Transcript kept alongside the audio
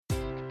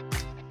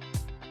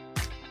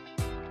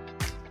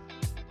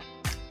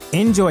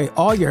Enjoy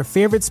all your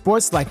favorite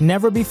sports like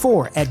never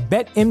before at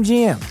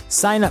BetMGM.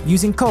 Sign up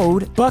using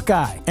code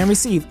Buckeye and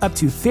receive up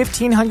to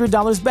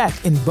 $1,500 back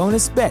in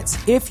bonus bets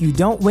if you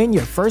don't win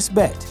your first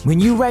bet. When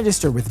you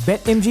register with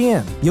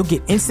BetMGM, you'll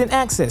get instant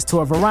access to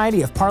a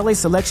variety of parlay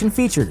selection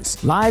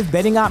features, live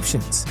betting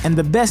options, and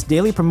the best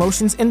daily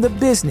promotions in the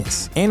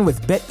business. And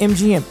with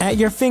BetMGM at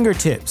your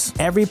fingertips,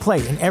 every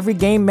play and every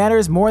game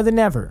matters more than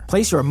ever.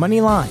 Place your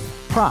money line,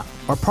 prop,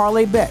 or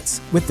parlay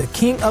bets with the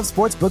king of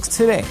sportsbooks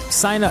today.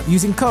 Sign up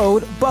using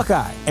code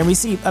Buckeye and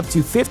receive up to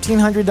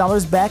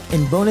 $1,500 back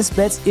in bonus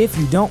bets if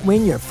you don't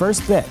win your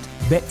first bet.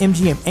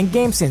 BetMGM and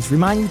GameSense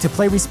remind you to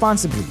play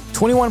responsibly.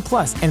 21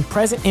 plus and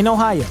present in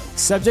Ohio,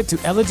 subject to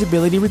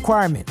eligibility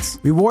requirements.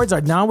 Rewards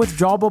are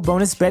non-withdrawable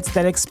bonus bets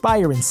that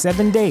expire in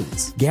 7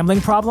 days. Gambling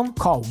problem?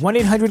 Call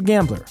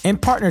 1-800-GAMBLER. In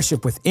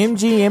partnership with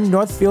MGM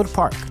Northfield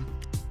Park.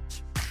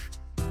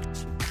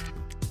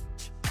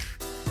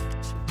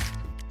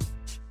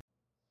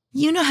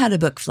 You know how to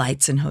book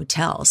flights and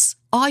hotels.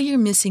 All you're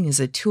missing is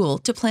a tool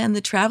to plan the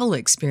travel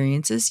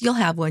experiences you'll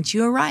have once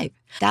you arrive.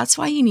 That's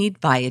why you need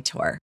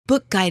Viator.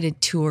 Book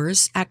guided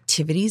tours,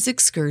 activities,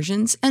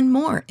 excursions, and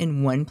more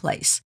in one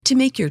place to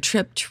make your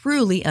trip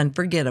truly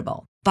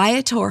unforgettable.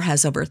 Viator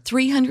has over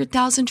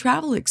 300,000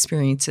 travel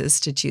experiences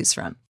to choose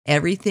from.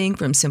 Everything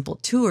from simple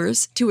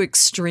tours to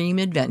extreme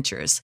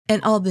adventures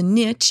and all the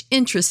niche,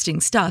 interesting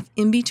stuff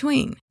in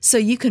between. So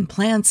you can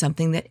plan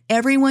something that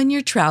everyone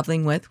you're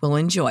traveling with will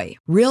enjoy.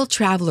 Real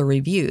traveler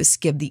reviews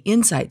give the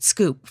inside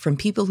scoop from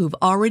people who've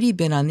already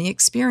been on the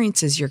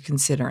experiences you're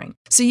considering.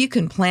 So you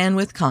can plan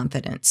with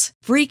confidence.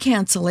 Free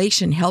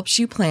cancellation helps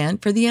you plan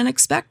for the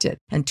unexpected.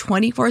 And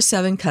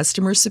 24/7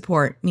 customer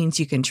support means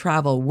you can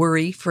travel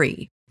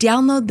worry-free.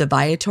 Download the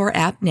Viator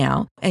app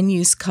now and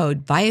use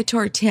code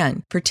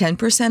Viator10 for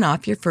 10%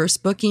 off your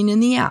first booking in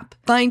the app.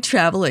 Find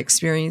travel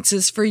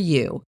experiences for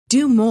you.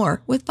 Do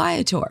more with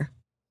Viator.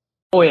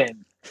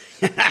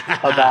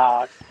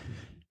 About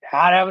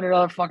not having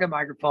another fucking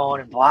microphone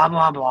and blah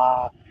blah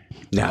blah.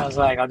 No. I was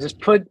like, I'll just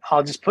put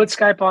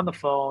Skype on the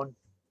phone.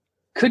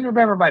 Couldn't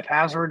remember my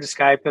password to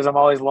Skype because I'm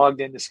always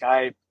logged into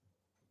Skype.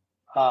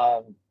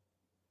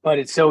 But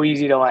it's so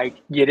easy to like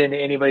get into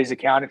anybody's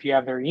account if you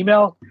have their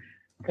email.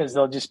 Because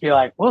they'll just be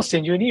like, we'll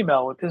send you an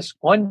email with this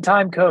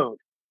one-time code.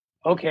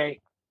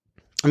 Okay.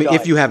 I mean,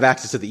 if you have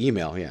access to the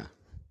email, yeah.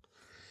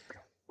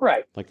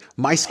 Right. Like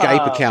my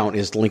Skype account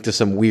is linked to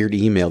some weird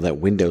email that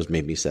Windows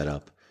made me set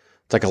up.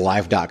 It's like a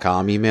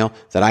live.com email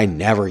that I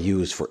never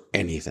use for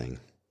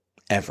anything,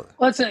 ever.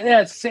 Well, it's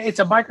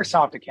a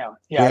Microsoft account.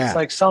 Yeah, it's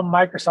like some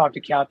Microsoft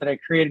account that I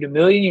created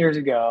 1,000,000 years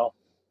ago.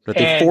 That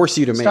they force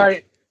you to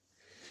make.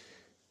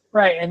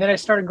 Right. And then I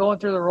started going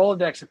through the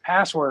Rolodex of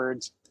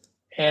passwords.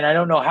 And I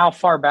don't know how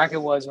far back it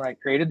was when I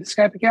created the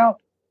Skype account.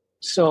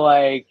 So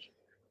like,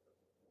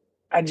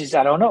 I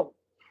don't know.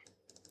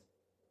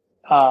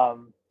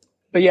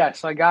 But yeah,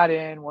 so I got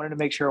in, wanted to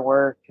make sure it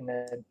worked. And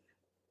then,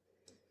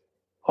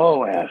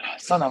 oh, well,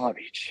 son of a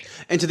beach.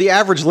 And to the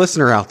average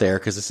listener out there,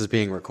 because this is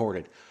being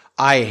recorded,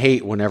 I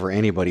hate whenever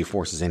anybody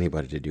forces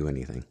anybody to do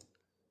anything.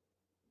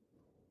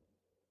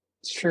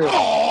 It's true.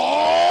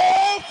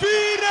 Oh,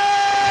 Phoenix!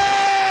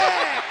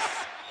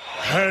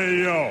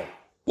 Hey, yo.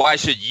 Why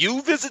should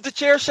you visit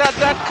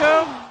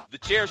thechairshot.com?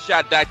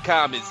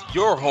 Thechairshot.com is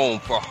your home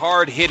for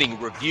hard-hitting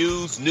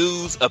reviews,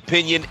 news,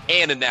 opinion,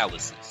 and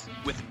analysis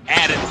with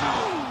attitude.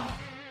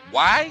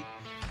 Why?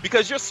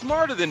 Because you're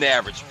smarter than the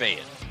average fan.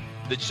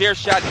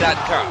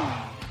 Thechairshot.com.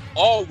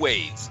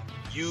 Always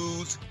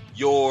use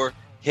your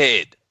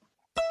head.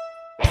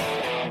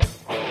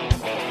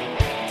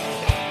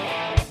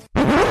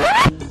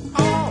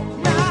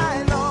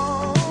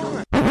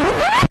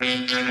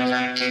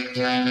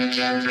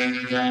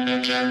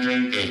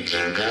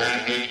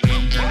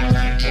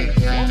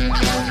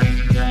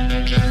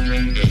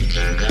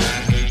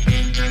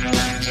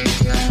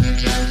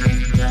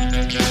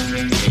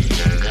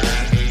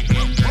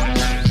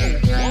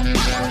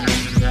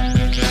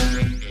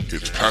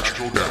 It's Patrick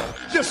O'Dowd.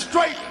 You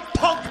straight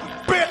punk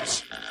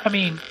bitch! I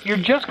mean, you're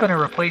just going to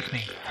replace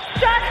me.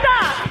 Shut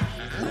up!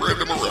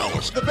 Miranda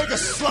Morales. The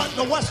biggest slut in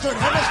the Western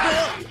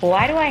Hemisphere.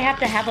 Why do I have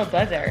to have a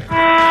buzzer?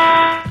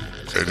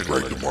 And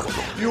Greg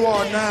DeMarco. You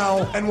are now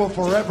and will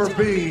forever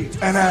be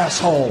an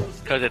asshole.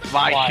 Because it's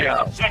my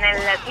show. And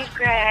I love you,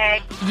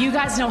 Greg. You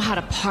guys know how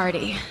to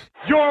party.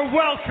 You're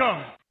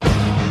welcome.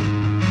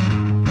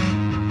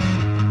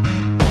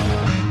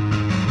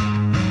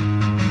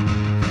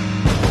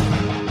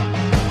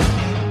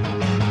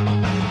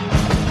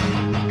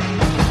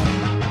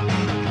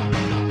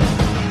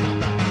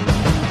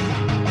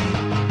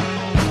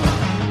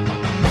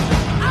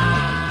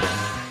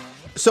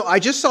 So I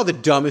just saw the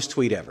dumbest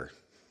tweet ever.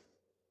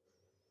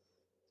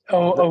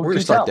 We're going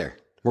to start there.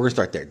 We're going to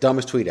start there.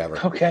 Dumbest tweet ever.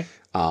 Okay.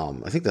 I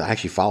think that I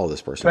actually follow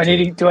this person.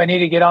 Do I need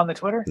to get on the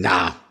Twitter?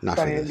 Nah, not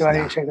for this. Do I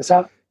need to check this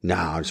out? No,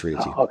 I'll just read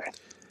it to you.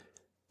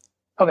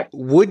 Okay.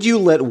 Would you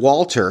let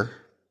Walter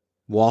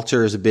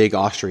is a big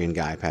Austrian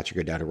guy, Patrick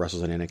O'Dowd, who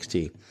wrestles in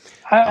NXT.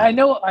 I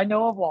know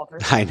of Walter.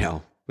 I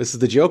know. This is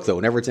the joke, though.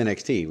 Whenever it's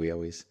NXT, we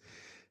always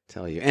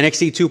Tell you.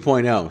 NXT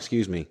 2.0,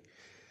 excuse me.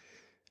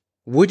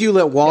 Would you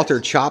let Walter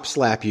chop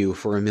slap you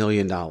for $1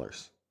 million?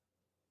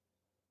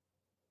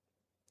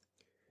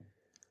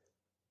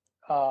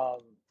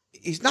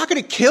 He's not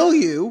going to kill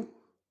you.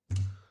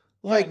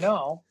 Like,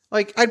 no.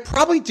 Like, I'd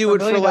probably do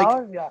it for like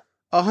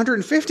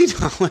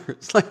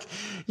 $150. Like,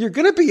 you're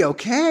going to be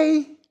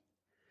okay.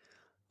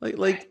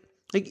 Like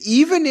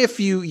even if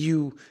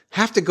you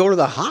have to go to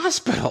the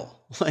hospital,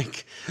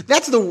 like,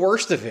 that's the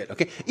worst of it.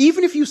 Okay.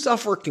 Even if you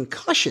suffer a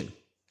concussion.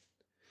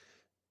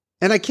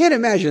 And I can't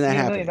imagine that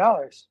happening. $1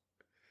 million.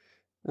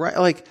 Right.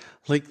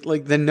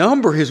 Like the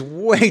number is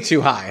way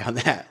too high on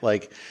that.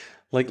 Like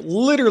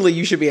literally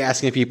you should be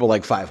asking people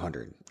like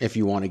 500 if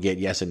you want to get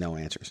yes and no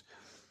answers.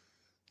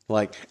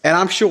 Like, and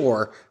I'm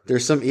sure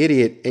there's some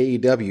idiot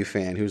AEW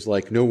fan who's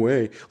like, no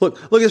way. Look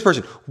at this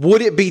person.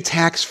 Would it be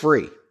tax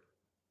free?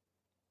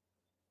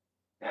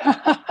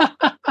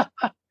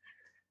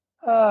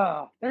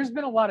 There's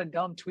been a lot of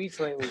dumb tweets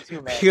lately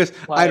too, man. Because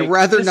like, I'd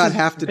rather not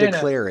have to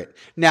declare it.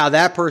 Now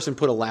that person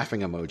put a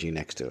laughing emoji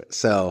next to it.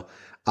 So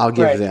I'll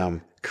give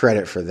them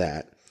credit for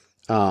that.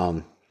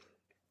 But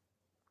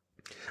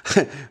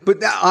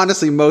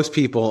honestly, most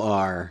people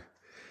are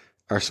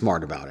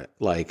smart about it.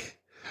 Like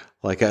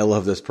I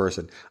love this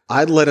person.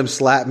 I'd let him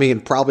slap me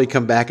and probably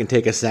come back and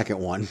take a second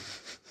one.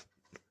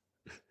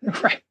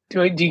 Right.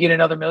 Do you get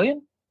another $1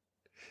 million?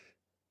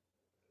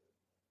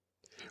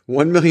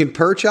 1 million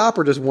per chop,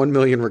 or just 1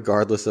 million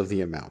regardless of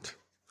the amount?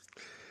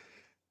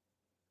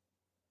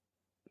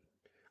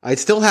 I'd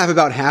still have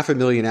about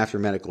 $500,000 after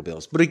medical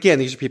bills. But again,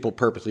 these are people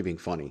purposely being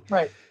funny.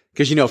 Right.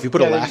 Because, if you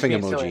put a laughing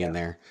emoji in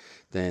there,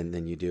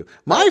 then you do.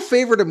 My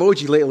favorite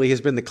emoji lately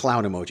has been the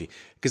clown emoji.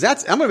 Because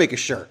I'm going to make a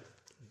shirt.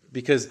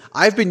 Because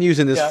I've been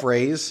using this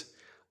phrase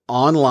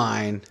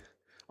online,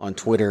 on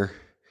Twitter,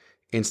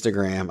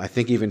 Instagram, I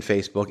think even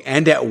Facebook,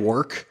 and at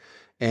work,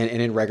 and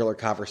in regular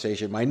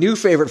conversation. My new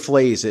favorite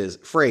phrase is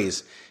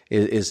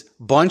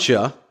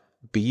buncha,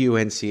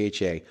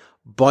 B-U-N-C-H-A,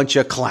 bunch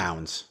of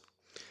clowns.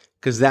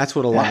 Because that's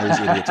what a lot of these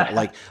idiots are.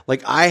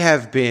 Like I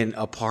have been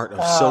a part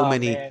of so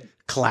many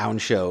clown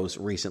shows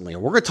recently.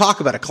 We're going to talk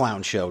about a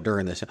clown show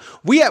during this.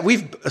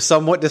 We've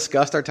somewhat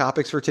discussed our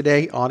topics for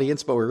today,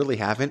 audience, but we really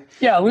haven't.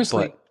 Yeah,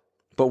 loosely.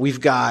 But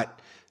we've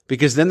got,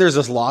 because then there's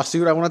this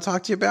lawsuit I want to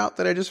talk to you about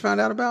that I just found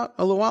out about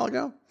a little while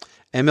ago.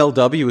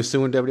 MLW is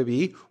suing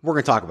WWE. We're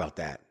going to talk about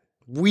that.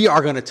 We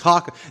are going to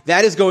talk.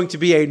 That is going to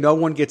be a no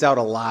one gets out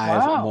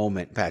alive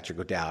moment, Patrick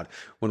O'Dowd,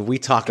 when we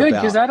talk about. Good,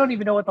 because I don't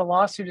even know what the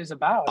lawsuit is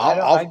about.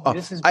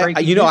 This is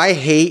breaking news. I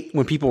hate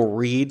when people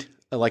read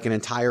like an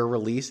entire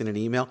release in an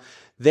email.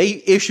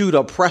 They issued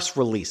a press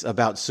release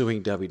about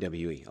suing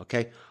WWE.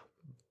 Okay,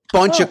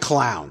 bunch of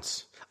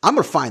clowns. I'm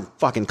going to find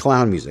fucking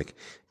clown music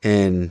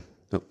and.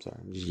 Oh, sorry,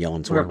 I'm just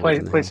yelling. We're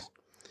going to play.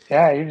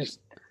 Yeah,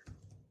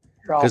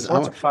 you're all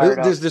sorts of fired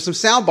up. There's some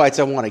sound bites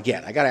I want to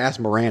get. I got to ask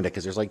Miranda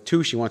because there's like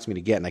 2 she wants me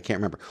to get and I can't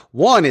remember.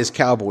 One is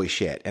cowboy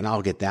shit, and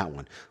I'll get that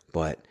one.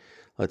 But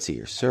let's see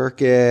here.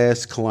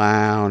 Circus,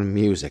 clown,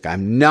 music.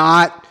 I'm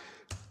not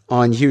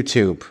on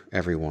YouTube,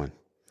 everyone.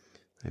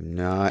 I'm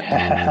not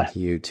on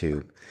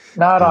YouTube.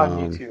 Not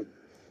on YouTube.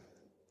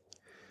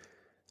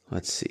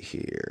 Let's see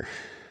here.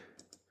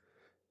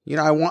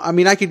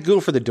 I could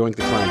go for the Doink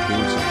the Clown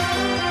theme song.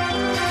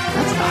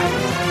 That's not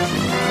it.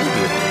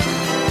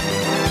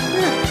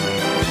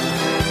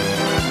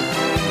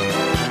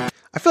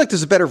 I feel like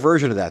there's a better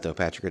version of that, though,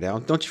 Patrick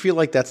O'Dowd. Don't you feel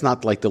like that's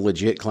not like the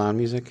legit clown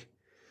music?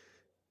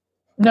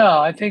 No,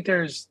 I think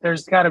there's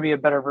got to be a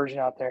better version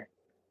out there.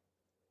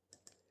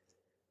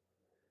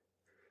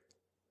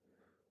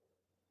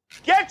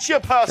 Get your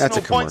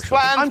personal points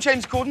plan. I'm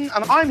James Corden,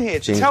 and I'm here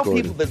to tell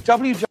people that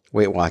WWE...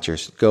 Weight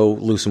Watchers, go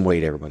lose some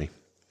weight, everybody.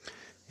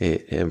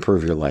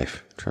 Improve your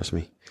life. Trust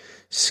me.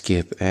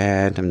 Skip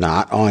ad. I'm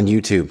not on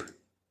YouTube.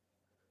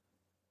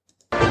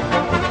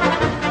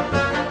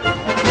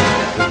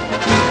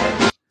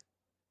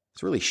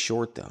 It's really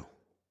short, though.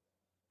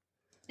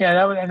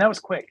 Yeah, that was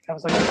quick. That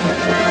was like.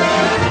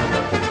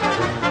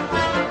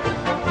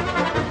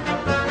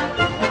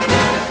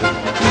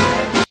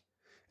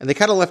 And they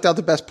kind of left out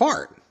the best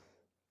part,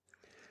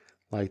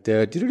 like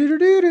the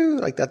do-do-do-do-do.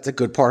 Like that's a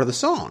good part of the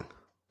song.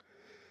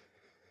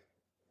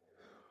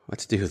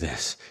 Let's do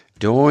this.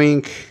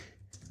 Doink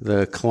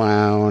the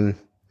Clown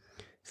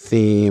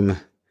theme.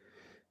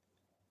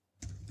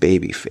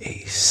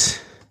 Babyface.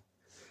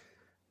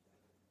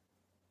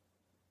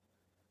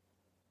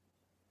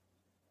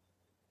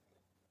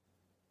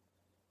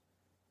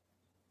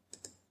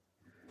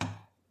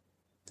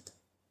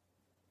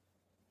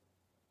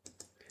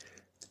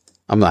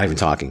 I'm not even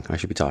talking. I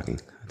should be talking.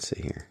 Let's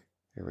see here.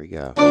 Here we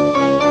go.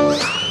 Oh,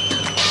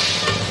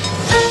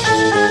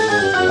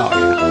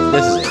 yeah.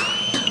 This is it.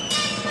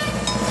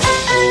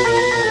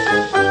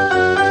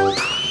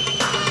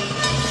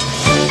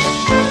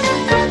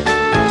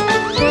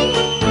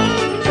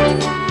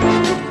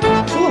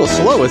 It's a little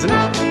slow, isn't it?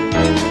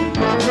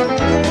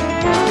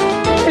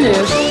 It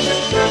is.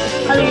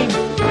 I mean,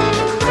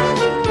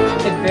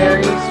 it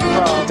varies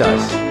from... It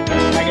does.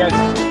 I guess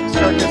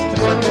circus to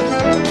circus.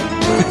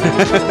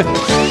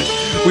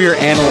 We are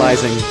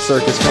analyzing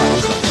circus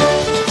clowns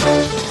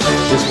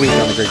this week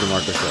on the Greg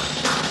DeMarco Show.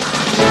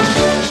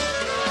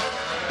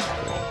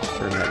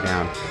 Turn that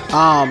down.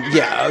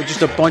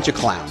 Just a bunch of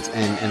clowns,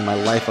 and my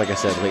life, like I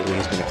said, lately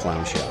has been a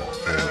clown show.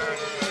 And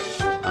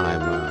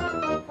I'm,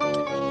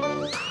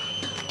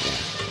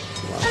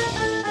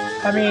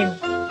 I mean,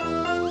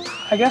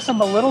 I guess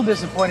I'm a little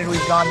disappointed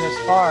we've gone this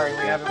far and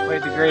we haven't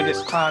played the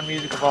greatest clown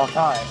music of all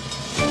time.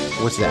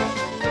 What's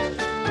that?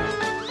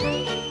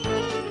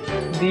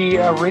 The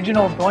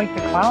original Doink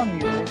the Clown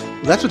music.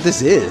 That's what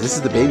this is. This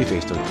is the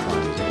Babyface Doink the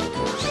Clown music, of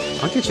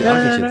course. I'll get you.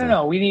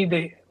 No. We need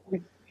the.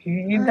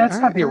 That's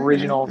not the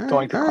original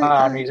Doink the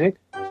Clown music.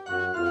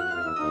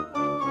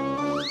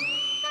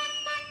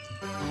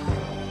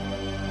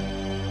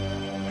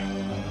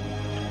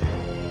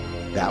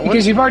 That one?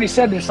 Because you've already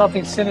said there's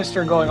something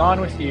sinister going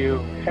on with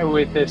you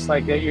with this,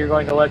 like that you're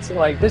going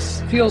to this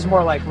feels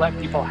more like let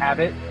people have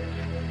it.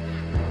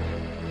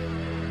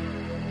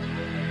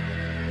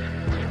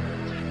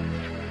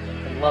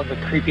 I love the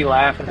creepy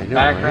laugh in the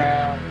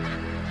background.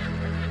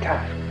 Right?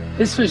 God,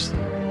 this was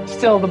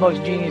still the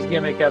most genius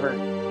gimmick ever.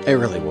 It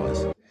really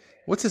was.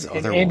 What's his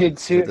other one? Ended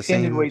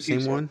same way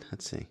too one?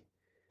 Let's see.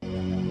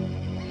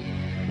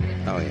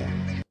 Oh,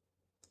 yeah.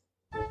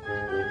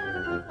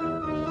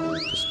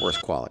 Just worse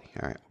quality.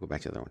 All right, we'll go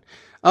back to the other one.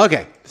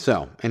 Okay,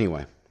 so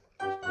anyway.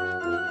 We're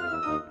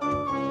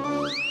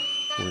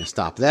going to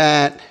stop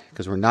that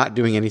because we're not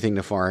doing anything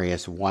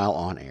nefarious while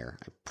on air.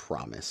 I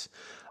promise.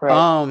 Right.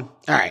 All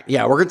right.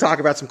 Yeah, we're going to talk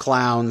about some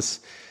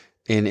clowns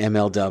in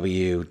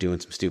MLW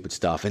doing some stupid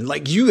stuff. And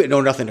like you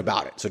know nothing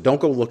about it. So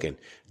don't go looking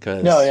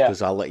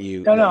because I'll let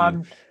you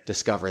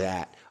discover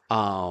that.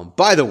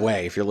 By the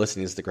way, if you're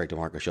listening, this is the Greg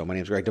DeMarco Show. My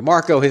name is Greg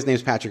DeMarco. His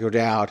name's Patrick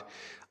O'Dowd.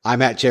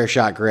 I'm at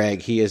Chairshot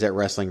Greg. He is at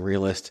Wrestling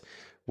Realist,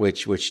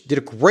 which did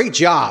a great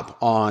job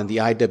on the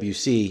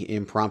IWC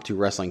Impromptu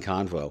Wrestling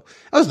Convo.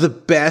 That was the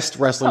best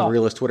Wrestling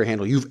Realist Twitter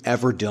handle you've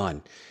ever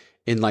done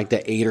in like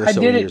the 8 or so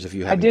years of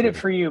you having I did it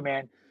for you,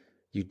 man.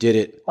 You did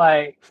it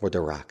for The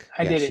Rock.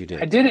 I did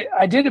it.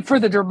 I did it for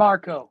the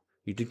DeMarco.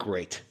 You did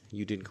great.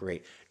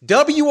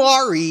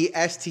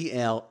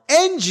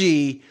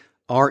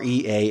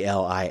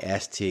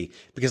 WRESTLNGREALIST.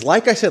 Because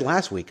like I said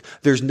last week,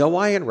 there's no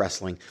I in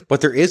wrestling,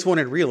 but there is one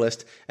in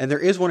Realist, and there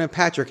is one in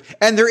Patrick,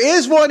 and there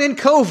is one in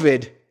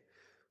COVID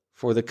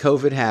for the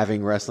COVID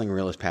having Wrestling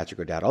Realist Patrick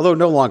O'Dowd. Although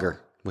no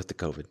longer with the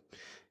COVID.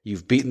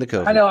 You've beaten the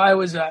COVID. I know. I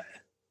was.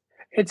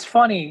 It's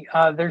funny.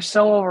 They're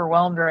so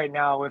overwhelmed right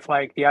now with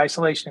like the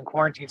isolation and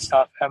quarantine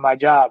stuff at my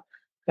job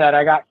that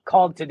I got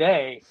called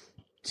today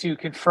to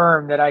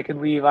confirm that I could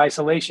leave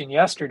isolation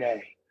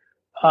yesterday.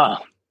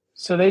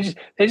 So they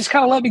just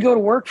kind of let me go to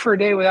work for a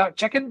day without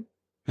checking.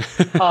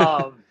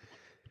 But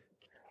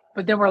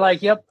then we're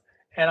like, yep.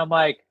 And I'm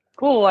like,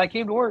 cool, I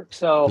came to work.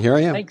 So here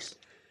I am. Thanks.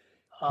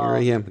 Here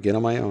I am. Get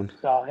on my own.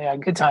 So yeah,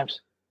 good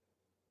times.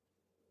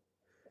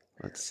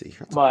 Let's see.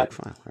 That's a big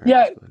file. Right,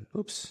 yeah.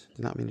 Oops.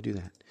 Did not mean to do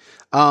that.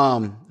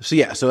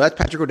 So that's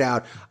Patrick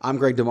O'Dowd. I'm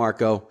Greg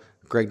DeMarco.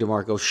 Greg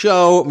DeMarco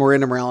Show.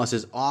 Miranda Morales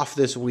is off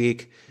this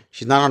week.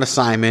 She's not on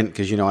assignment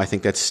because, I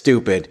think that's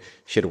stupid.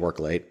 She had to work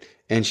late.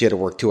 And she had to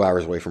work 2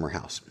 hours away from her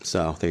house.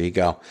 So there you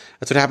go.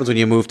 That's what happens when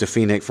you move to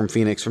from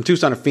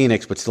Tucson to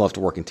Phoenix, but still have to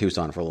work in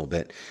Tucson for a little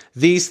bit.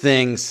 These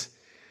things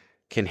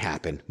can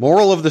happen.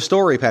 Moral of the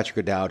story, Patrick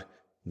O'Dowd,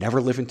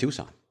 never live in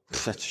Tucson.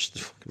 That's just the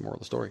fucking moral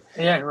of the story.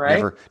 Yeah,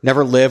 right.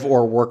 Never live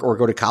or work or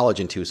go to college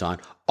in Tucson.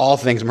 All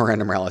things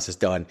Miranda Morales has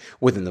done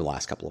within the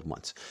last couple of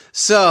months.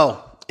 So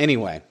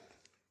anyway,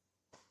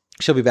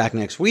 she'll be back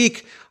next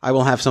week. I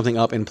will have something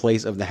up in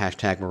place of the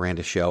hashtag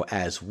Miranda Show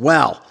as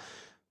well.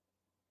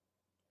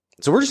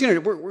 So we're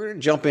gonna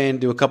jump in,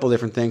 do a couple of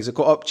different things.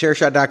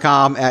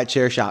 Chairshot.com, at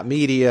Chairshot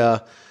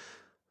Media,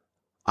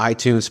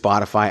 iTunes,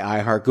 Spotify,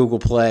 iHeart, Google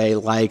Play,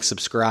 like,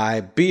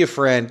 subscribe, be a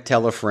friend,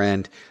 tell a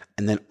friend,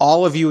 and then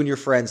all of you and your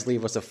friends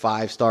leave us a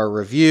 5-star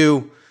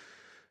review.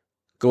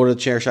 Go to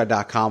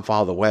Chairshot.com,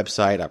 follow the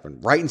website. I've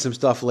been writing some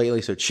stuff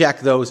lately, so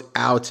check those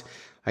out.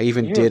 I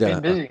even did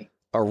a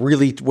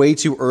really way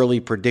too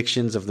early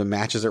predictions of the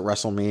matches at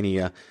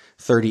WrestleMania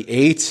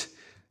 38.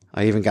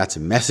 I even got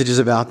some messages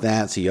about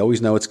that, so you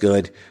always know it's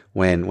good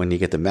when you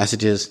get the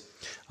messages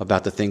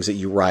about the things that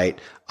you write.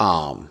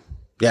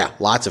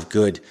 Lots of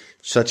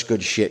such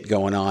good shit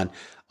going on.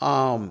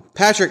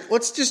 Patrick,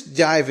 let's just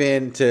dive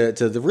into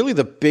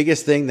the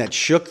biggest thing that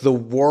shook the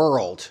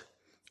world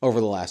over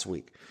the last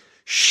week.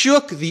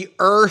 Shook the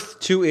earth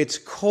to its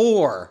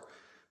core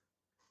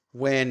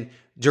when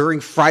during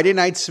Friday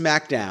Night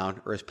SmackDown,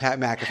 or as Pat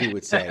McAfee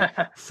would say,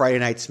 Friday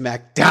Night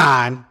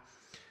SmackDown,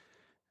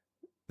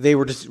 they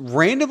were just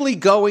randomly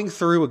going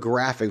through a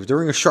graphic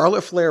during a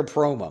Charlotte Flair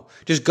promo,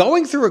 just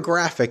going through a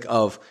graphic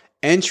of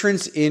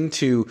entrance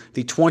into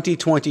the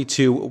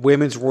 2022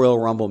 Women's Royal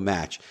Rumble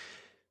match.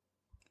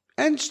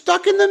 And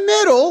stuck in the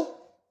middle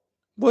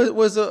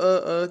was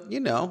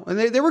and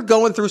they were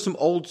going through some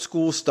old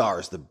school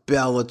stars, the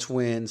Bella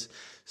Twins,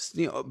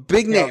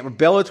 Big name.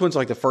 Bella Twins are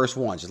like the first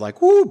ones. It's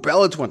like, ooh,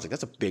 Bella Twins. Like,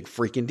 that's a big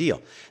freaking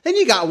deal. Then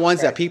you got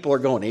ones that people are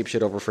going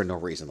apeshit over for no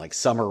reason, like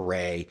Summer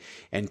Rae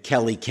and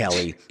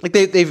Kelly. Like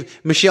they've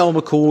Michelle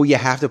McCool. You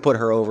have to put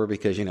her over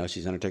because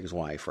she's Undertaker's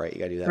wife, right? You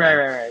got to do that.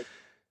 Right.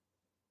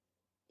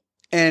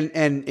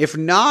 And if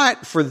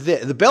not for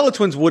the Bella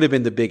Twins would have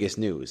been the biggest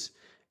news,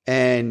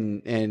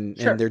 and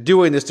they're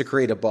doing this to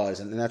create a buzz,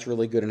 and that's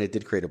really good, and it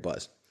did create a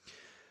buzz.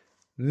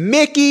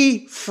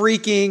 Mickie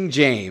freaking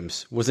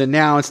James was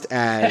announced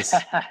as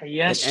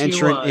yes, an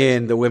entrant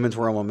in the Women's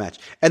Royal Rumble match.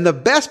 And the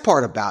best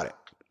part about it,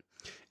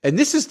 and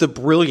this is the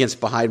brilliance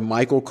behind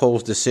Michael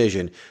Cole's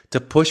decision to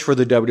push for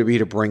the WWE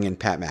to bring in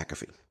Pat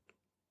McAfee.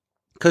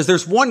 Because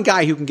there's one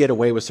guy who can get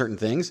away with certain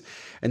things,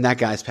 and that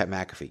guy's Pat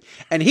McAfee.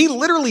 And he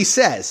literally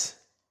says,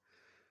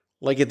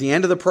 like at the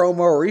end of the promo,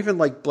 or even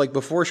like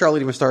before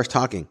Charlotte even starts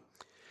talking,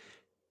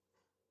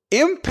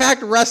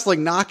 Impact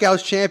Wrestling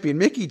Knockouts champion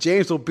Mickie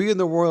James will be in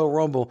the Royal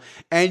Rumble,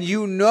 and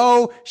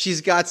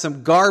she's got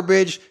some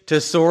garbage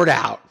to sort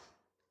out,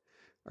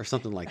 or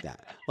something like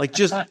that. Like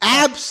just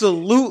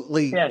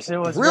absolutely it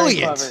was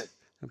brilliant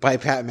by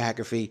Pat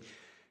McAfee,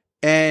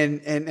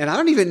 and I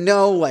don't even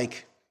know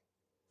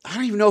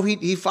if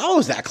he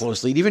follows that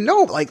closely. To even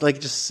know like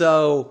just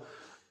so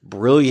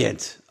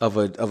brilliant of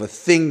a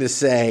thing to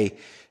say,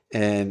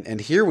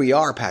 and here we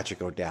are,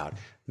 Patrick O'Dowd,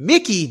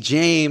 Mickie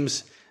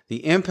James,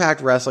 the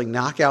Impact Wrestling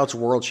Knockouts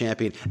World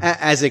Champion,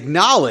 as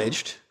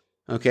acknowledged.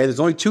 Okay, there's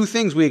only two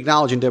things we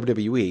acknowledge in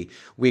WWE.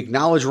 We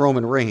acknowledge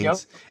Roman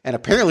Reigns, and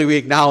apparently we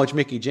acknowledge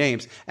Mickie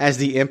James as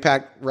the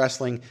Impact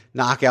Wrestling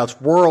Knockouts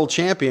World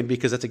Champion,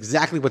 because that's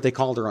exactly what they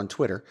called her on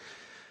Twitter.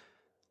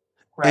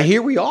 Right. And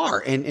here we are,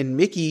 and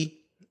Mickie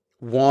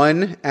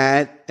won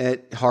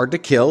at Hard to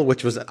Kill,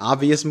 which was an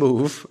obvious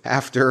move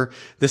after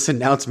this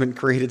announcement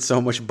created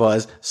so much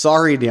buzz.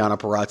 Sorry, Deonna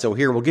Purrazzo.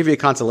 Here, we'll give you a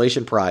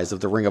consolation prize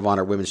of the Ring of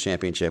Honor Women's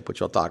Championship,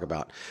 which I'll talk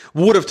about.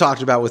 Would have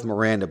talked about with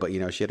Miranda, but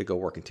she had to go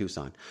work in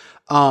Tucson.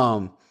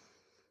 And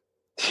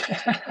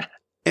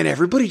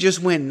everybody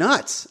just went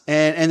nuts.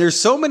 And there's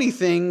so many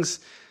things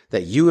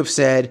that you have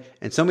said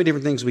and so many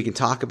different things we can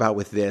talk about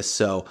with this.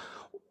 So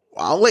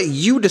I'll let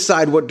you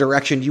decide what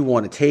direction you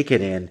want to take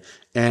it in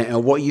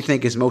and what you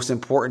think is most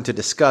important to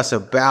discuss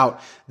about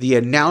the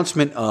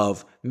announcement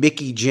of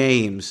Mickie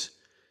James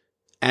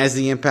as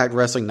the Impact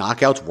Wrestling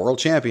Knockouts World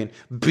Champion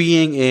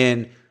being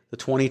in the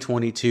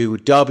 2022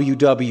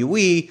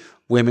 WWE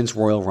Women's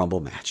Royal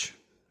Rumble match.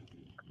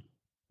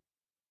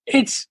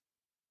 It's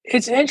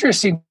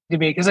interesting to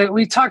me because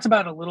we talked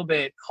about it a little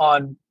bit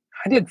I've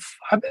been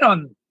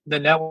on the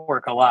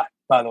network a lot,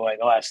 by the way,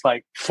 the last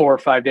 4 or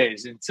 5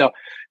 days. And so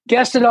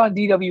guested on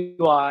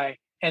DWI,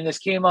 and this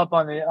came up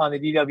on the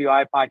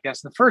DWI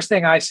podcast. And the first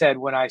thing I said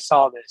when I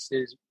saw this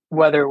is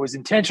whether it was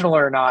intentional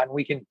or not. And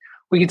we can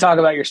talk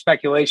about your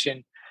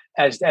speculation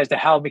as to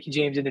how Mickie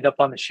James ended up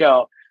on the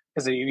show,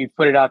 because you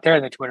put it out there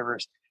in the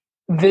Twitterverse.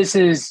 This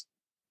is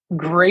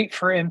great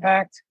for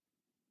Impact.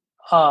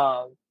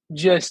 And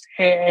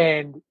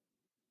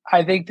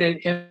I think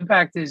that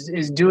Impact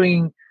is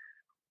doing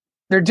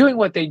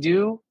what they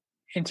do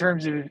in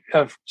terms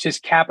of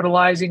just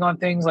capitalizing on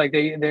things. Like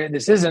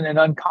this isn't an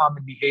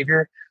uncommon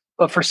behavior,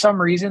 but for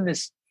some reason,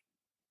 this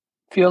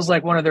feels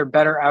like one of their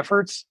better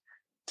efforts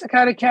to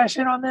kind of cash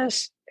in on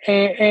this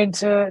and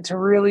to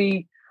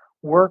really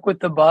work with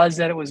the buzz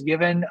that it was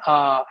given.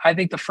 I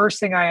think the first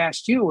thing I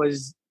asked you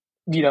was,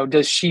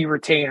 does she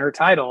retain her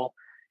title?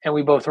 And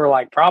we both were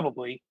like,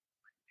 probably.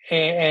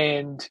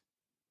 And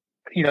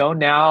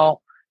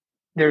now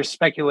there's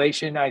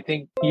speculation. I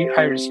think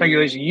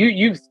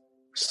you've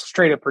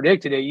straight up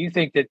predicted it. You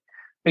think that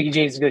Mickie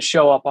James is going to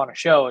show up on a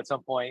show at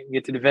some point and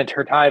get to defend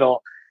her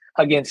title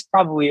against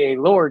probably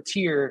a lower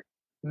tier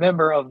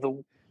member of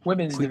the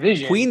women's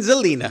division, Queen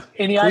Zelina.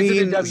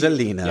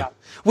 Yeah.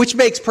 Which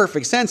makes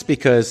perfect sense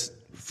because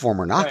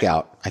former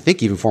knockout, right. I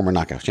think even former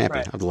knockout champion.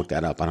 Right. I have to look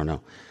that up. I don't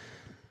know.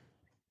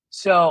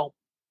 So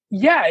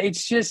yeah,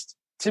 it's just,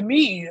 to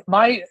me,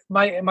 my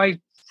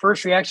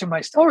first reaction,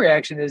 my still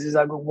reaction is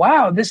I go,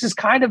 wow, this is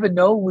kind of a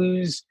no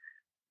lose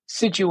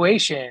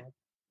situation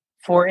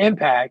for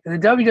Impact. The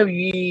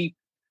WWE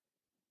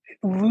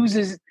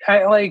loses.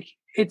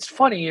 It's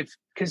funny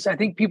because I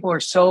think people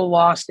are so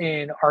lost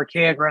in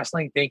archaic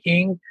wrestling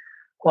thinking,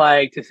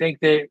 to think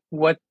that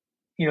the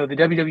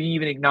WWE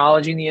even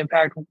acknowledging the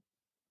Impact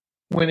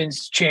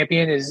Women's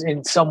Champion is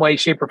in some way,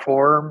 shape, or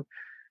form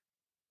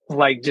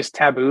just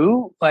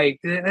taboo. They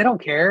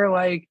don't care.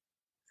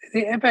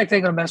 The Impact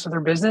ain't gonna mess with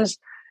their business.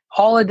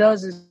 All it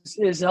does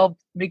is help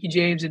Mickie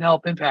James and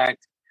help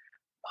Impact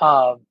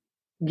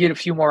get a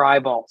few more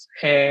eyeballs,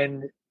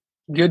 and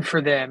good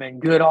for them and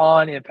good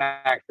on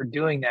Impact for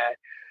doing that.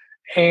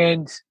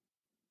 And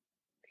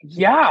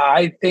yeah,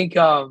 I think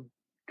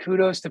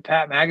kudos to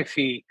Pat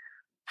McAfee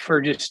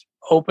for just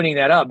opening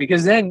that up,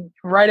 because then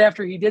right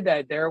after he did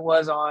that, there it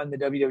was on the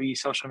WWE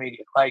social media,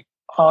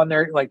 on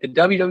their the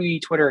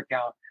WWE Twitter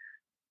account,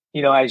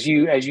 as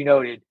you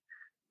noted,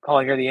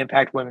 calling her the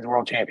Impact Women's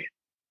World Champion.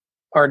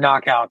 Or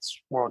Knockouts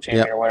World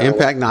Champion, or whatever.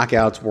 Impact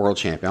Knockouts World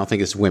Champion. I don't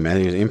think it's women. I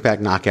think it's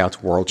Impact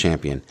Knockouts World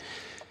Champion.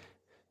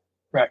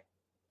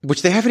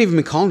 Which they haven't even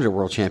been calling her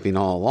world champion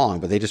all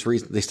along, but they just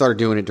they started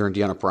doing it during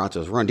Deonna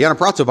Purrazzo's run. Deonna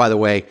Purrazzo, by the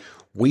way,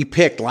 we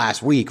picked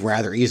last week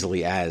rather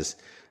easily as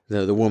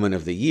the woman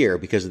of the year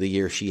because of the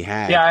year she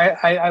had. Yeah,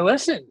 I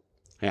listened.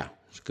 Yeah,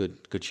 it's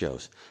good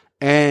shows.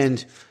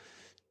 And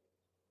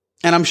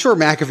I'm sure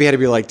McAfee had to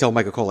be like, tell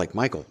Michael Cole, like,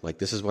 Michael, like,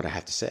 this is what I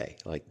have to say.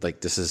 Like,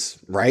 this is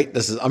right.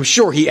 I'm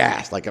sure he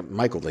asked, like,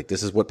 Michael, like,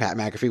 this is what Pat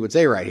McAfee would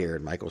say right here.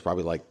 And Michael's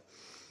probably like,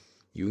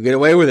 you can get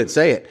away with it.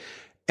 Say it.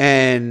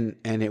 And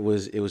it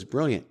was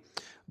brilliant.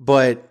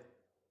 But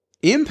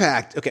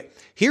Impact, okay,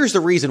 here's the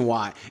reason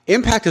why.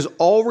 Impact has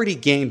already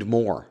gained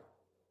more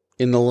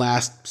in the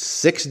last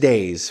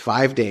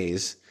 5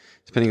 days,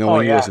 depending on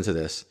when you listen to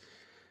this,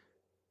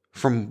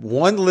 from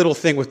one little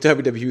thing with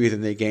WWE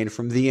than they gained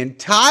from the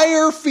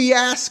entire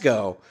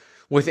fiasco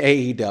with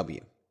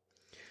AEW.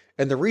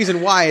 And the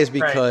reason why is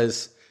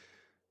because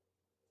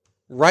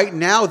right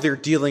now they're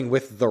dealing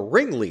with the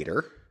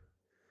ringleader.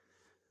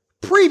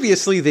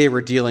 Previously, they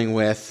were dealing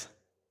with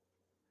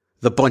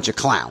the bunch of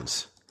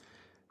clowns.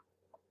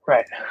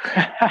 Right.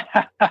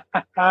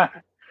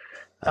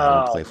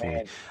 Play for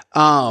me.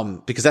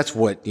 Because that's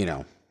what,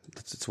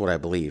 that's what I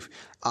believe.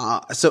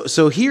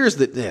 So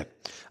here's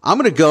I'm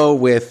going to go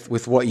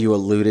with what you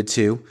alluded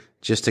to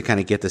just to kind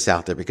of get this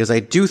out there because I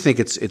do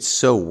think it's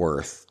so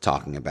worth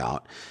talking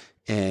about.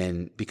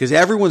 And because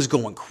everyone's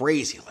going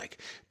crazy, like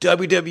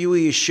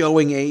WWE is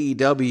showing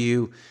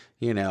AEW,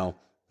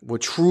 what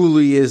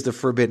truly is the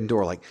forbidden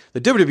door. Like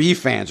the WWE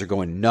fans are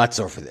going nuts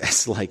over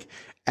this, like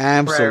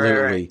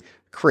absolutely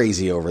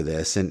crazy over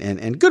this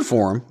and good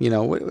for them.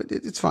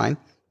 It's fine.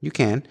 You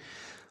can,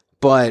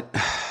 but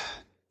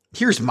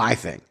here's my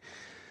thing.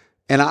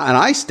 And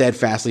I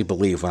steadfastly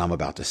believe what I'm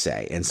about to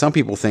say. And some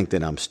people think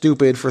that I'm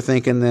stupid for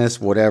thinking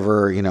this,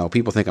 whatever,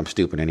 people think I'm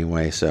stupid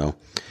anyway. So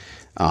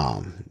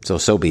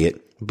be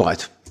it.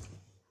 But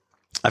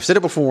I've said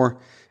it before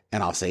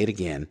and I'll say it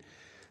again.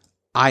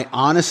 I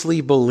honestly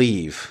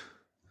believe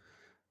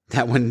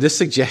that when this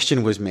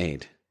suggestion was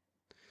made,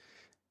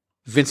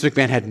 Vince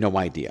McMahon had no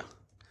idea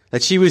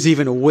that she was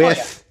even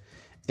with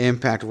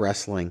Impact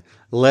Wrestling,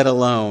 let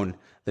alone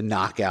the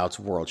Knockouts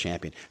World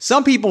Champion.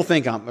 Some people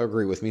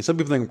agree with me. Some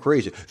people think I'm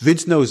crazy.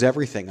 Vince knows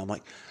everything. I'm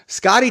like,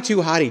 Scotty 2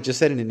 Hotty just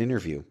said in an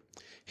interview,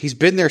 he's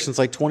been there since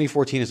like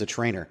 2014 as a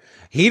trainer.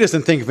 He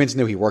doesn't think Vince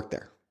knew he worked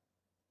there.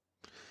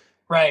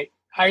 Right.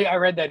 I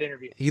read that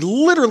interview. He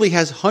literally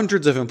has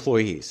hundreds of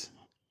employees.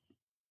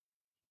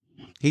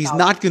 He's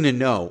not going to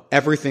know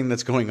everything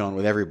that's going on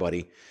with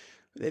everybody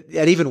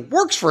that even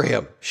works for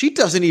him. She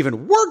doesn't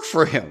even work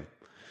for him.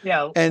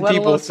 Yeah, and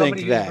people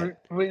think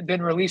that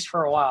been released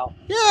for a while.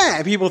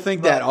 Yeah, people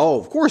think that. Oh,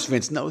 of course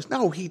Vince knows.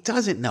 No, he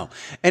doesn't know.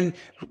 And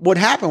what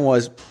happened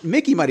was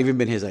Mickey might have even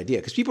been his idea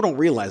because people don't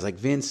realize like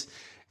Vince.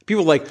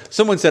 People like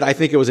someone said I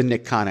think it was a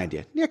Nick Khan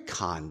idea. Nick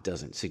Khan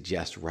doesn't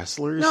suggest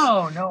wrestlers.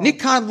 No. Nick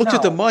Khan looks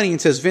at the money and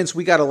says, Vince,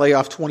 we got to lay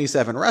off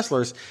 27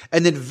 wrestlers,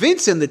 and then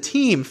Vince and the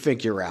team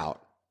figure out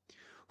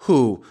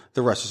who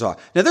the wrestlers are.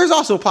 Now, there's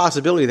also a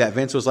possibility that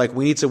Vince was like,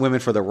 we need some women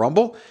for the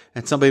Rumble,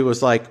 and somebody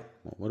was like,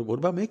 well, what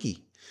about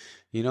Mickey?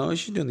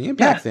 She's doing the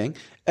Impact thing.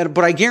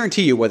 But I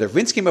guarantee you, whether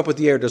Vince came up with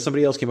the idea or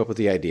somebody else came up with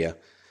the idea,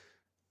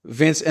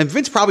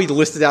 Vince probably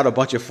listed out a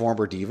bunch of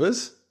former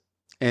divas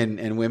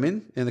and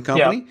women in the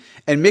company. Yeah.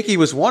 And Mickey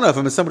was one of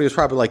them. And somebody was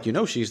probably like,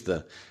 she's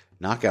the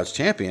Knockouts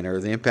champion or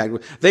the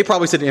Impact. They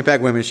probably said the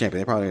Impact Women's champion.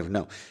 They probably didn't even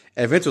know.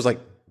 And Vince was like,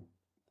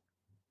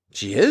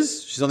 she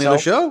is? She's on the other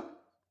show?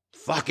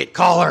 Fuck it.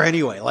 Call her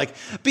anyway. Like,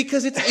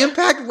 because it's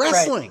Impact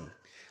Wrestling.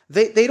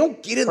 They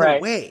don't get in the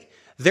way.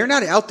 They're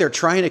not out there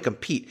trying to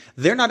compete.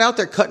 They're not out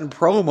there cutting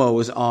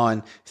promos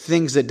on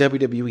things that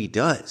WWE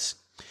does.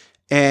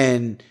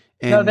 And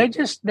no,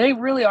 they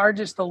really are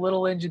just the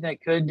little engine that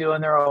could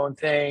doing their own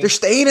thing. They're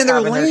staying in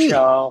their lane.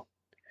 Show.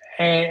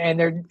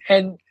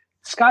 And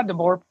Scott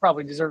D'Amore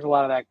probably deserves a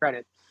lot of that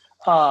credit.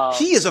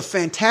 He is a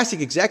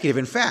fantastic executive.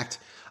 In fact,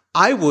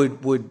 I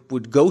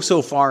would go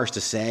so far as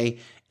to say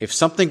if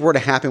something were to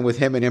happen with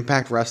him in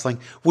Impact Wrestling,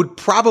 would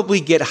probably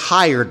get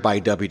hired by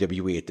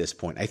WWE at this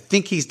point. I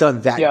think he's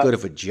done that good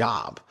of a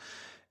job.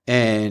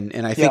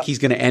 And I think he's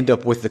going to end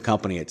up with the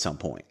company at some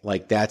point.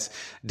 Like that's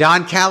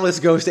Don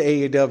Callis goes to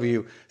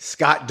AEW,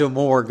 Scott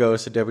D'Amore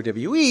goes to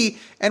WWE,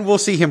 and we'll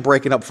see him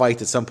breaking up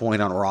fights at some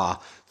point on Raw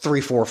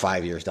 3, 4,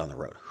 5 years down the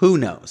road. Who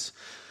knows?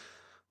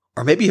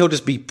 Or maybe he'll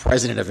just be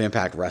president of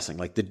Impact Wrestling.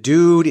 Like the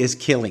dude is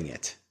killing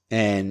it.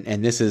 And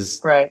this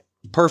is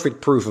perfect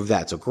proof of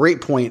that. So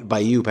great point by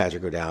you,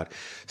 Patrick O'Dowd.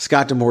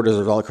 Scott D'Amore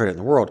deserves all the credit in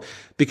the world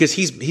because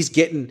he's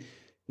getting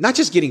not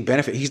just getting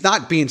benefit. He's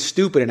not being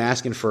stupid and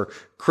asking for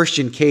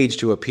Christian Cage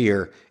to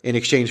appear in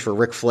exchange for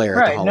Ric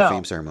Flair at the Hall of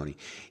Fame ceremony.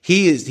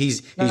 He's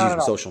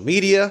using social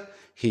media.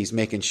 He's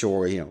making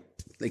sure,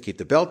 they keep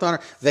the belt on her.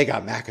 They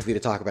got McAfee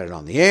to talk about it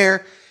on the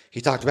air.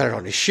 He talked about it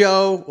on his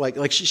show.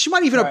 Like she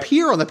might even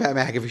appear on the Pat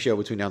McAfee show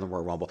between now and the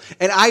Royal Rumble.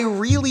 And I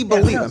really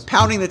believe, I'm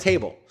pounding the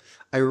table.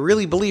 I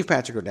really believe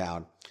Patrick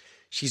O'Dowd.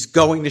 She's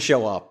going to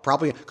show up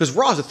probably because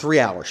Raw is a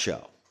 3-hour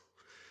show.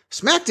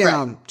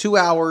 SmackDown, 2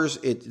 hours.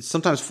 It's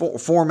sometimes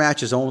four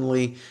matches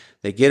only.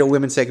 They get a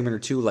women's segment or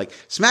two. Like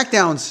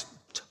SmackDown's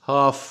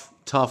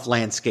tough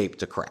landscape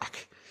to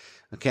crack.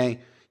 Okay.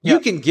 You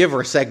can give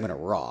her a segment of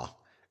Raw,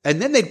 and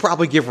then they'd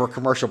probably give her a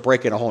commercial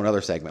break in a whole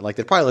other segment. Like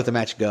they'd probably let the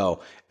match go,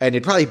 and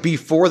it'd probably be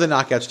for the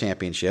Knockouts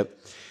Championship.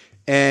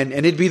 And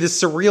it'd be the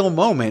surreal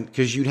moment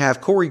because you'd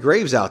have Corey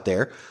Graves out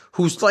there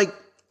who's like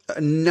a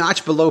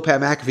notch below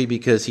Pat McAfee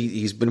because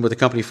he's been with the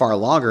company far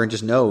longer and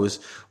just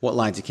knows what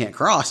lines he can't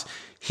cross.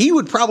 He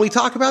would probably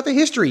talk about the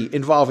history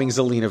involving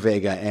Zelina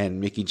Vega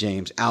and Mickie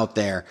James out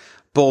there,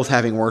 both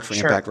having worked for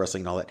Impact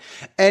Wrestling and all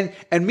that.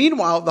 And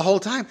meanwhile, the whole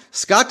time,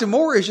 Scott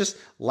D'Amore is just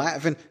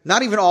laughing,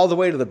 not even all the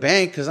way to the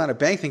bank, because it's not a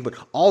bank thing, but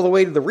all the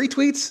way to the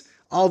retweets,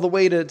 all the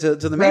way to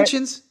the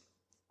mentions.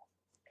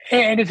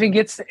 And if it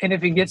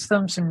gets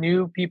them some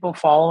new people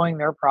following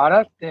their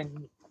product,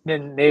 then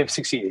they have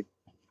succeeded.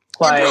 It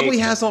probably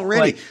has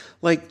already.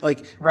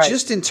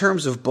 Just in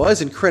terms of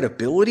buzz and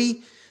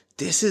credibility,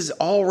 this is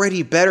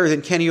already better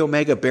than Kenny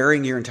Omega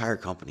burying your entire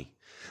company.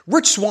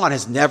 Rich Swann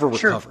has never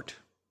recovered.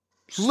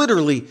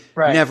 Literally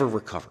never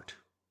recovered.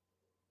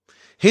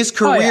 His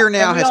career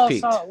now has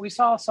peaked. We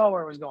saw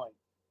where it was going.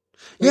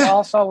 We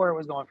all saw where it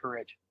was going for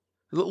Rich.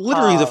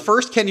 Literally, the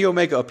first Kenny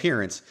Omega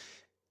appearance,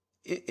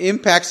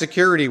 Impact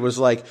Security was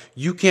like,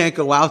 you can't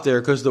go out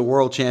there because the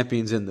world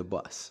champion's in the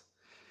bus.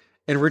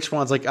 And Rich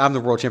Swann's like, I'm the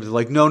world champion.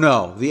 They're like,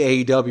 no,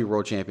 the AEW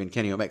world champion,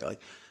 Kenny Omega.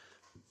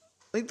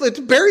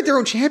 Like buried their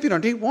own champion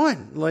on day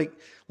one. Like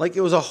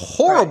it was a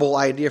horrible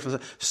idea.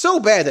 So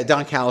bad that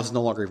Don Callis is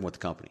no longer even with the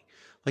company.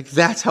 Like,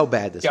 that's how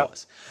bad this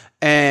was.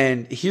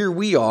 And here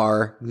we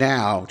are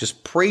now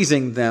just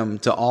praising them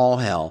to all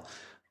hell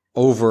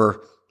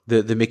over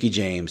the Mickie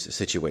James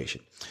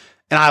situation.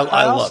 And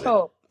I love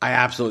it. I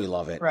absolutely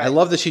love it. I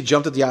love that she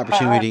jumped at the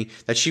opportunity,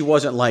 that she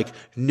wasn't like,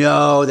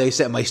 no, they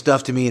sent my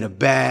stuff to me in a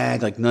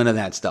bag. Like, none of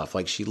that stuff.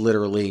 Like, she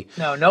literally.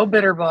 No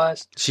bitter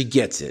buzz. She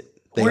gets it.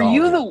 Were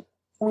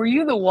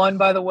you the one,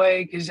 by the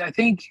way? Because I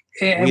think,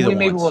 and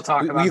maybe we'll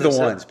talk about this. We the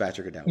ones,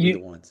 Patrick and we the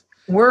ones.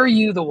 Were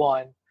you the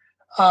one?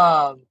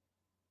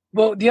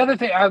 Well, the other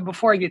thing,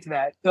 before I get to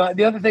that,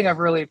 the other thing I've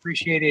really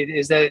appreciated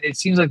is that it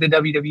seems like the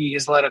WWE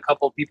has let a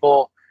couple of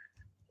people,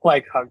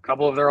 like a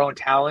couple of their own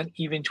talent,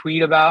 even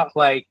tweet about,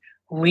 like,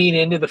 lean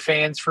into the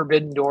fans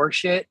Forbidden Door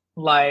shit.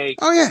 Like,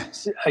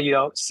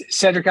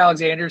 Cedric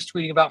Alexander's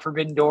tweeting about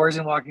Forbidden Doors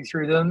and walking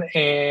through them.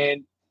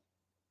 And,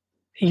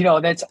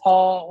 that's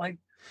all like,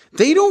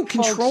 they don't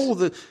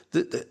control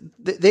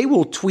they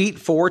will tweet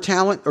for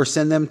talent or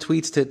send them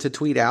tweets to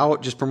tweet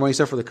out, just promoting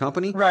stuff for the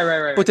company.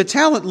 Right. But the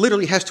talent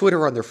literally has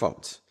Twitter on their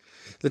phones.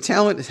 The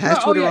talent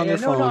has Twitter on their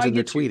phones and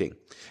they're tweeting.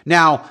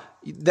 Now,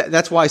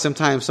 that's why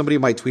sometimes somebody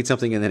might tweet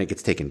something and then it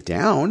gets taken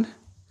down.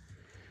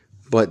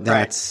 But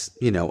that's,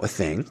 a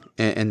thing.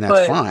 And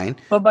that's fine.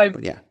 But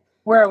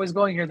where I was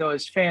going here, though,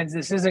 is fans,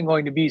 this isn't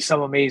going to be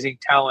some amazing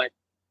talent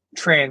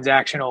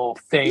transactional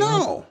thing.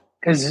 No.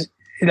 Because,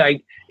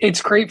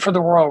 it's great for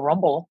the Royal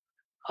Rumble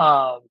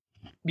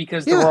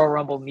because the Royal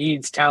Rumble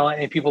needs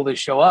talent and people to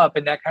show up.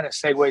 And that kind of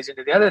segues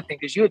into the other thing,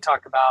 because you had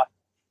talked about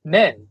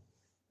men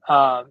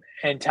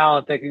and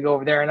talent that could go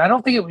over there. And I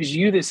don't think it was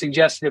you that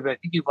suggested it, but I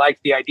think you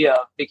liked the idea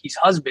of Mickey's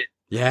husband.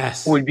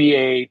 Yes. Would be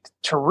a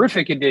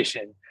terrific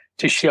addition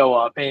to show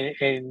up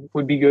and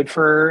would be good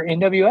for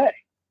NWA.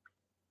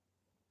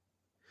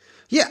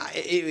 Yeah,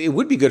 it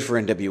would be good for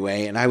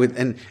NWA, and I would,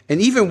 and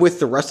even with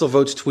the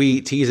WrestleVotes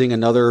tweet teasing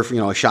another,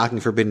 a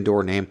shocking Forbidden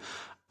Door name,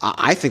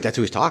 I think that's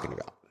who he's talking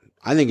about.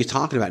 I think he's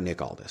talking about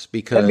Nick Aldis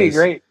because that'd be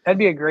great. That'd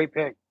be a great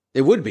pick.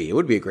 It would be. It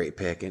would be a great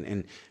pick,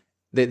 and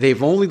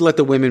they've only let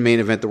the women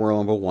main event the Royal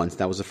Rumble once.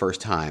 That was the first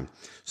time.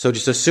 So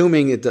just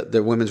assuming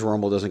the women's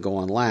Rumble doesn't go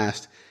on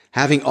last,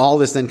 having all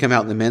this then come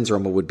out in the men's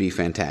Rumble would be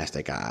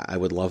fantastic. I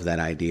would love that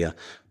idea.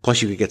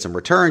 Plus, you could get some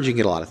returns. You can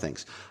get a lot of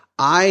things.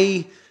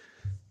 I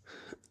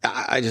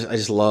just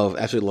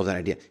absolutely love that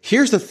idea.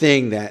 Here's the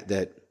thing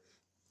that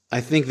I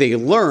think they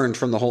learned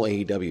from the whole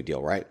AEW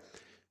deal, right?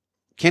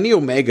 Kenny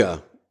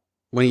Omega,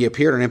 when he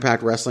appeared on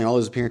Impact Wrestling, all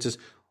his appearances,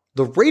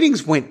 the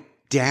ratings went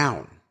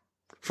down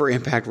for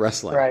Impact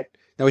Wrestling. Right.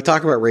 Now, we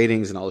talk about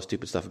ratings and all the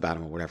stupid stuff about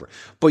him or whatever,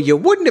 but you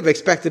wouldn't have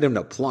expected him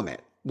to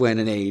plummet when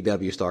an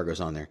AEW star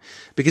goes on there.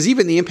 Because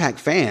even the Impact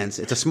fans,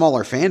 it's a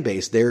smaller fan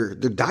base, they're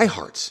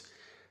diehards.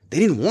 They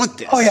didn't want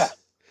this. Oh, yeah.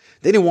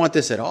 They didn't want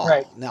this at all.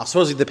 Right. Now,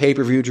 supposedly the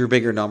pay-per-view drew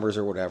bigger numbers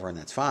or whatever, and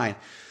that's fine.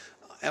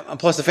 And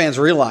plus, the fans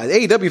realize,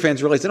 AEW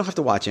fans realize they don't have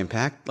to watch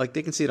Impact. Like,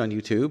 they can see it on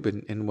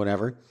YouTube and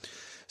whatever.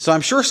 So I'm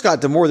sure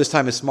Scott D'Amore this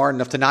time is smart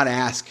enough to not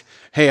ask,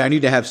 hey, I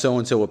need to have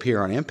so-and-so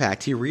appear on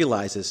Impact. He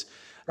realizes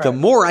the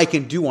more I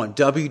can do on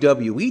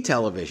WWE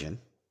television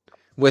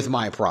with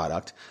my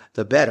product,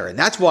 the better. And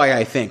that's why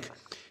I think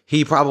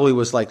he probably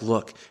was like,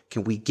 look,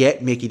 can we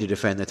get Mickie to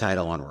defend the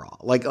title on Raw?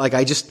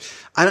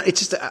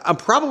 I'm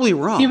probably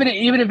wrong.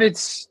 Even if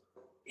it's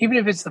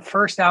the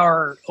first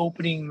hour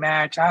opening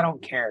match, I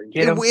don't care.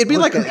 It'd be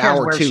like an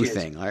hour 2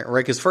 thing, right?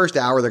 Because first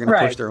hour, they're going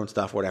to push their own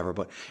stuff, whatever.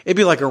 But it'd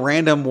be like a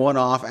random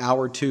one-off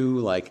hour 2,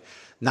 like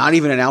not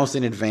even announced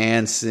in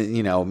advance,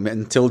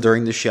 until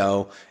during the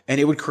show. And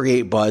it would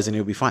create buzz and it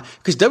would be fine.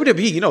 Because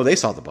WWE, they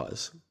saw the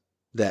buzz.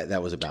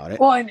 that was about it.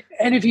 Well,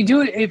 and if you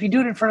do it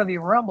in front of the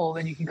Rumble,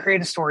 then you can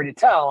create a story to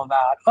tell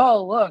about,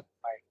 oh, look,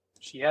 like,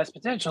 she has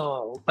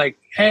potential. Like,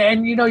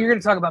 and you're going to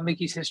talk about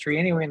Mickey's history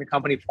anyway in the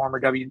company, former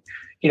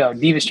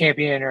Divas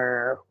champion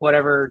or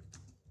whatever.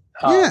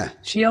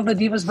 She held the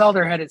Divas belt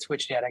or had it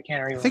switched yet? I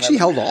can't remember. I think she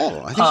held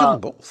all. I think she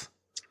held both.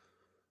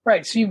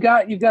 Right. So you've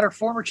got her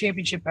former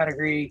championship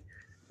pedigree.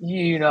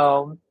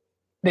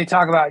 They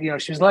talk about,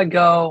 she was let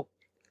go,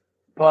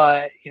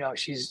 but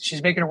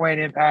she's making her way in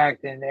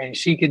Impact, and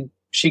she could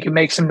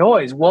make some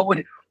noise. What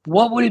would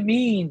it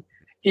mean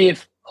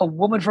if a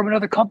woman from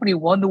another company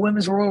won the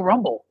Women's Royal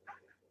Rumble?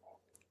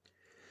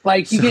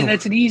 Like,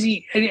 that's an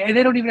easy, and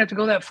they don't even have to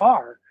go that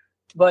far,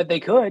 but they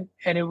could,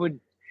 and it would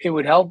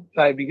help.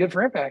 It'd be good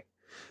for Impact.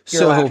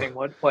 You're laughing.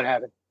 What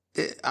happened?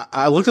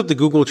 I looked up the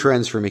Google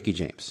Trends for Mickie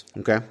James.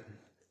 Okay.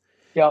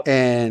 Yep.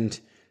 And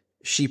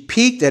she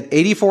peaked at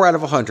 84 out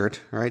of 100,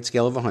 right?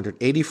 Scale of 100,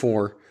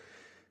 84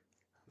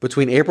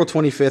 between April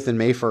 25th and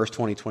May 1st,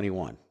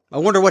 2021. I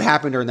wonder what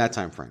happened during that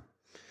time frame.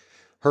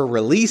 Her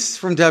release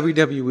from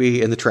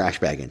WWE and the trash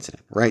bag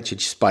incident, right? She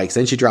spikes.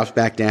 Then she drops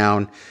back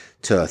down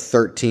to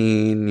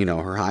 13.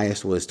 Her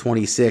highest was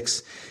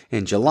 26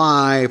 in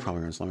July,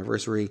 probably around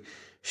anniversary.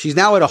 She's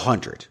now at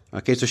 100.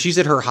 Okay, so she's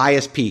at her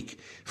highest peak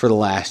for the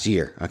last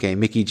year. Okay,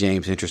 Mickie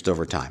James, interest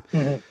over time.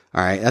 Mm-hmm.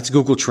 All right, that's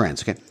Google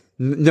Trends. Okay,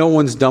 no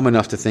one's dumb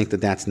enough to think that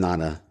that's not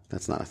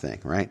a thing,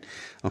 right?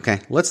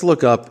 Okay, let's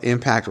look up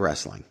Impact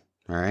Wrestling.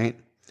 All right.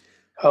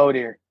 Oh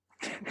dear.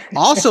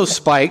 Also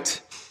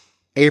spiked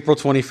April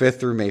 25th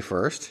through May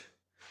 1st.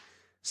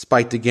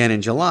 Spiked again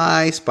in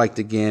July. Spiked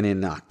again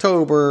in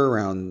October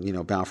around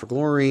Bound for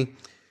Glory,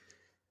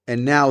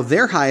 and now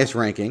their highest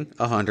ranking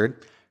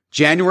 100.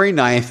 January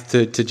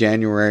 9th to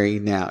January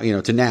now,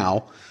 to now,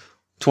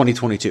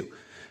 2022.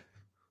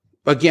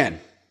 Again,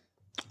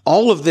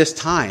 all of this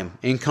time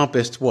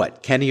encompassed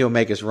what? Kenny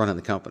Omega's running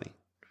the company.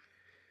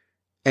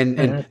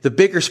 And the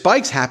bigger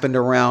spikes happened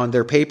around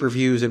their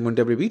pay-per-views and when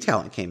WWE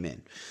talent came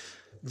in.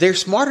 They're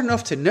smart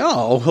enough to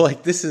know,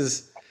 like, this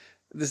is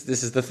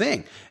the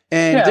thing.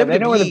 And WWE, they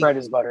know where the bread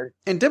is buttered.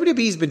 And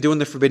WWE's been doing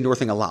the Forbidden Door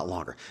thing a lot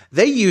longer.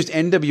 They used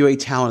NWA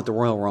talent at the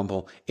Royal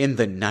Rumble in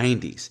the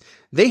 90s.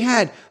 They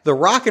had the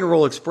Rock and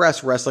Roll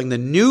Express wrestling the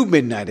new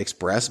Midnight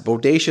Express,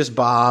 Bodacious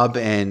Bob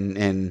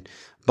and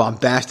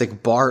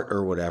Bombastic Bart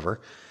or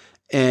whatever,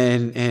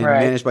 and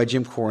managed by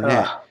Jim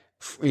Cornette.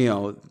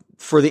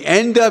 For the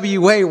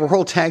NWA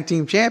World Tag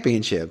Team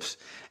Championships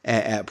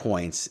at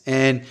points.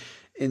 And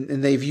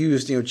they've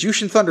used,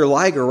 Jushin Thunder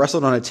Liger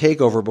wrestled on a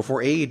takeover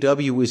before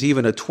AEW was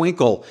even a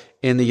twinkle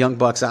in the Young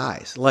Bucks'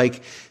 eyes.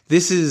 Like,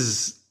 this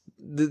is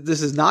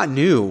not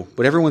new,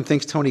 but everyone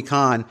thinks Tony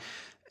Khan,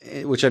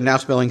 which I'm now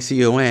spelling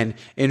C-O-N,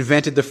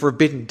 invented the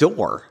Forbidden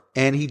Door.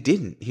 And he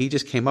didn't. He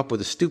just came up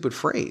with a stupid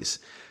phrase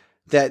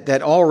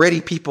that already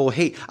people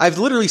hate. I've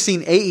literally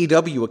seen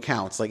AEW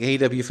accounts, like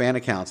AEW fan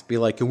accounts, be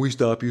like, can we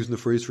stop using the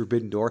phrase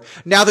Forbidden Door?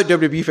 Now that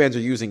WWE fans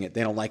are using it,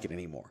 they don't like it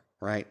anymore,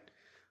 right?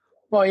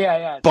 Well,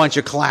 yeah. Bunch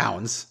of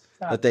clowns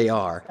that they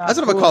are. That's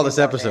what I'm going to call this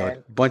episode.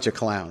 Man. Bunch of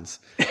clowns.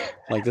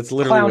 Like, that's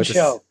literally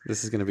what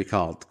this is going to be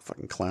called.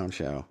 Fucking clown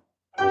show.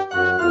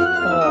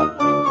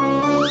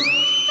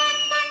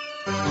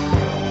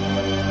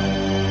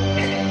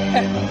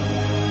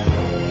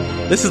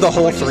 This is the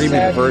whole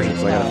 3-minute version,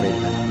 so I got to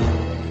fade that.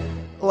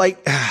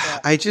 Like,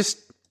 I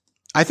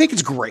think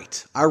it's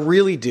great. I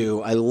really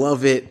do. I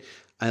love it.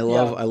 I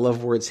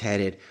love where it's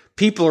headed.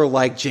 People are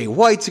like, Jay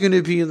White's going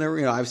to be in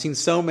there. I've seen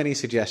so many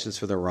suggestions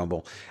for the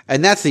Rumble.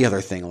 And that's the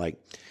other thing. Like,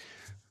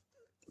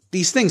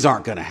 these things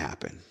aren't going to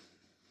happen.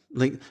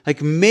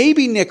 Like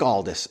maybe Nick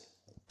Aldis,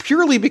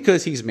 purely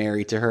because he's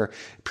married to her,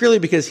 purely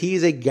because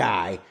he's a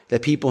guy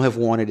that people have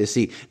wanted to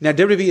see. Now,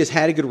 WWE has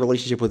had a good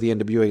relationship with the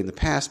NWA in the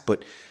past,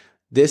 but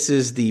this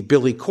is the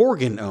Billy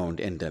Corgan-owned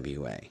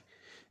NWA.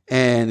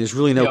 And there's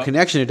really no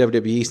connection to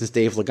WWE since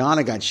Dave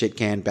Lagana got shit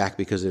canned back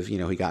because of,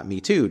 he got Me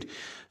Too'd.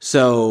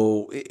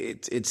 So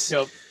it's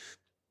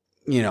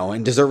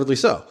and deservedly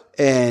so.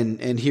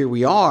 And here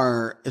we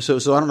are. So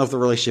I don't know if the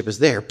relationship is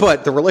there,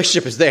 but the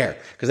relationship is there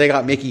because they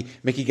got Mickey.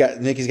 Mickey's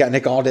got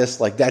Nick Aldis.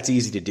 Like, that's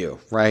easy to do,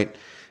 right?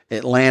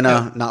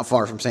 Atlanta, not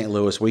far from St.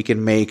 Louis. We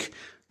can make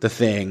the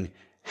thing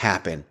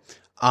happen.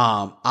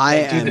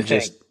 I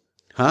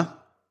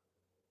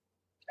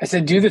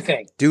said, do the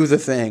thing. Do the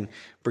thing.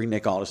 Bring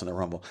Nick Aldis in the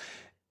Rumble.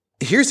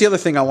 Here's the other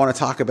thing I want to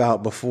talk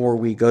about before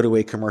we go to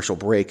a commercial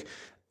break.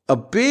 A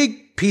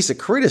big piece of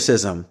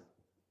criticism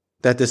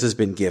that this has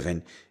been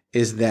given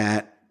is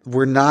that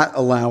we're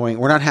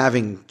not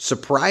having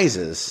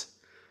surprises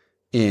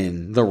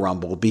in the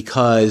Rumble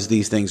because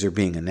these things are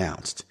being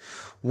announced.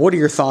 What are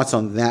your thoughts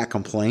on that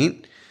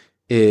complaint?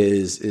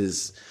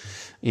 Is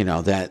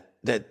that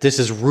this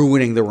is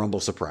ruining the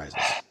Rumble surprises?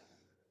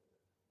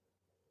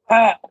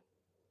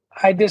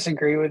 I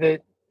disagree with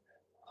it.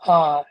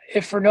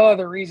 If for no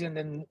other reason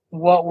than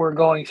what we're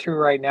going through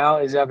right now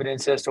is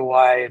evidence as to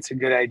why it's a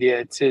good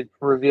idea to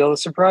reveal the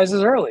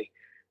surprises early,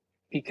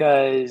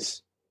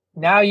 because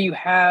now you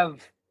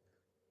have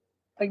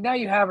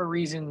a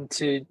reason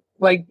to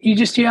like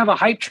you have a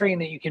hype train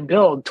that you can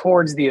build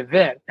towards the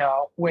event.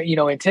 Now,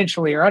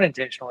 intentionally or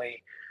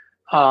unintentionally,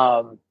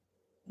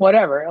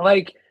 whatever.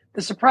 Like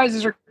the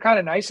surprises are kind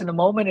of nice in the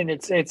moment, and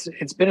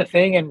it's been a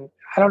thing. And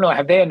I don't know,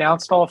 have they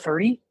announced all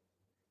 30?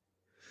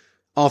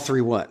 All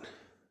 3 what?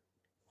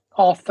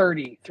 All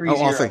 30.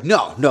 All 30.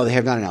 No, they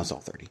have not announced all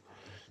 30.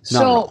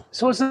 So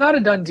it's not a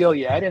done deal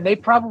yet, and they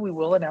probably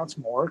will announce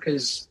more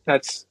because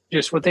that's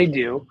just what they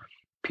do.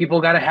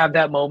 People got to have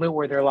that moment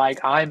where they're like,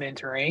 "I'm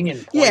entering," and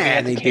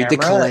they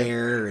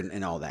declare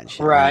and all that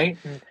shit, right?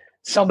 And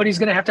somebody's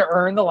going to have to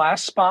earn the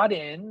last spot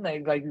in.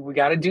 Like we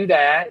got to do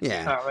that.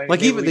 Yeah,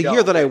 like even the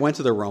year that I went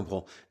to the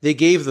Rumble, they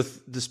gave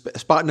the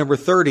spot number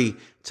 30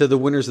 to the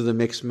winners of the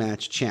mixed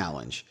match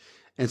challenge,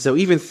 and so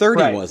even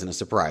 30 wasn't a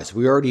surprise.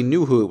 We already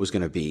knew who it was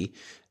going to be.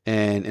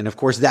 And of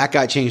course that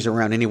got changed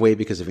around anyway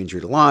because of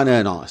injury to Lana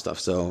and all that stuff.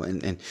 So,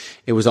 and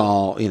it was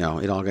all, it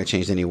all got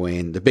changed anyway.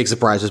 And the big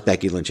surprise was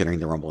Becky Lynch entering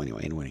the Rumble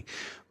anyway and winning.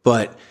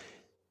 But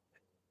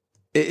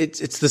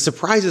it's the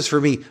surprises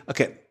for me.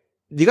 Okay.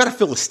 You got to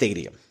fill a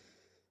stadium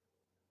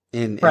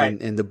and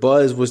the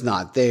buzz was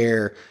not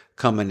there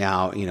coming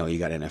out. You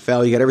got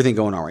NFL, you got everything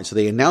going on, right? So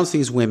they announced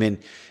these women.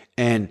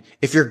 And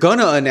if you're going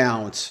to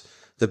announce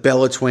the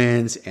Bella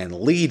Twins and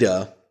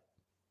Lita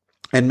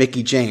and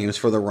Mickie James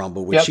for the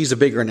Rumble, which she's a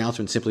bigger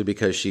announcement simply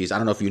because I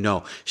don't know if you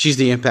know, she's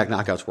the Impact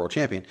Knockouts World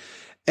Champion.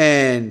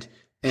 And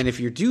if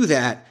you do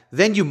that,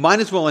 then you might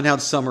as well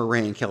announce Summer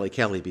Rae and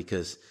Kelly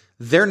because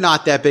they're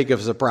not that big of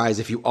a surprise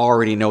if you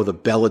already know the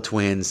Bella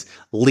Twins,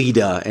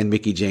 Lita, and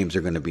Mickie James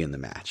are going to be in the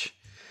match.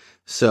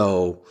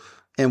 So,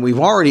 and we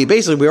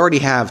already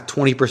have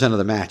 20% of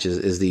the matches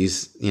is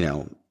these,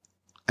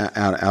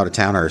 out of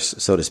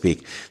towners, so to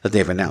speak, that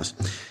they've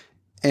announced.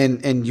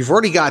 And they're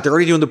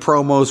already doing the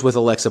promos with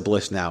Alexa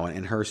Bliss now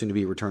and her soon to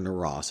be returned to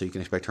Raw. So you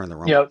can expect her in the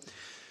Rumble. Yep.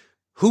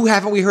 Who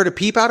haven't we heard a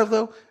peep out of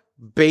though?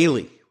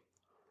 Bayley.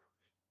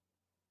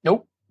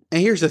 Nope.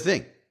 And here's the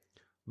thing.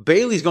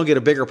 Bayley's going to get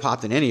a bigger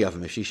pop than any of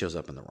them if she shows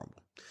up in the Rumble.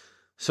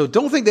 So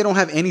don't think they don't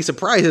have any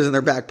surprises in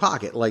their back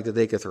pocket like that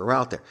they could throw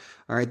out there.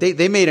 All right.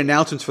 They made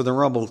announcements for the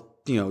Rumble,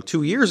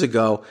 2 years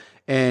ago.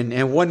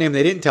 And one name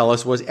they didn't tell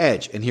us was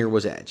Edge. And here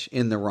was Edge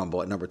in the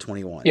Rumble at number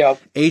 21. Yep.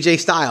 AJ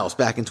Styles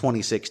back in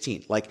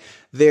 2016. Like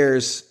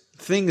there's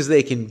things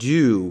they can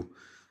do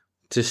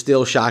to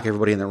still shock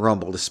everybody in the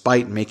Rumble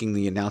despite making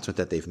the announcement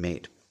that they've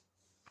made.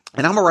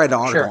 And I'm going to write an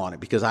article on it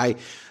because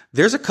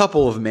there's a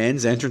couple of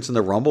men's entrants in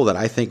the Rumble that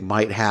I think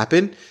might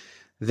happen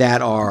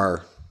that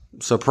are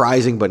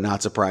surprising but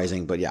not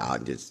surprising. But yeah,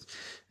 it's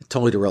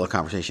totally derail the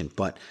conversation.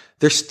 But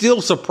there's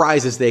still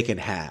surprises they can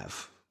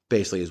have,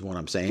 basically is what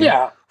I'm saying.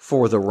 Yeah.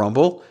 For the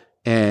Rumble,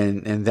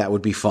 and that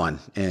would be fun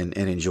and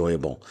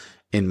enjoyable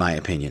in my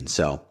opinion.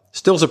 So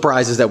still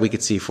surprises that we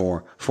could see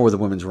for the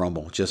Women's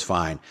Rumble just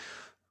fine.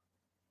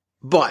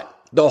 But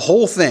the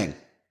whole thing,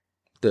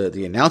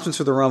 the announcements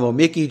for the Rumble,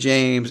 Mickie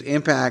James,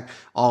 Impact,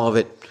 all of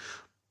it,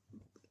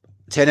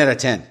 10 out of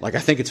 10. Like I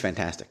think it's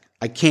fantastic.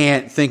 I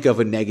can't think of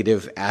a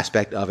negative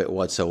aspect of it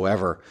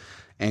whatsoever.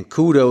 And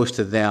kudos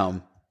to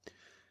them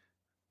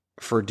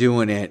for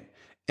doing it.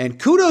 And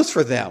kudos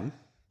for them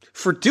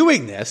for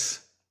doing this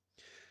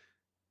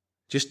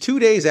just 2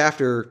 days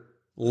after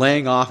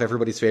laying off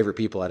everybody's favorite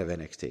people out of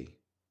NXT.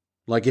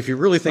 Like, if you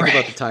really think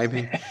about the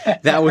timing,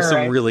 that was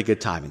some really good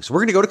timing. So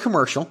we're going to go to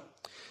commercial,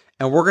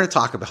 and we're going to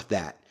talk about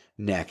that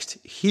next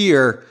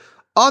here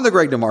on the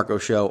Greg DeMarco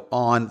Show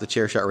on the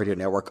Chairshot Radio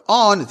Network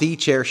on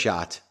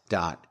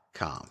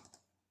thechairshot.com.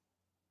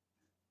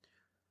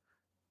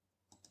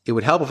 It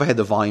would help if I had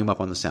the volume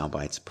up on the sound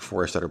bites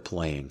before I started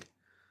playing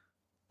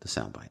the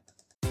sound bite.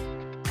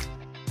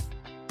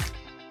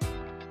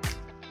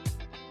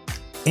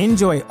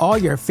 Enjoy all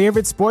your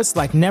favorite sports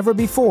like never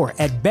before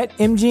at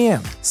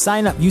BetMGM.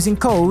 Sign up using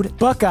code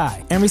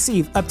Buckeye and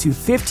receive up to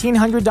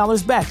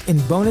 $1,500 back in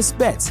bonus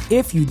bets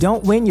if you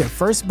don't win your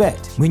first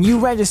bet. When you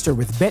register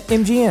with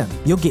BetMGM,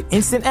 you'll get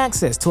instant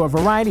access to a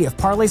variety of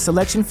parlay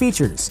selection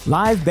features,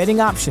 live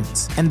betting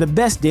options, and the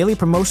best daily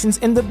promotions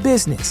in the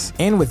business.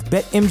 And with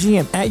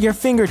BetMGM at your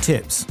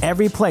fingertips,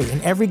 every play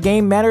and every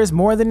game matters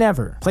more than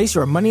ever. Place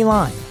your money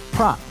line,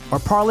 prop, or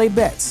parlay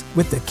bets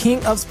with the king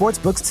of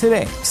sportsbooks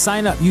today.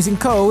 Sign up using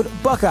code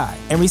Buckeye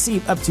and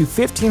receive up to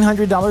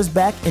 $1,500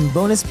 back in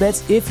bonus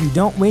bets if you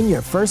don't win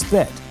your first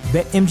bet.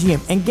 BetMGM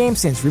and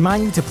GameSense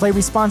remind you to play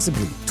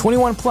responsibly.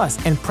 21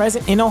 plus and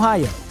present in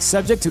Ohio,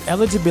 subject to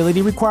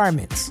eligibility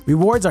requirements.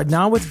 Rewards are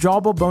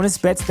non-withdrawable bonus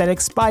bets that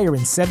expire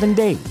in 7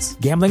 days.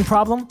 Gambling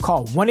problem?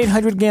 Call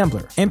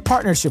 1-800-GAMBLER in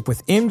partnership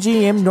with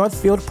MGM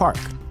Northfield Park.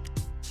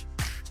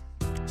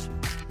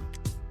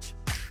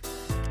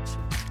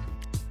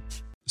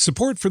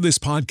 Support for this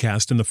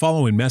podcast and the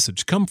following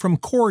message come from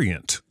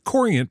Corient.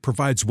 Corient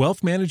provides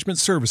wealth management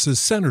services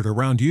centered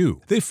around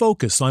you. They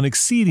focus on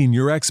exceeding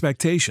your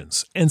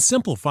expectations and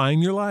simplifying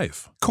your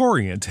life.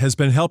 Corient has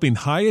been helping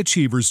high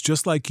achievers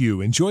just like you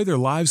enjoy their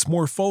lives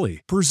more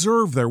fully,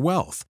 preserve their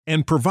wealth,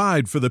 and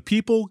provide for the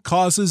people,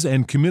 causes,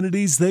 and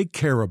communities they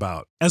care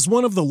about. As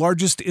one of the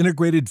largest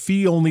integrated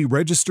fee-only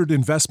registered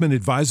investment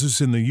advisors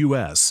in the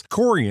U.S.,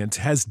 Corient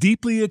has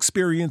deeply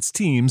experienced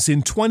teams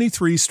in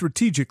 23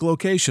 strategic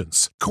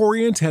locations.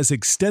 Corient has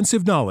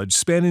extensive knowledge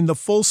spanning the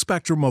full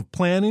spectrum of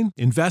planning,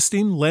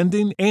 investing,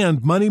 lending,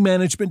 and money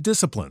management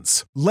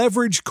disciplines.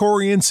 Leverage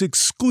Corient's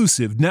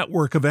exclusive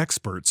network of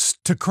experts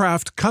to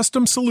craft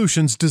custom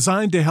solutions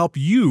designed to help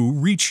you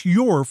reach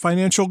your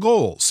financial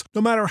goals,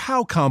 no matter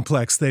how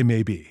complex they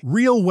may be.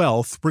 Real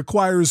wealth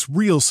requires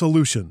real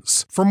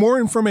solutions. For more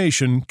information,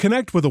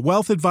 connect with a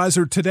wealth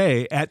advisor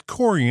today at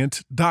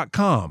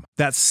Corient.com.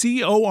 That's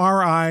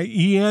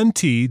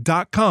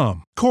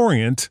Corient.com.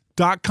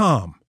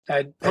 Corient.com.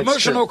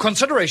 Promotional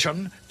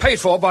consideration paid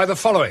for by the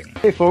following.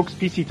 Hey folks,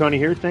 PC Tony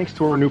here. Thanks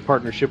to our new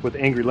partnership with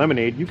Angry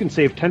Lemonade, you can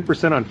save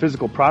 10% on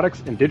physical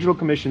products and digital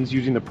commissions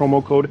using the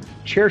promo code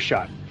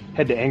ChairShot.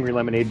 Head to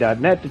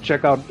angrylemonade.net to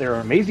check out their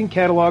amazing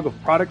catalog of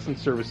products and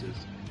services.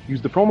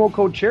 Use the promo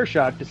code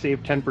ChairShot to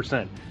save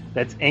 10%.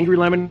 That's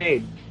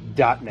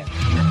angrylemonade.net.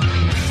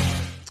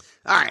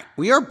 All right,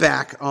 we are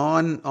back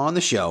on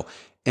the show.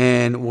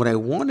 And what I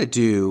want to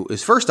do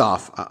is, first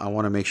off, I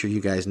want to make sure you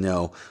guys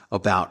know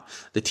about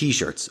the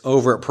t-shirts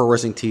over at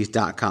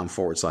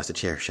ProWrestlingTees.com/the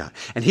chair shot.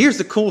 And here's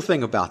the cool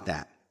thing about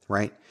that,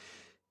 right?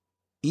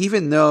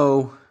 Even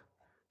though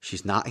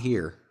she's not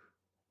here,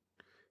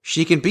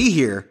 she can be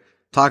here,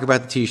 talk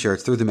about the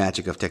t-shirts through the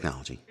magic of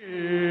technology. It's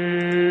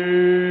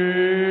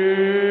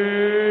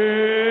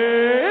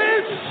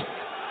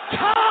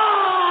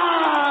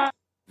time!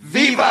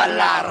 Viva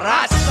la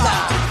raza!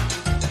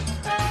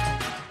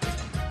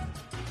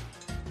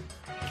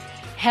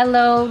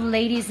 Hello,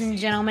 ladies and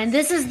gentlemen.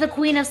 This is the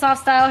queen of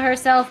soft style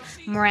herself,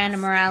 Miranda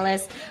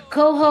Morales,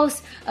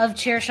 co-host of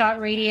Chairshot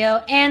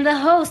Radio and the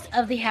host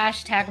of the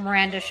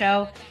 #Miranda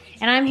Show.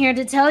 And I'm here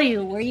to tell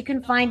you where you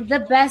can find the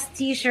best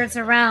t-shirts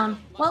around.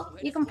 Well,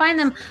 you can find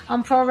them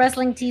on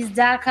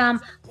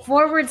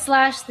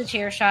ProWrestlingTees.com/the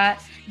Chairshot.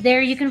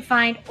 There you can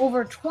find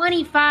over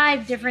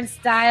 25 different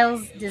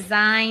styles,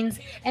 designs,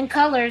 and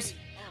colors,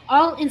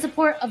 all in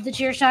support of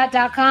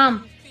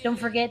thechairshot.com. Don't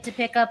forget to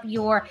pick up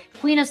your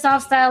Queen of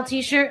Soft Style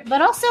t-shirt,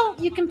 but also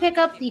you can pick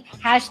up the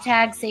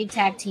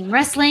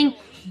 #SaveTagTeamWrestling,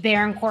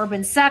 Baron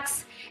Corbin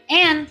Sucks,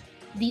 and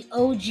the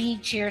OG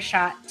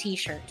Chairshot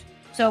t-shirt.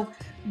 So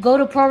go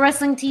to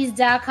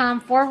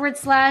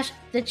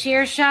ProWrestlingTees.com/the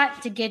Chairshot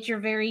to get your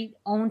very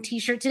own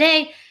t-shirt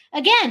today.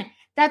 Again,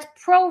 that's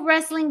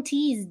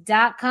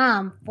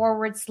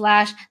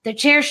ProWrestlingTees.com/the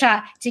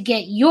Chairshot to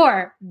get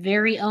your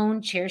very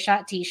own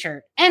Chairshot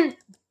t-shirt. And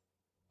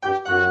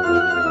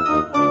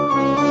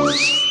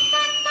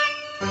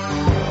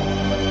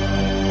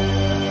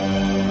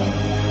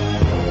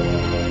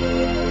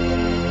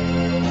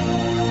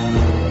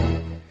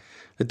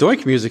the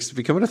Doink music's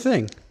becoming a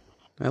thing.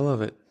 I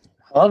love it.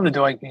 I love the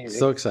Doink music.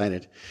 So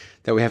excited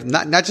that we have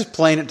not just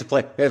playing it to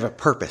play. We have a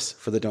purpose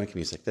for the Doink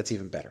music. That's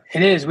even better.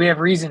 It is. We have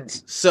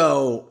reasons.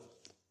 So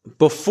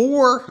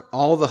before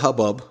all the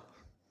hubbub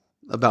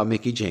about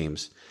Mickie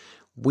James,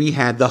 we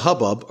had the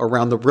hubbub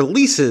around the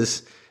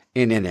releases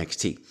in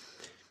NXT.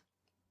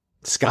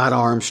 Scott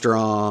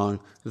Armstrong,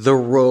 The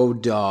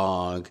Road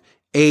Dogg,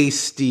 Ace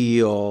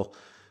Steel,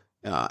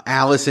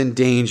 Alice in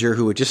Danger,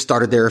 who had just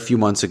started there a few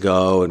months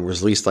ago and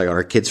was released like on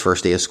her kid's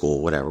first day of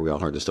school, whatever. We all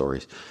heard the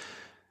stories.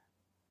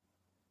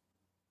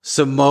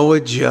 Samoa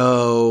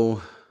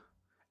Joe,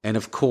 and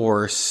of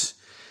course,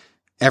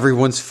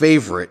 everyone's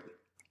favorite,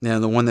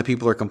 and the one that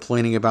people are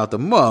complaining about the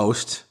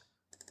most.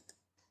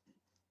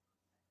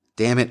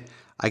 Damn it.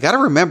 I got to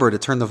remember to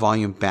turn the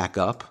volume back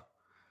up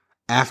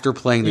after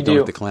playing the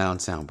Doink the Clown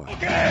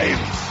soundbite.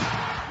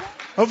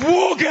 Of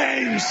War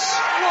Games!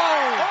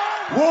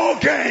 War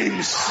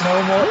Games!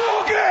 No more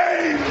War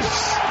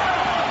Games!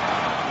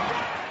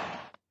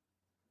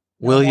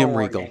 William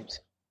Regal,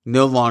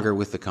 no longer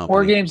with the company.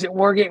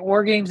 War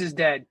Games is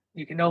dead.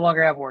 You can no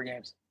longer have War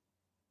Games.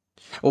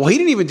 Well, he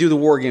didn't even do the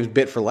War Games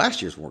bit for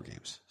last year's War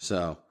Games,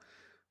 so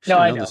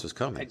I know this was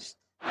coming.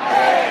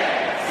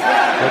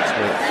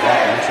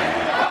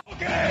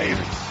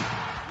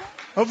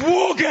 Of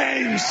War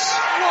Games!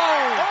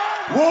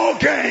 War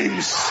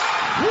Games!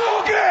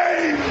 War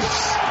Games!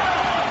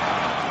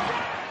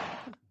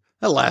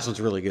 That last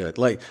one's really good.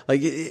 Like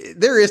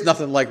there is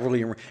nothing like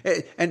William.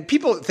 And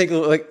people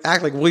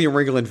act like William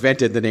Regal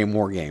invented the name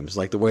War Games,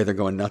 like the way they're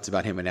going nuts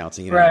about him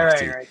announcing it.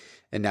 Right.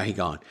 And now he's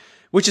gone,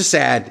 which is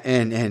sad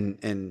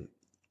and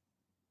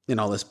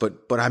all this.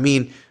 But I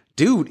mean,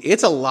 dude,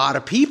 it's a lot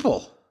of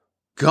people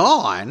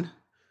gone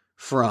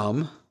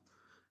from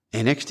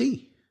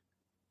NXT.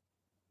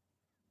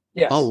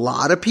 Yes. A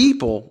lot of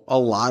people,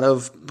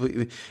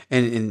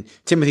 and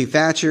Timothy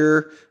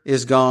Thatcher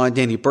is gone.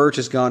 Danny Burch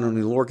is gone.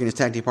 Only Lorcan, his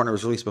tag team partner,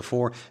 was released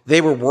before.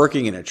 They were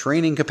working in a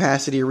training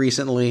capacity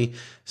recently.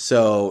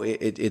 So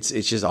it's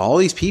just all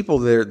these people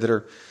that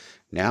are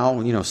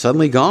now,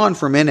 suddenly gone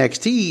from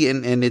NXT,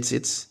 and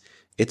it's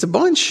a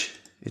bunch.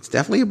 It's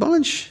definitely a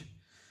bunch.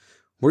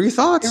 What are your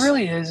thoughts? It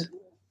really is.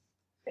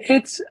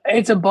 It's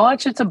a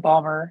bunch. It's a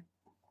bummer.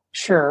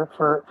 Sure.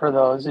 For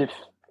those,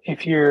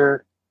 if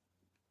you're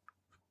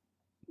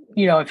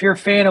if you're a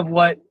fan of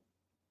what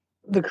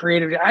the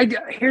creative,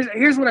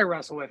 here's what I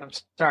wrestle with. I'm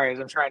sorry, as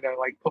I'm trying to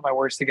like put my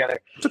words together.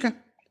 It's okay.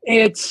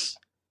 It's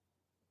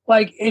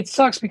like, it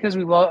sucks because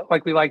we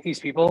like these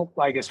people,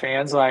 like as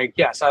fans. Like,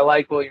 yes, I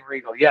like William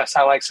Regal. Yes,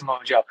 I like Samoa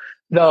Joe.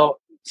 Though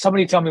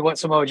somebody tell me what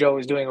Samoa Joe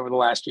was doing over the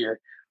last year,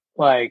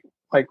 like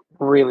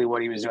really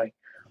what he was doing.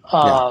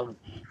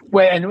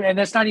 And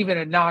that's not even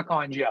a knock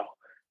on Joe,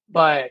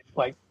 but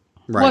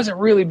wasn't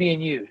really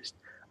being used.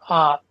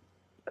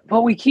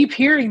 But we keep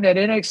hearing that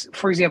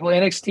for example,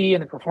 NXT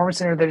and the Performance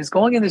Center that is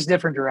going in this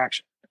different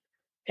direction.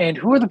 And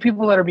who are the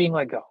people that are being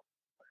let go?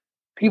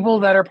 People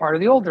that are part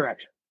of the old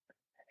direction.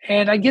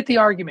 And I get the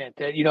argument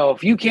that,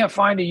 if you can't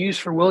find a use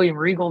for William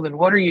Regal, then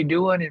what are you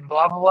doing? And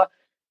blah, blah, blah.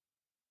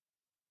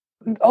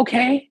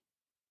 Okay.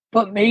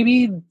 But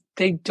maybe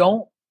they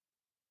don't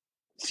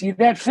see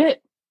that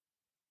fit.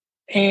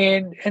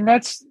 And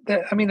that's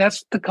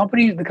the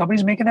company. The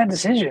company's making that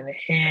decision.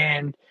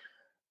 And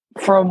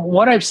from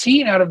what I've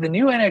seen out of the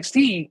new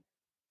NXT,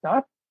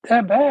 not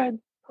that bad.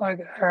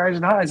 It's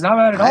not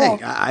bad at all.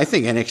 I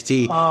think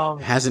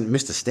NXT hasn't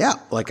missed a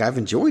step. Like, I've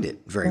enjoyed it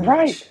very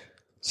much.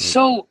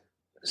 So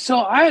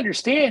I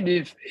understand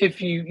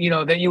if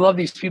you that you love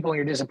these people and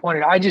you're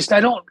disappointed. I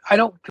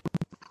don't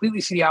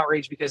completely see the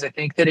outrage, because I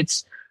think that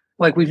it's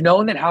like, we've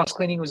known that house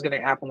cleaning was going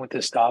to happen with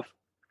this stuff.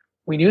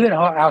 We knew that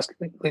house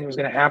cleaning was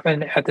going to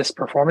happen at this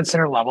Performance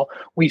Center level.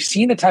 We've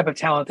seen the type of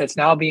talent that's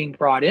now being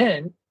brought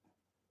in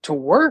to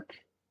work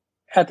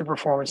at the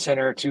Performance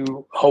Center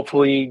to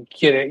hopefully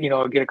get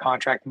a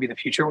contract and be the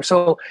future.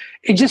 So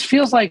it just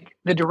feels like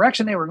the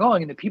direction they were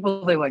going and the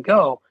people they let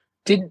go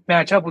didn't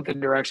match up with the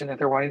direction that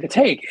they're wanting to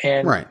take.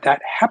 And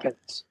that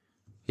happens.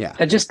 Yeah.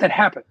 That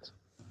happens.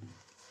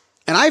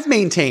 And I've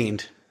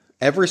maintained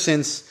ever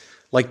since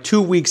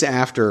 2 weeks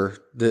after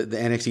the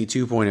NXT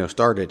 2.0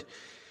 started,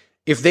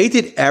 if they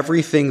did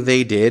everything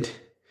they did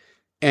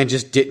and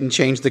just didn't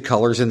change the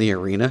colors in the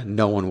arena,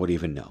 no one would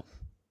even know.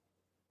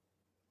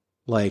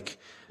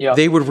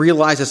 They would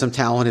realize that some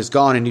talent is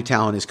gone and new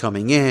talent is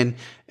coming in,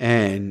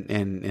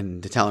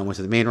 and the talent went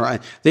to the main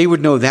roster. They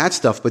would know that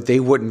stuff, but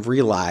they wouldn't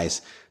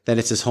realize that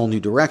it's this whole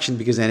new direction,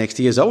 because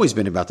NXT has always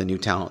been about the new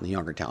talent and the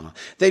younger talent.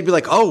 They'd be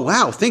like, oh,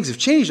 wow, things have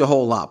changed a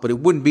whole lot, but it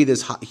wouldn't be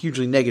this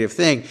hugely negative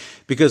thing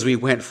because we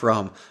went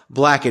from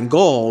black and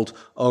gold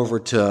over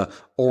to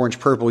orange,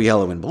 purple,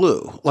 yellow, and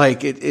blue.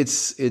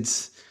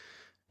 It's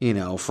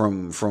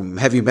from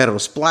heavy metal to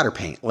splatter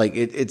paint.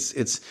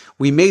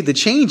 We made the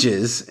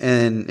changes,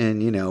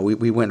 and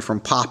we went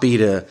from poppy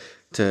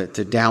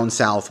to down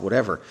south,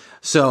 whatever.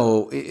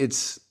 So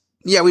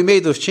we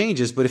made those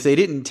changes, but if they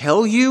didn't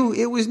tell you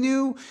it was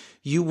new,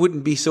 you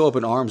wouldn't be so up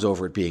in arms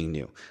over it being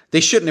new. They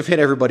shouldn't have hit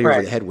everybody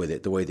over the head with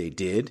it the way they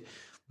did,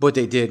 but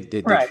they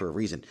did for a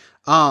reason.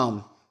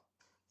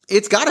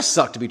 It's gotta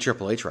suck to be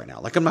Triple H right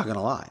now. I'm not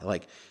gonna lie.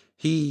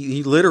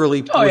 He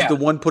literally was the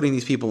one putting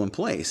these people in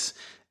place.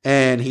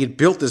 And he had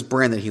built this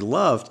brand that he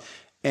loved.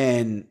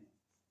 And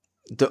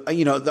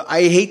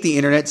I hate the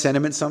internet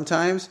sentiment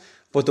sometimes,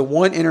 but the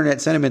one internet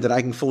sentiment that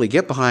I can fully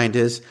get behind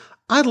is,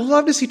 I'd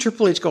love to see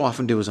Triple H go off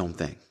and do his own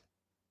thing.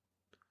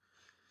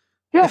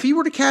 Yeah. If he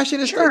were to cash in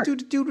his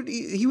dude,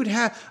 he would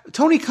have.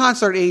 Tony Khan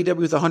started AEW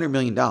with $100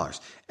 million.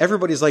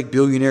 Everybody's like,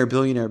 billionaire.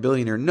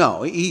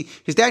 No,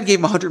 his dad gave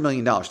him $100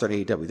 million to start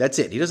AEW. That's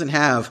it. He doesn't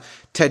have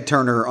Ted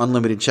Turner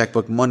unlimited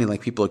checkbook money like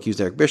people accused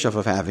Eric Bischoff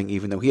of having,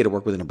 even though he had to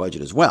work within a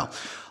budget as well.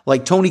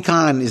 Tony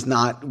Khan is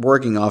not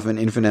working off an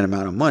infinite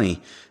amount of money.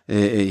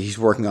 He's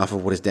working off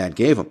of what his dad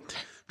gave him.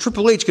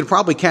 Triple H could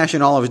probably cash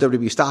in all of his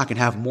WWE stock and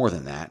have more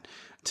than that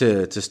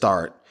to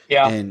start.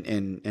 Yeah.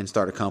 And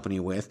start a company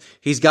with.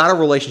 He's got a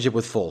relationship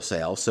with Full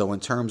Sail. So in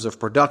terms of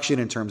production,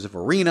 in terms of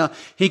arena,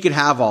 he could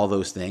have all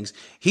those things.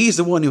 He's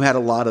the one who had a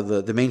lot of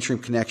the mainstream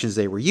connections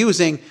they were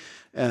using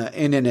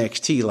in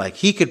NXT.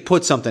 He could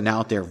put something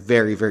out there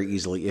very, very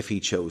easily if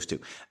he chose to.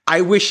 I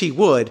wish he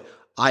would.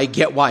 I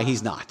get why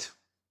he's not.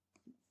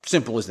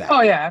 Simple as that. Oh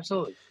yeah,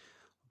 absolutely.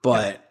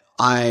 But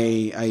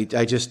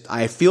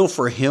I feel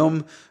for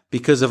him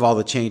because of all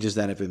the changes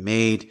that have been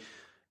made.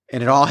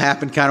 And it all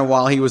happened kind of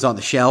while he was on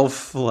the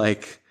shelf,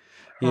 right?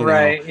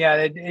 Yeah,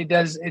 it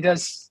does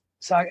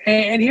suck.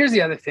 And here's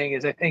the other thing: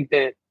 is I think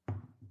that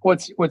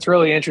what's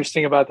really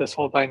interesting about this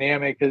whole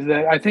dynamic is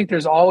that I think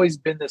there's always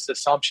been this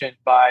assumption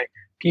by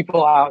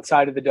people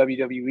outside of the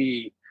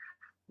WWE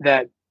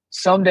that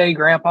someday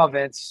Grandpa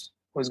Vince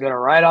was going to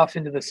ride off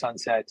into the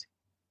sunset,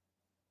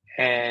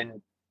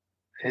 and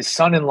his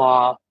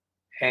son-in-law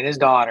and his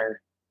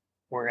daughter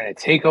were going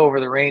to take over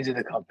the reins of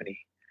the company.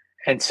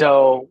 And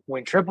so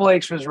when Triple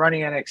H was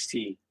running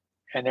NXT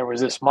and there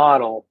was this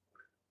model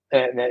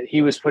that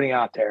he was putting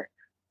out there,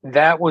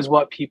 that was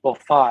what people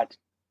thought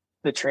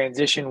the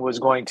transition was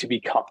going to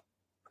become.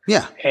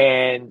 Yeah.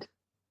 And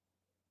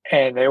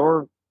they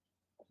were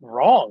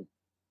wrong.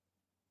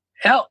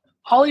 Hell,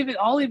 I'll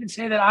even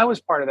say that I was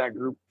part of that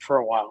group for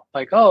a while.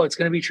 It's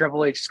going to be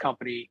Triple H's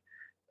company.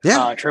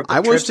 Yeah,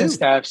 I was too. And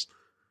steps.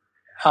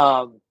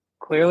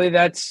 Clearly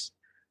that's,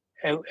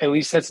 at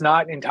least that's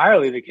not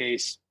entirely the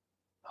case.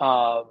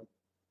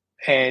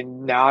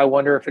 And now I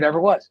wonder if it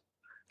ever was.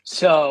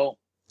 So,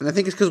 and I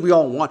think it's because we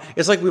all want,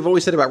 it's like we've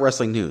always said about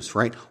wrestling news,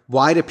 right?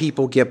 Why do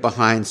people get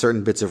behind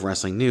certain bits of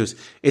wrestling news?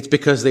 It's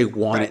because they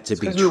want it to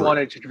be true. Because we want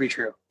it to be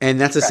true. And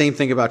that's the same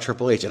thing about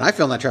Triple H. And I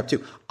fell in that trap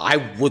too. I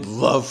would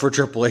love for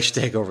Triple H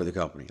to take over the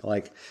company.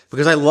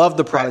 Because I love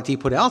the product he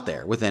put out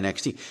there with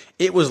NXT.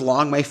 It was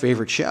long my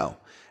favorite show.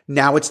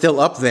 Now it's still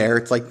up there.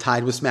 It's like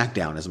tied with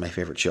SmackDown as my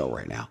favorite show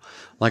right now.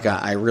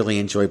 I really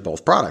enjoy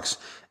both products.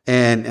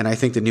 And I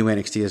think the new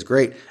NXT is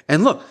great.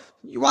 And look,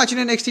 you're watching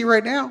NXT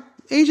right now.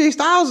 AJ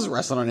Styles is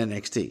wrestling on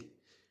NXT.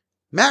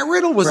 Matt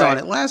Riddle was on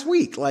it last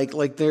week.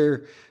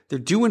 They're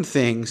doing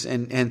things.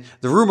 And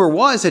the rumor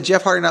was that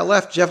Jeff Hardy not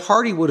left. Jeff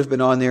Hardy would have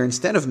been on there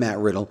instead of Matt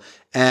Riddle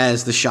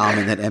as the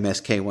shaman that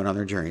MSK went on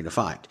their journey to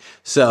find.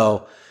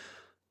 So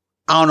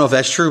I don't know if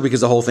that's true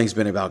because the whole thing's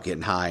been about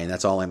getting high, and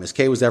that's all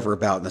MSK was ever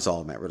about, and that's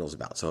all Matt Riddle's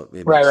about. So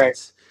it makes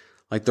sense.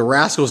 Like the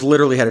Rascals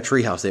literally had a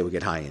treehouse they would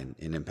get high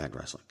in Impact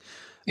Wrestling.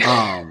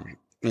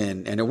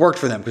 And it worked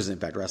for them because of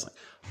Impact Wrestling.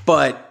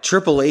 But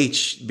Triple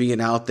H being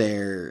out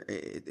there,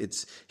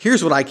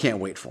 here's what I can't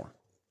wait for.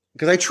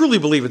 Because I truly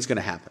believe it's going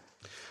to happen.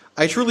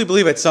 I truly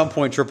believe at some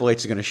point Triple H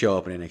is going to show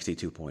up in NXT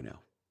 2.0.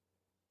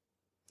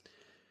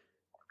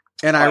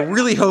 And I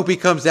really hope he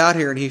comes out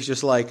here and he's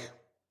just like,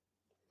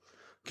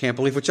 can't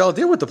believe what y'all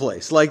did with the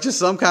place. Like just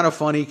some kind of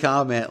funny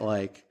comment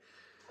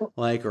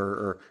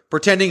or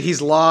pretending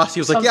he's lost.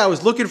 He was like, I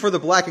was looking for the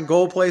black and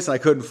gold place and I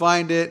couldn't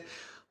find it.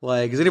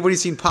 Like, has anybody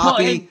seen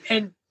Poppy?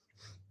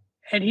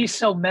 And he's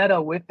so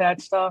meta with that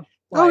stuff.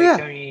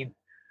 I mean,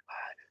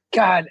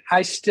 God,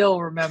 I still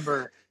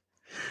remember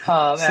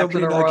after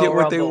the Royal get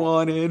what Rumble, they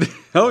wanted.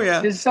 Oh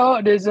yeah. Did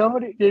somebody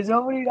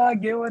not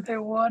get what they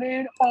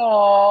wanted?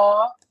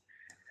 Aww.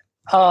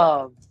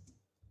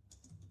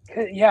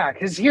 Yeah,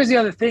 because here's the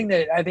other thing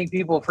that I think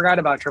people forgot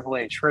about Triple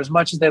H. For as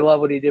much as they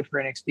love what he did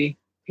for NXT,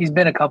 he's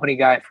been a company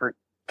guy for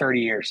 30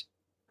 years.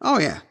 Oh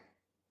yeah.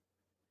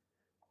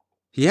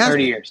 He has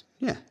 30 years.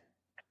 Yeah.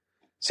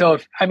 So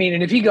if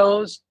he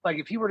goes,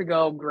 if he were to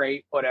go,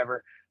 great,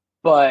 whatever.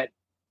 But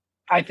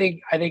I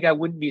think I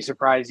wouldn't be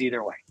surprised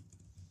either way.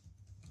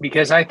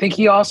 Because I think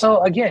he also,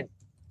 again,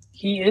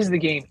 he is the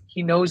game.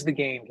 He knows the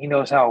game. He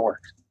knows how it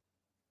works.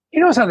 He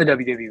knows how the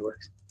WWE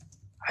works.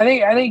 I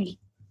think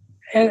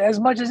as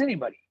much as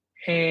anybody.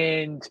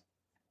 And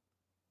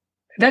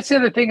that's the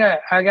other thing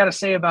I got to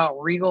say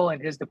about Regal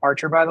and his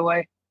departure, by the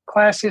way.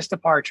 Classiest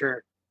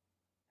departure.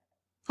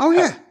 Oh,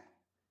 yeah.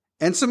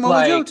 And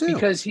Samoa Joe, too.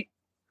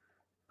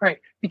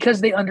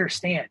 Because they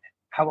understand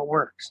how it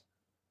works.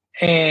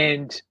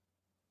 And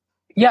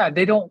yeah,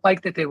 they don't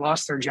like that they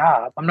lost their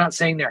job. I'm not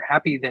saying they're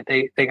happy that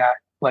they got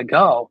let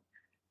go,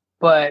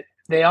 but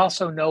they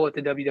also know what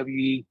the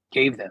WWE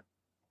gave them.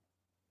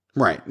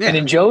 Right. Yeah. And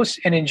in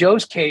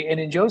Joe's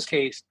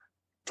case,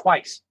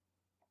 twice.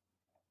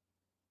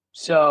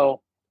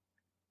 So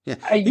yeah,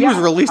 he was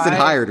released and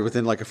hired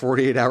within a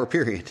 48-hour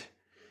period.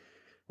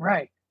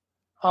 Right.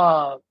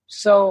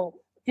 So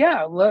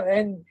yeah,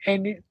 and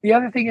the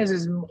other thing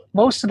is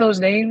most of those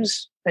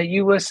names that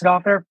you listed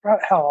off there,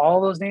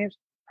 all those names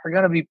are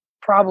going to be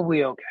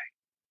probably okay.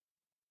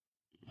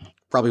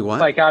 Probably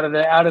what? Out of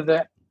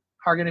the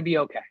are going to be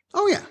okay.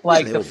 Oh yeah.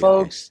 The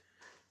folks,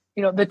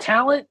 okay. The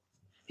talent.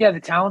 Yeah, the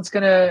talent's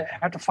going to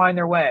have to find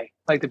their way.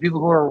 Like the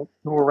people who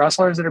are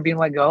wrestlers that are being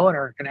let go and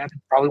are going to have to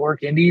probably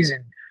work indies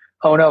and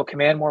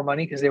command more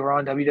money because they were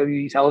on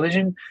WWE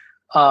television.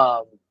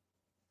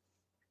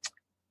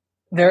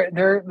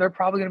 They're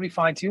probably going to be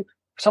fine too.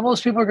 Some of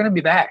those people are going to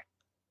be back.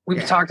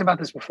 We've talked about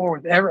this before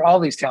with all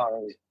these talent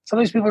releases. Some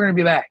of these people are going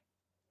to be back.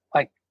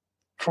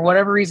 For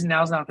whatever reason,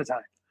 now's not the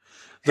time.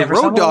 The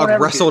Road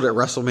Dogg wrestled at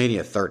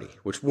WrestleMania 30,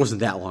 which wasn't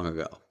that long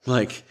ago.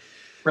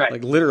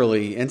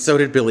 Literally, and so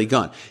did Billy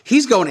Gunn.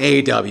 He's going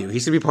AEW.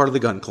 He's going to be part of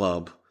the Gunn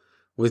Club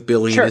with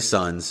Billy and his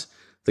sons,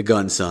 the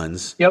Gunn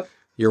Sons. Yep.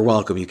 You're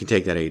welcome. You can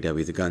take that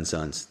AEW, the Gunn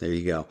Sons. There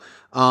you go.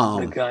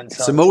 The Gunn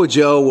Sons. Samoa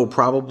Joe will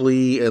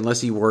probably,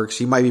 unless he works,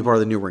 he might be part of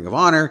the new Ring of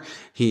Honor.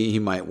 He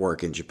might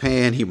work in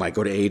Japan. He might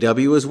go to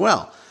AEW as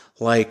well.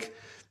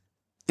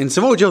 And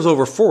Samoa Joe's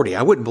over 40.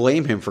 I wouldn't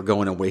blame him for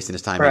going and wasting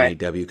his time in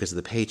AEW because of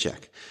the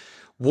paycheck.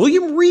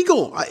 William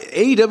Regal.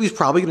 AEW is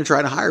probably going to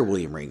try to hire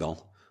William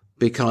Regal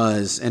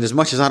because, and as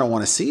much as I don't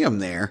want to see him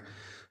there,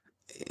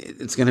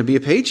 it's going to be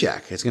a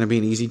paycheck. It's going to be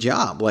an easy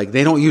job.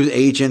 They don't use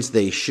agents.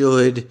 They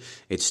should.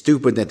 It's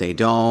stupid that they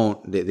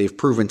don't. They've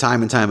proven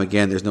time and time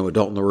again there's no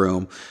adult in the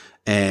room.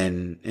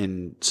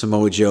 And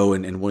Samoa Joe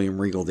and William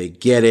Regal, they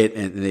get it,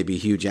 and they'd be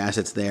huge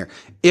assets there.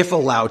 If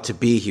allowed to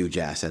be huge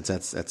assets,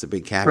 that's a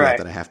big caveat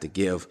that I have to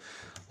give.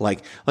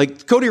 Like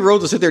Cody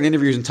Rhodes will sit there in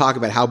interviews and talk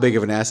about how big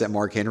of an asset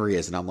Mark Henry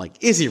is, and I'm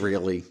like, is he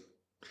really?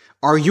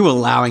 Are you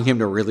allowing him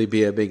to really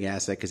be a big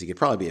asset? Because he could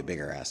probably be a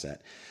bigger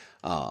asset.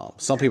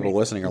 Some people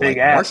listening are like,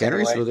 Mark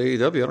Henry's with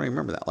AEW? I don't even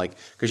remember that,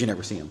 because you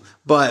never see him.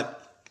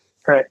 But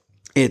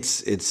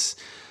it's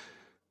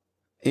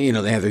they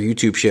have their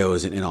YouTube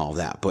shows and all of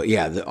that. But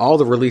yeah, all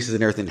the releases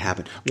and everything that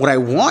happened. What I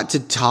want to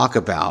talk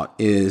about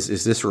is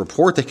this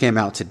report that came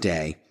out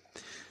today,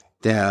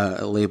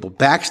 labeled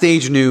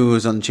Backstage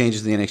News on the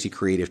Changes to the NXT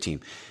Creative Team.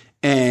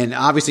 And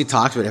obviously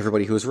talks about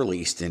everybody who was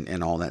released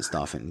and all that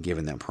stuff and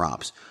giving them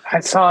props. I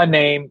saw a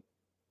name.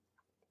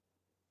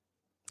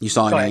 You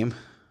saw a name?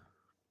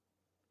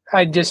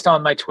 I just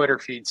on my Twitter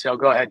feed, so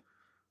go ahead.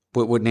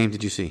 What name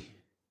did you see?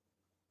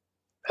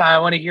 I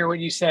want to hear what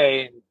you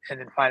say and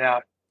then find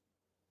out.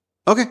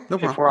 Okay, no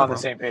problem. If we're on the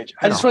same page.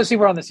 I just want to see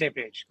we're on the same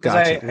page.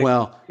 Gotcha.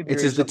 It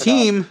says the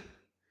team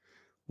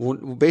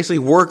will basically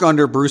work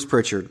under Bruce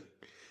Pritchard.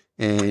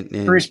 And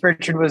Bruce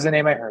Pritchard was the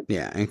name I heard.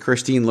 Yeah, and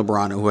Christine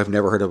Lebrano, who I've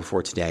never heard of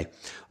before today.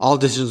 All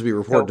decisions will be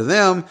reported to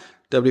them.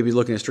 WWE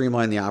looking to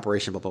streamline the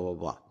operation, blah, blah, blah,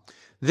 blah.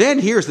 Then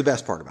here's the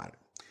best part about it.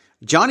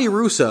 Johnny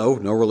Russo,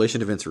 no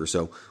relation to Vince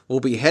Russo, will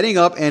be heading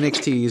up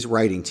NXT's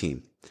writing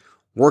team,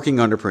 working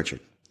under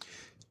Pritchard.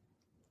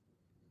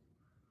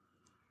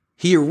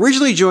 He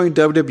originally joined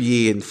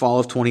WWE in fall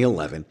of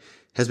 2011,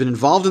 has been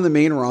involved in the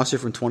main roster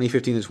from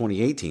 2015 to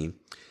 2018,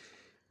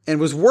 and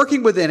was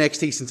working with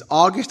NXT since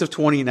August of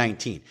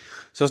 2019.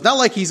 So it's not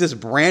like he's this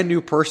brand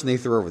new person they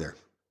threw over there.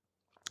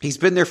 He's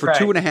been there for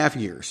 2.5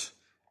 years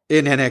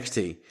in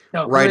NXT,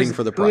 writing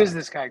for the product. Who is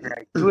this guy,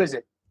 Greg? Who is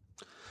it?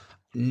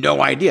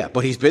 No idea,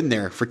 but he's been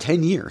there for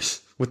 10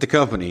 years with the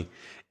company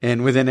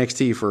and with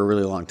NXT for a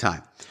really long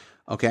time.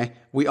 Okay?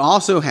 We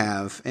also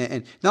have,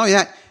 and not only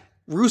that,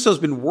 Russo's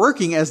been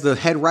working as the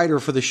head writer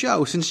for the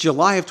show since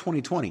July of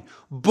 2020,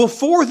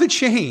 before the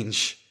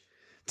change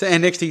to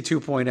NXT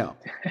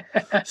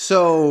 2.0.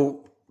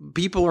 So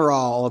people are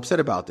all upset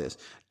about this.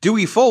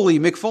 Dewey Foley,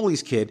 Mick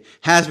Foley's kid,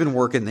 has been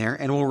working there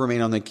and will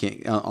remain on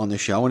the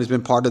show and has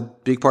been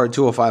big part of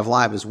 205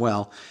 Live as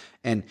well.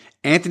 And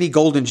Anthony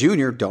Golden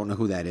Jr., don't know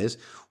who that is,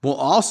 will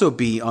also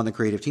be on the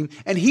creative team.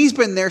 And he's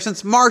been there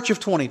since March of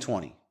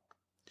 2020.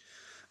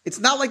 It's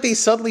not like they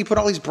suddenly put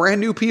all these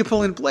brand new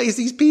people in place.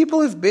 These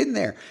people have been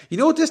there. You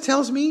know what this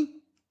tells me?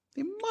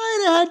 They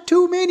might have had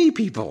too many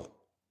people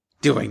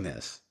doing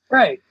this.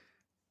 Right.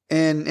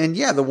 And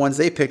yeah, the ones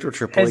they picked were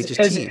Triple H's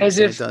team. As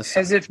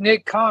if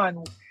Nick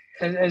Khan,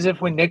 as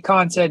if when Nick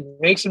Khan said,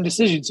 make some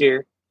decisions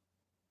here,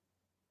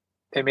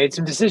 they made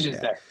some decisions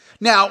there.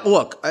 Now,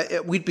 look,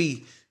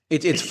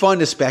 it's fun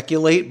to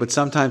speculate, but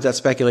sometimes that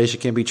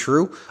speculation can be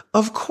true.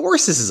 Of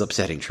course this is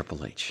upsetting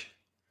Triple H.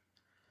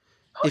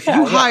 If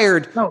you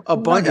hired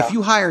if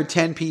you hired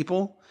 10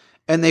 people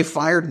and they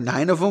fired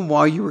 9 of them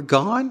while you were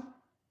gone,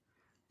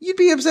 you'd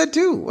be upset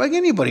too, like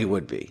anybody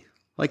would be.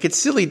 Like, it's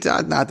silly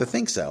not to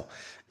think so.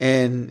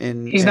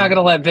 And he's not going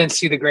to let Vince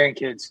see the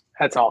grandkids.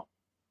 That's all.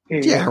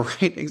 Yeah,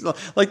 right.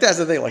 Like, that's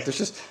the thing. Like,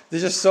 there's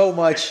just so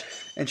much,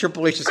 and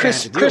Triple H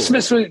just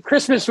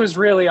Christmas was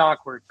really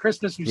awkward.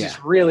 Christmas was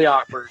just really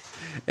awkward.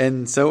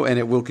 And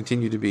it will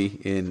continue to be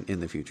in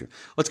the future.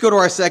 Let's go to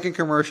our second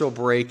commercial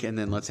break, and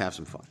then let's have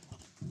some fun.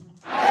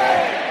 8,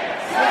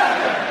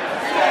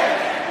 7, 6,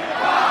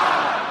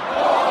 5,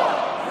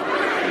 4,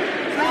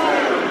 3, 2,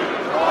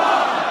 1.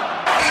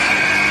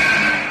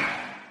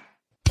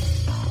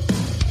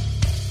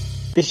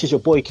 This is your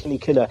boy Kenny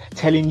Killer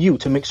telling you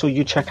to make sure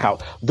you check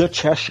out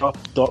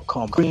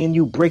thechairshot.com, bringing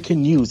you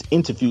breaking news,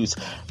 interviews,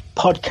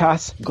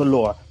 podcasts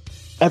galore,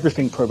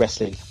 everything pro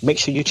wrestling. Make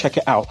sure you check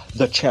it out,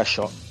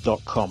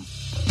 thechairshot.com.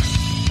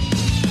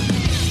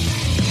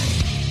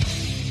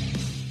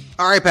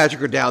 All right,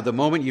 Patrick O'Dowd, the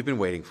moment you've been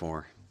waiting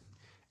for.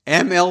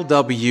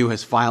 MLW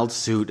has filed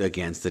suit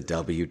against the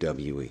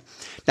WWE.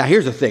 Now,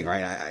 here's the thing,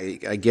 right?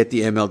 I get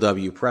the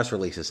MLW press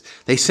releases.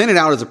 They sent it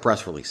out as a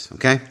press release,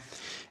 okay?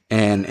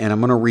 And I'm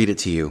going to read it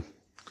to you,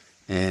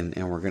 and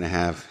we're going to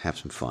have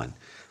some fun.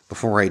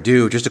 Before I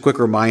do, just a quick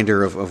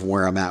reminder of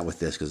where I'm at with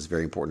this, because it's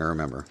very important to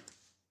remember.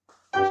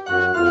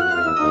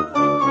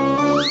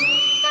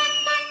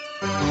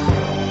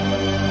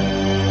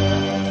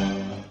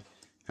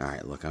 All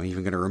right, look, I'm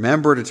even going to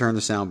remember to turn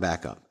the sound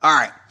back up. All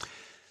right.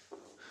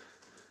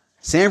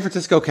 San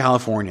Francisco,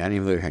 California. I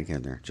didn't even know how to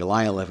get there.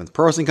 July 11th.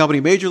 Pro Wrestling Company,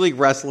 Major League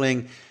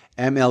Wrestling,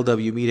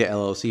 MLW Media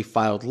LLC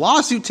filed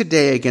lawsuit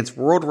today against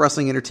World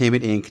Wrestling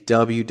Entertainment, Inc.,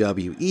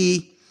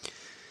 WWE.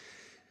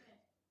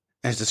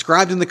 As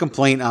described in the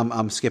complaint,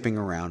 I'm skipping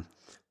around.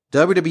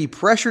 WWE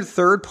pressured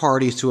third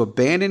parties to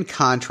abandon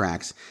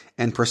contracts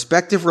and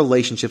prospective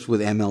relationships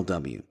with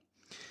MLW.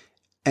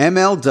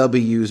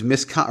 WWE's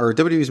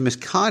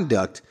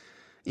misconduct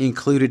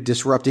included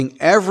disrupting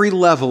every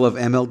level of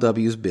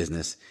MLW's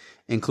business,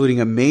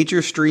 including a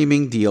major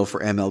streaming deal for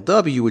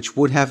MLW, which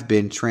would have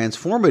been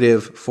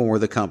transformative for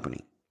the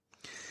company.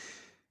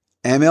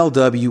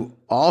 MLW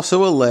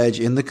also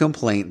alleged in the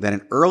complaint that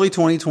in early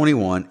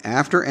 2021,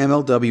 after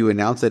MLW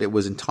announced that it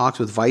was in talks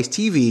with Vice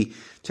TV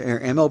to air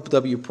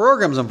MLW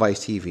programs on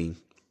Vice TV,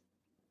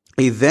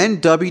 a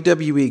then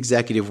WWE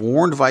executive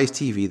warned Vice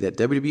TV that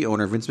WWE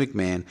owner Vince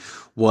McMahon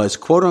was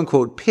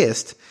quote-unquote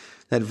pissed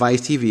that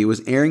Vice TV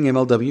was airing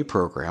MLW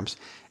programs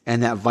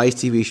and that Vice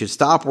TV should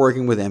stop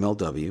working with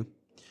MLW.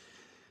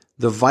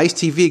 The Vice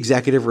TV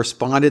executive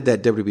responded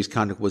that WWE's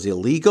conduct was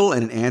illegal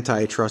and an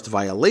antitrust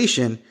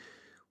violation,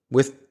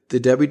 with the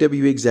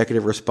WWE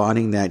executive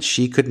responding that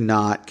she could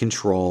not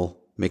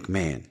control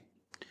McMahon.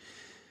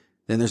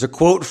 Then there's a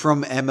quote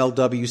from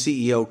MLW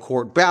CEO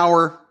Court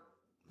Bauer,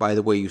 by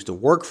the way, used to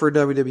work for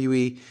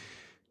WWE,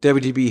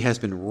 WWE has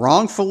been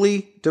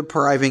wrongfully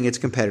depriving its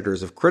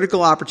competitors of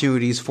critical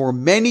opportunities for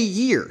many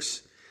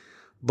years,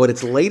 but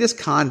its latest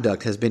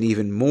conduct has been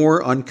even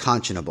more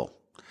unconscionable.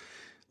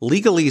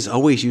 Legalese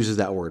always uses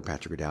that word,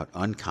 Patrick O'Dowd,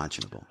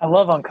 unconscionable. I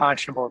love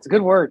unconscionable. It's a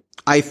good word.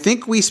 I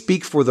think we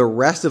speak for the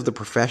rest of the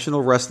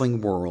professional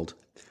wrestling world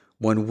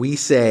when we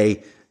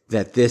say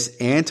that this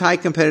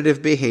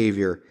anti-competitive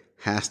behavior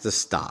has to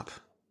stop.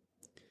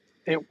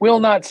 It will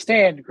not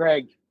stand,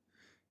 Greg.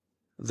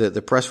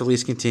 The press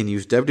release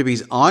continues,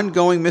 WWE's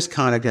ongoing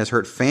misconduct has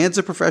hurt fans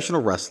of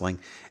professional wrestling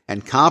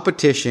and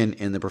competition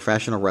in the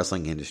professional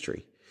wrestling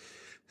industry.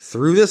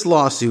 Through this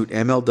lawsuit,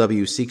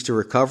 MLW seeks to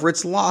recover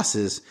its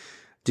losses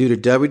due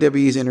to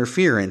WWE's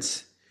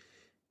interference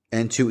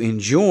and to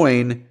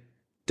enjoin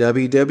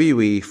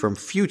WWE from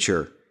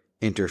future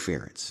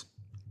interference.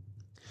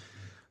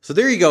 So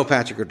there you go,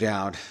 Patrick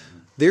O'Dowd.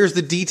 There's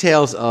the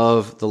details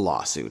of the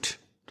lawsuit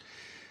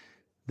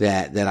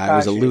that I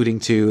was alluding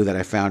to, that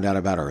I found out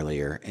about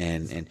earlier.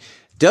 And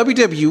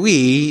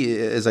WWE,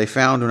 as I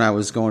found when I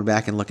was going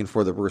back and looking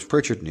for the Bruce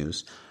Pritchard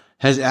news,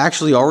 has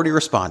actually already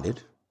responded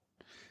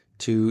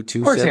to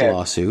said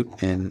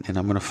lawsuit. And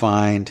I'm going to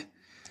find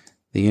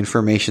the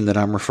information that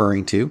I'm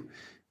referring to.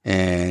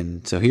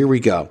 And so here we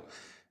go.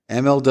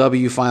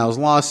 MLW files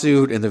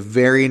lawsuit, and the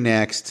very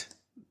next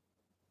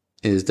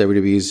is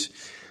WWE's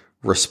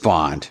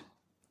respond.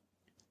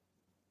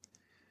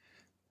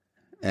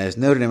 As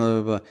noted,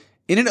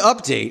 in an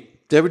update,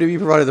 WWE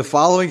provided the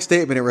following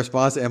statement in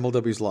response to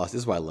MLW's loss. This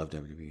is why I love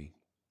WWE.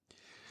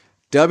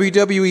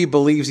 WWE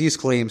believes these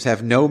claims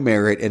have no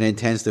merit and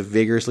intends to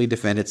vigorously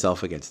defend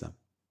itself against them.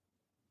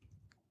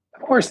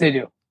 Of course they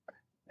do.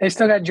 They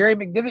still got Jerry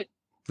McDevitt.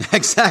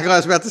 Exactly what I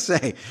was about to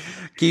say.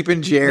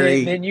 Keeping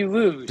Jerry then you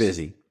lose.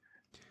 busy.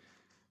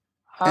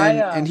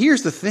 And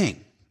here's the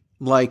thing.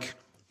 Like,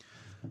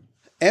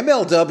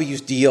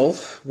 MLW's deal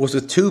was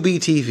with Tubi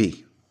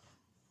TV.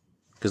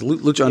 Because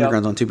Lucha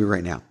Underground's on Tubi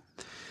right now.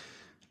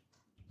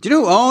 Do you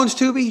know who owns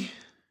Tubi?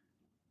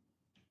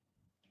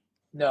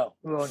 No.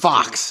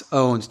 Fox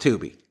owns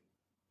Tubi.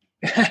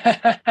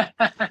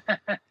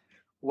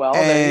 Well,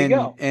 there you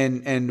go.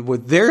 And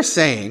what they're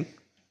saying,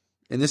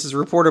 and this is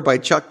reported by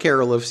Chuck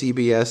Carroll of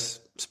CBS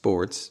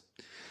Sports,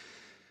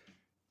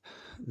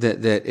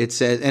 that it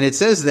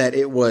says that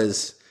it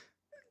was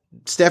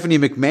Stephanie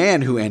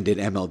McMahon who ended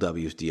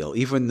MLW's deal,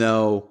 even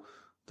though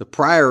the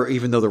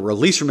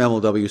release from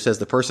MLW says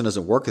the person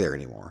doesn't work there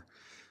anymore.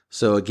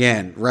 So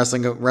again,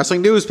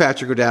 wrestling news,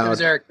 Patrick O'Dowd. It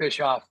was Eric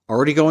Bischoff.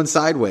 Already going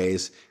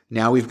sideways.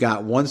 Now we've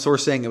got one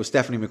source saying it was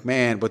Stephanie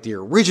McMahon, but the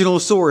original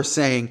source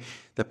saying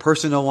the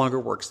person no longer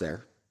works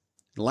there.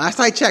 The last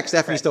I checked,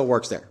 Stephanie still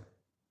works there.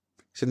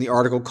 So in the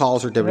article,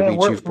 calls her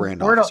WWE Chief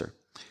Brand Officer.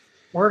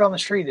 Word on the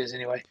street is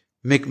anyway.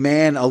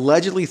 McMahon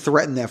allegedly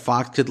threatened that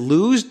Fox could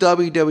lose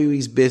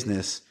WWE's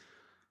business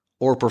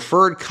or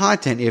preferred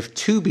content if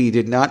Tubi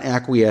did not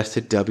acquiesce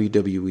to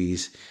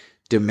WWE's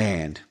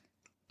demand.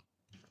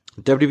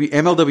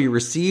 MLW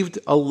received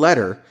a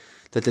letter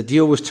that the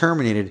deal was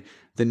terminated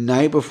the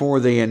night before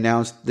they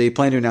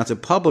plan to announce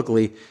it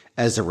publicly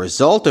as a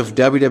result of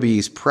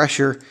WWE's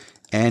pressure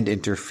and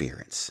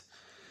interference.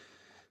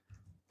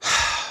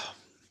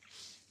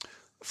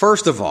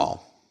 First of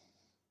all,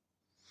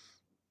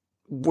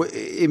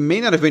 it may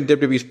not have been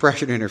WWE's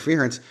pressure and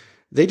interference.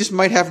 They just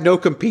might have no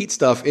compete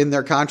stuff in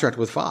their contract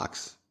with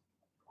Fox.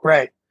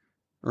 Right.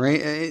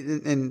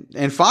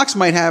 And Fox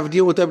might have a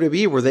deal with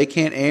WWE where they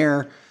can't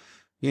air,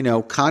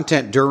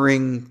 content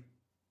during,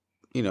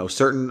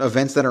 certain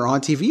events that are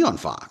on TV on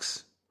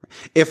Fox.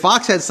 If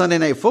Fox had Sunday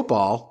Night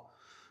Football,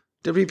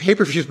 WWE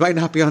pay-per-views might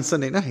not be on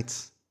Sunday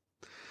nights.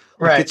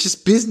 Right. It's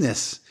just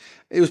business.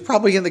 It was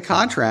probably in the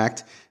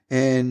contract,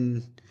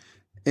 and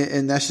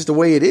that's just the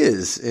way it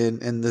is.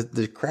 And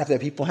the crap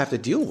that people have to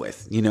deal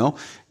with, In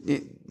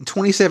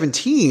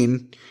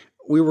 2017,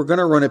 we were going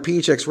to run a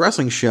PHX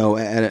wrestling show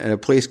at a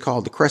place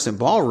called the Crescent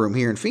Ballroom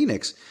here in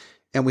Phoenix,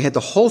 and we had the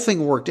whole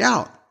thing worked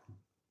out.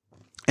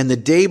 And the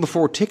day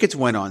before tickets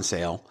went on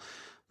sale,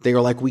 they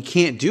were like, we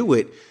can't do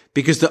it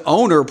because the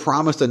owner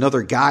promised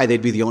another guy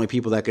they'd be the only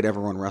people that could ever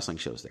run wrestling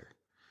shows there.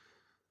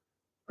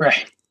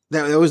 Right.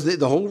 That was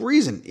the whole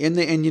reason.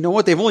 And you know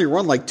what? They've only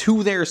run like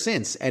 2 there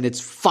since, and it's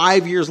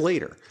 5 years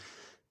later.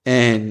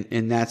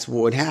 And that's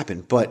what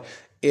happened. But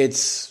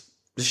it's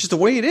just the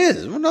way it is.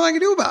 There's nothing I can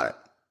do about it.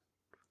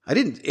 I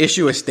didn't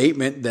issue a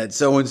statement that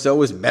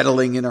so-and-so is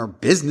meddling in our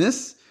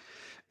business.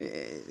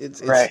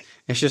 It's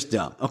just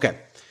dumb. Okay.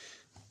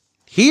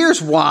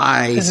 Here's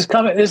why. This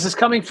is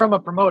coming from a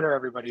promoter,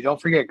 everybody. Don't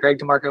forget, Greg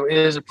DeMarco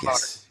is a promoter.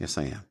 Yes,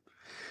 I am.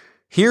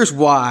 Here's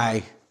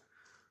why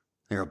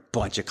they're a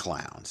bunch of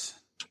clowns.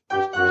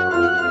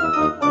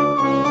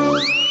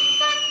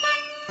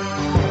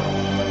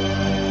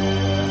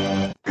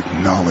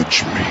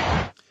 Acknowledge me.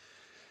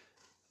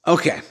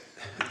 Okay.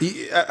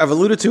 I've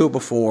alluded to it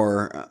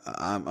before.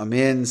 I'm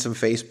in some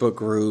Facebook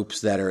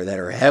groups that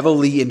are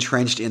heavily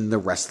entrenched in the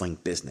wrestling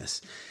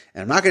business.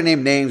 And I'm not going to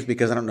name names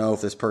because I don't know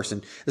if this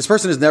person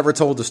has never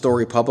told the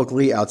story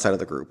publicly outside of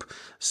the group.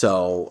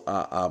 So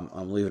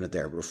I'm leaving it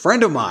there. But a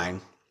friend of mine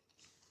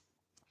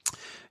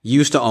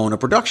used to own a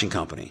production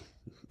company,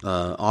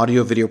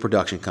 audio video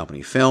production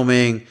company,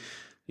 filming,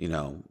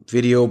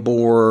 video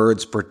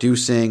boards,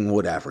 producing,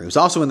 whatever. He was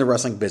also in the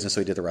wrestling business,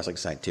 so he did the wrestling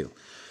side too.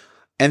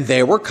 And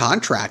they were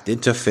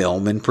contracted to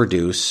film and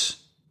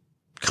produce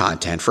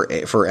content for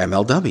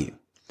MLW.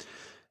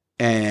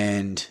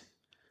 And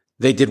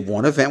they did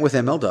one event with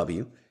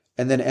MLW,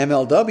 and then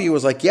MLW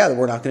was like, yeah,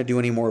 we're not going to do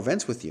any more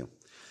events with you.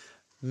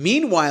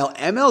 Meanwhile,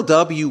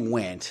 MLW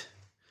went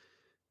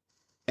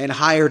and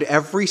hired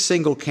every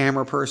single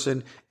camera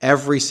person,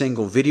 every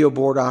single video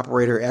board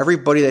operator,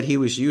 everybody that he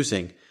was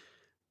using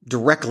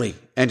directly,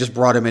 and just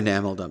brought him into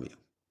MLW.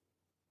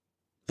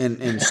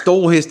 And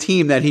stole his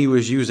team that he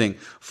was using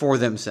for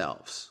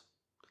themselves.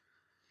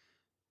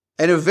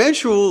 And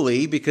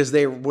eventually, because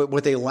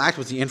what they lacked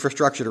was the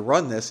infrastructure to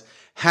run this,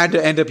 had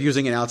to end up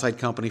using an outside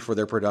company for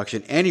their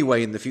production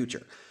anyway in the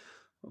future.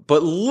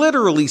 But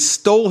literally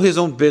stole his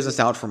own business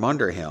out from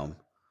under him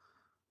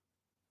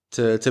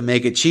to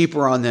make it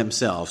cheaper on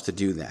themselves to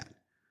do that.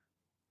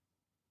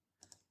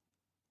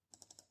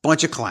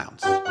 Bunch of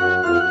clowns.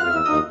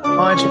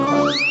 Bunch of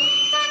clowns.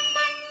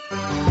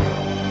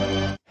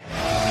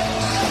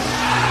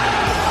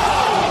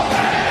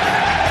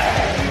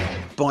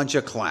 Bunch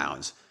of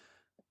clowns.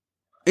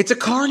 It's a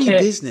carny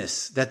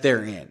business that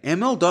they're in.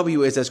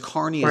 MLW is as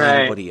carny as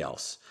anybody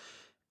else.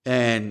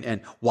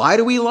 And why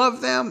do we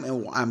love them?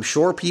 And I'm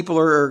sure people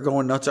are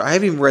going nuts. I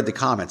haven't even read the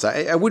comments.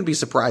 I wouldn't be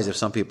surprised if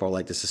some people are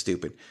like, this is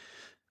stupid.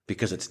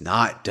 Because it's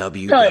not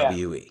WWE. Oh,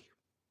 yeah.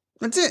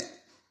 That's it.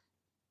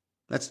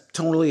 That's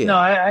totally it. No,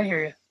 I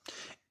hear you.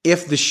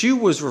 If the shoe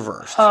was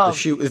reversed,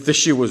 if the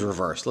shoe was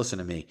reversed, listen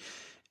to me.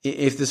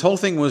 If this whole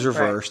thing was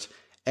reversed,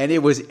 and it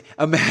was,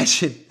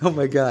 imagine if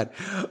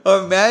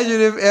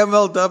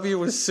MLW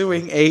was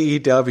suing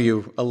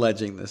AEW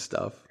alleging this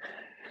stuff.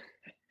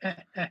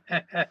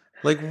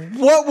 Like,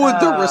 what would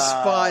the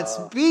response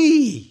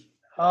be?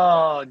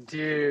 Oh,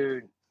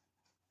 dude.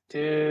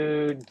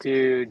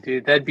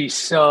 That'd be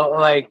so,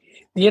 like,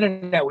 the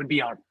internet would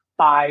be on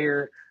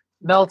fire.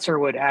 Meltzer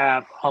would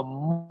have a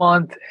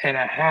month and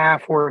a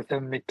half worth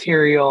of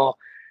material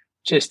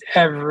just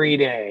every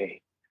day.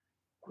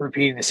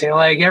 Repeating the same,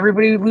 like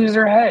everybody would lose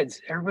their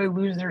heads, everybody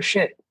would lose their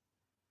shit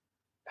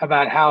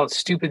about how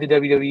stupid the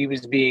WWE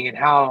was being and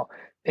how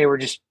they were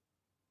just,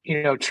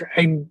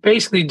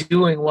 basically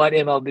doing what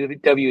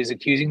MLW is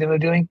accusing them of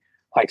doing,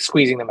 like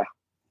squeezing them out.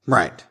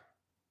 Right.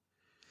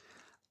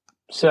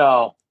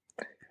 So,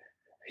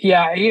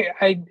 yeah,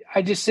 I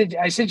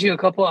sent you a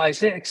couple of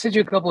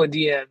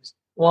DMs.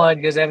 One,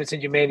 because I haven't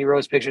sent you Mandy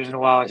Rose pictures in a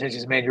while. I sent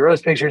you some Mandy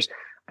Rose pictures,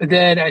 but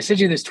then I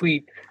sent you this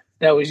tweet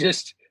that was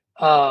just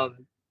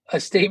a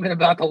statement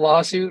about the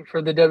lawsuit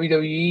for the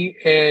WWE,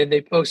 and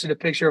they posted a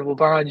picture of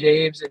LeBron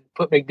James and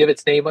put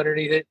McDivitt's name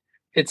underneath it.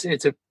 It's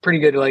a pretty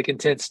good, like,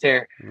 intense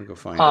stare. Let me go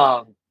find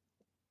it.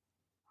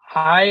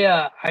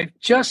 I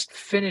just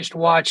finished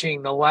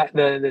watching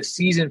the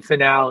season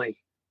finale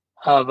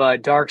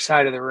of Dark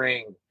Side of the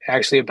Ring,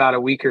 actually about a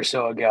week or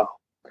so ago,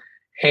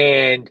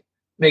 and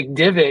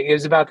McDivitt, it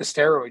was about the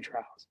steroid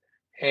trials,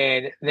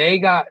 and they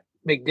got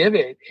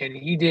McDivitt, and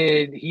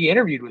he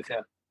interviewed with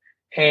him,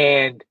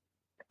 and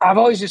I've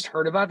always just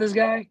heard about this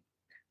guy,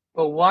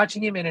 but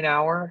watching him in an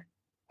hour,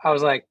 I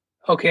was like,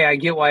 okay, I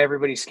get why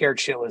everybody's scared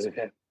shitless of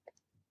him.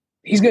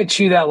 He's going to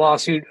chew that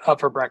lawsuit up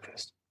for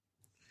breakfast.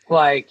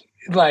 And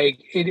he's not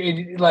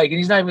even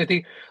going to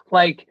think,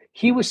 like,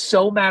 he was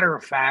so matter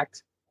of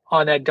fact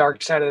on that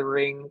Dark Side of the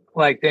Ring,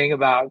 like, thing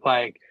about,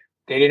 like,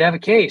 they didn't have a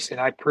case, and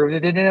I proved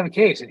that they didn't have a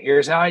case, and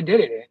here's how I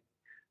did it.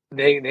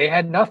 And they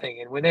had nothing,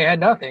 and when they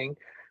had nothing,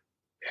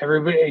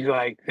 everybody,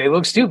 like, they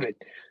looked stupid.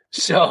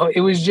 So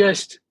it was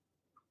just,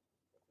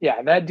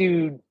 yeah, that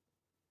dude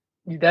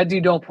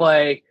don't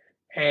play,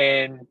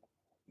 and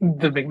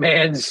the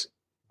McMahons,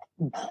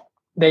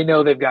 they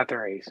know they've got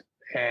their ace,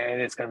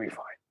 and it's going to be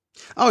fine.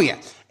 Oh, yeah.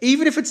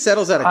 Even if it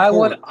settles out of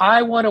court.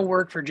 I want to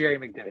work for Jerry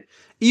McDivitt.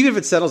 Even if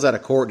it settles out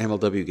of court and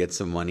MLW gets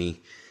some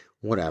money,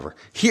 whatever.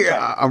 Here,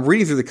 I'm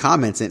reading through the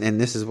comments,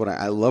 and this is what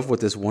I love what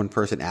this one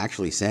person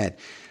actually said.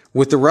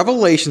 With the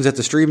revelations that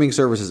the streaming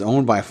service is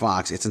owned by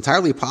Fox, it's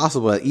entirely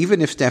possible that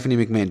even if Stephanie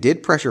McMahon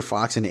did pressure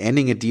Fox into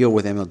ending a deal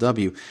with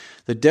MLW,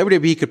 the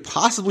WWE could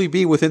possibly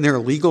be within their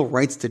legal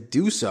rights to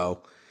do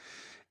so.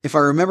 If I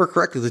remember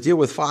correctly, the deal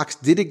with Fox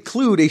did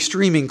include a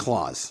streaming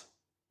clause.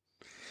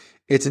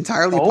 It's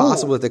entirely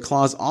possible that the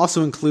clause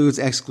also includes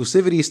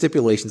exclusivity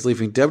stipulations,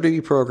 leaving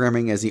WWE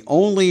programming as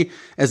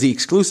the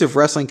exclusive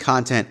wrestling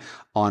content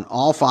on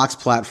all Fox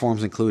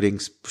platforms, including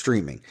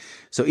streaming.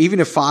 So even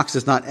if Fox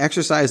does not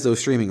exercise those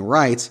streaming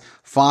rights,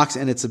 Fox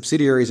and its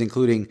subsidiaries,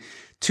 including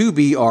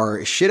Tubi,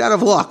 are shit out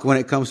of luck when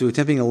it comes to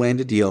attempting to land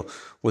a deal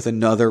with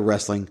another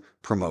wrestling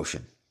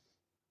promotion.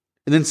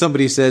 And then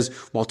somebody says,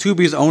 while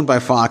Tubi is owned by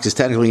Fox, it's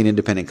technically an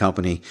independent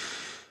company.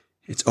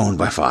 It's owned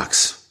by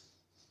Fox.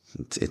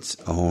 It's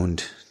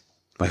owned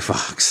by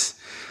Fox.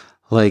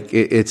 Like,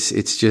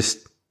 it's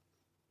just,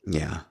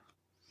 yeah.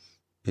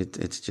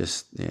 It's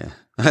just, yeah.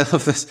 I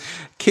love this.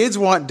 Kids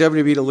want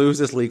WWE to lose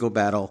this legal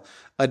battle.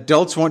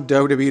 Adults want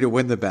WWE to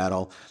win the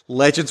battle.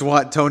 Legends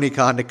want Tony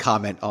Khan to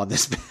comment on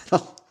this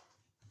battle.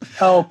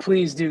 Oh,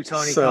 please do,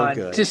 Tony Khan.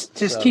 Good. Just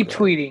keep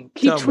tweeting.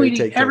 Keep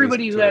tweeting.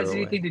 Everybody who has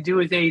anything to do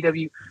with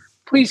AEW,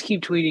 please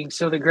keep tweeting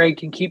so that Greg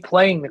can keep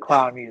playing the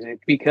clown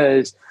music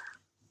because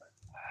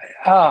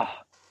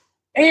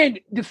and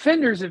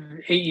defenders of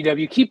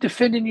AEW, keep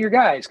defending your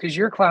guys because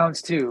you're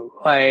clowns too.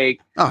 Like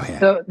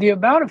the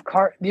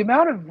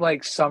amount of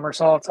like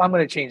somersaults. I'm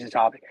going to change the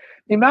topic.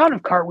 The amount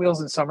of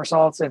cartwheels and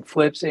somersaults and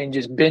flips and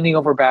just bending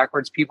over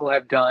backwards people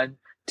have done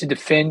to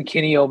defend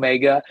Kenny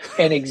Omega,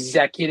 an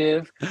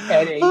executive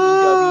at AEW.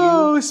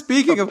 Oh,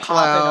 speaking of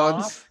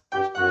clowns.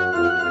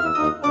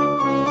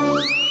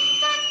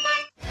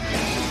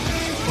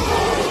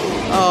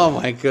 Oh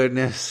my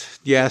goodness.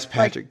 Yes,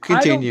 Patrick.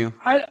 Continue.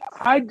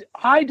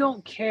 I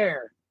don't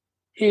care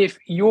if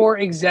your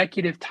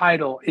executive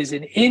title is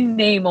an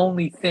in-name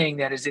only thing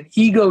that is an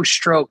ego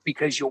stroke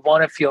because you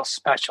want to feel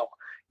special.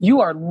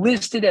 You are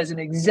listed as an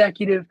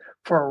executive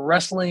for a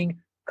wrestling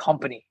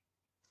company.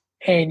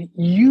 And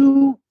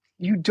you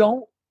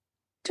don't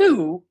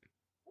do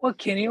what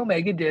Kenny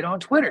Omega did on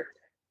Twitter.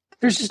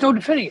 There's just no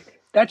defending it.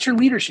 That's your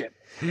leadership.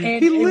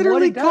 And, he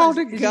literally called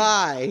a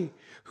guy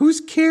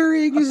who's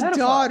carrying his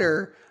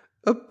daughter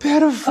a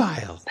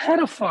pedophile. A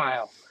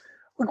pedophile.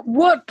 Like,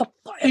 what the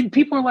and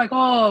people are like,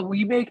 oh,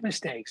 we make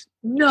mistakes.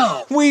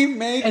 No. We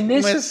make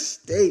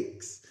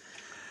mistakes.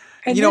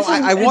 You know,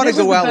 I want to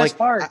go out like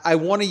I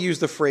want to use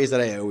the phrase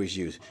that I always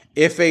use.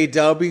 If a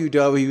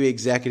WWE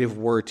executive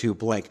were to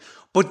blank,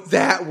 but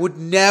that would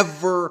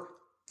never,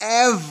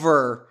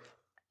 ever,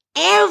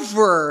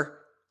 ever,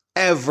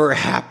 ever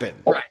happen.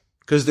 Right.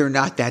 Because they're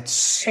not that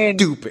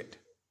stupid.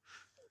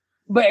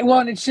 But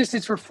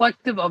it's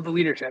reflective of the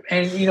leadership.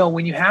 And you know,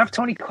 when you have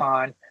Tony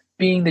Khan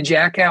being the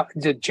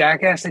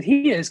jackass that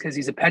he is, because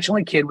he's a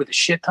petulant kid with a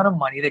shit ton of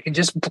money that can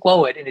just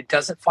blow it and it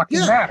doesn't fucking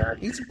matter.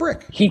 He's a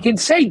brick. He can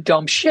say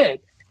dumb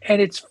shit and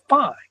it's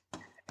fine.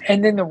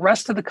 And then the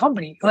rest of the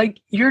company,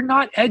 like, you're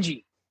not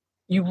edgy.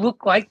 You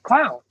look like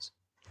clowns.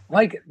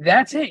 Like,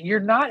 that's it. You're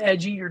not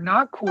edgy. You're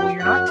not cool. You're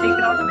not taking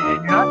on the man.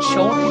 You're not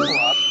showing people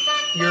up.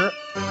 You're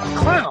a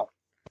clown.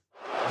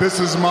 This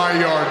is my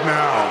yard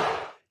now.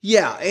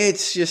 Yeah,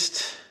 it's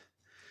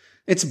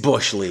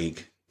Bush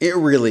League. It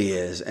really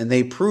is. And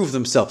they prove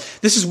themselves.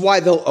 This is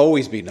why they'll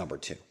always be number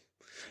 2.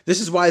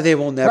 This is why they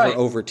will never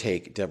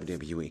overtake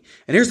WWE.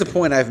 And here's the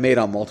point I've made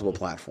on multiple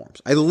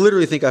platforms. I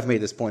literally think I've made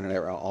this point on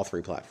all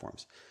 3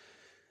 platforms.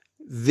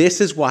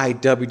 This is why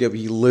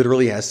WWE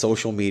literally has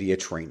social media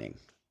training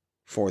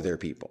for their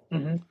people.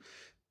 Mm-hmm.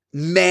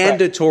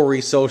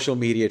 Mandatory social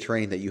media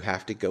training that you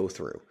have to go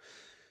through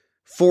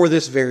for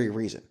this very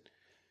reason.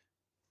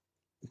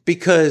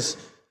 Because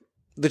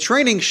the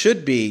training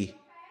should be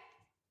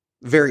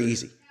very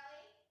easy.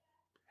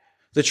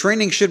 The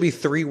training should be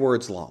 3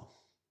 words long.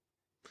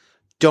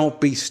 Don't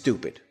be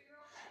stupid.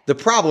 The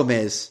problem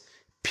is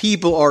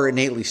people are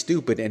innately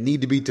stupid and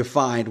need to be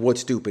defined what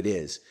stupid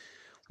is.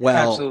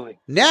 Well, absolutely.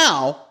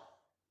 Now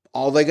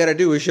all they got to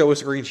do is show a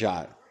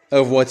screenshot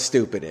of what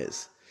stupid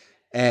is.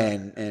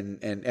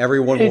 And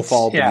everyone will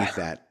fall beneath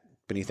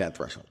that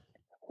threshold.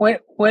 When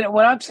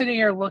I'm sitting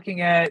here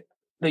looking at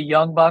the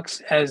Young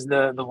Bucks as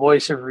the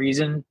voice of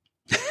reason.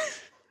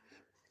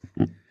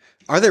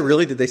 Are they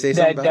really? Did they say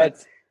something about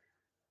it?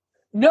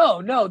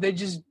 No. They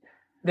just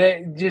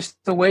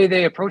the way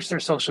they approach their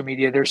social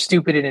media, they're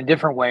stupid in a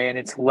different way, and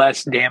it's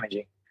less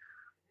damaging.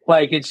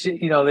 Like, it's,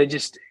 you know, they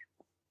just,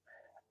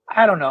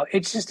 I don't know.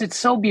 It's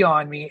so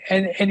beyond me.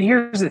 And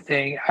here's the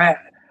thing.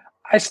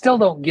 I still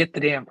don't get the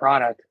damn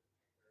product.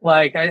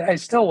 Like, I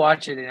still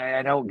watch it and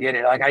I don't get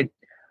it. Like,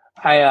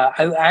 I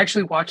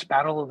actually watched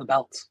Battle of the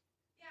Belts.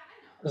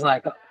 I was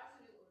like,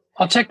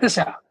 I'll check this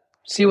out,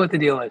 see what the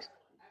deal is.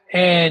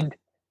 And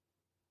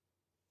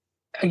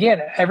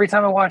again, every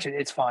time I watch it,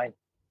 it's fine.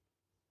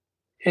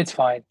 It's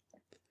fine.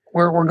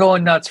 We're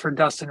going nuts for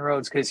Dustin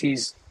Rhodes because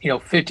he's,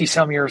 50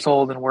 some years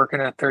old and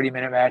working a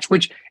 30-minute match,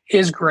 which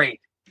is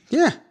great.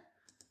 Yeah.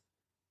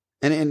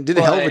 And did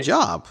a hell of a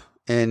job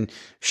and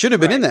should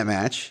have been in that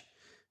match.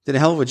 Did a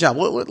hell of a job.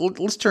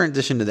 Let's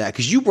transition to that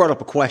because you brought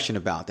up a question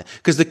about that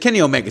because the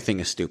Kenny Omega thing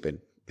is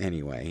stupid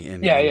anyway.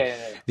 And yeah.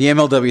 The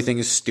MLW thing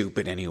is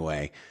stupid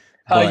anyway.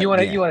 You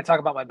want to talk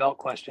about my belt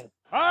question?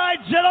 All right,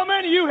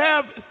 gentlemen, you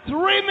have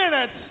 3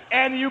 minutes,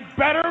 and you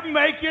better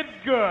make it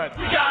good.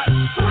 We got 3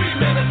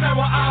 minutes and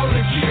we're out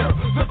of here.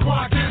 The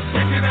clock is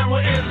ticking and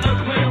we're in the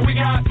clear. We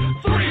got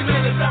 3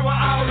 minutes and we're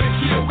out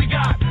of here. We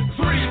got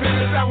 3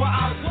 minutes and we're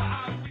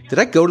out. Did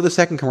I go to the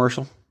second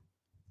commercial?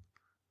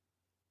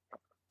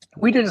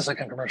 We did a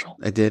second commercial.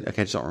 I did?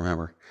 Okay, I just don't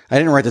remember. I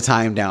didn't write the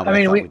time down, but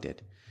I thought we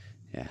did.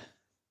 Yeah.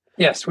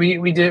 Yes,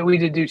 we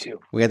did do 2.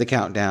 We had the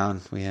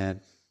countdown. We had,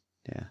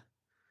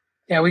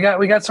 Yeah, we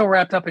got so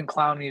wrapped up in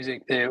clown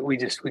music that we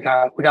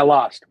got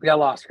lost. We got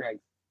lost, Greg.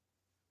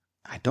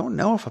 I don't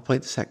know if I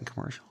played the second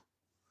commercial.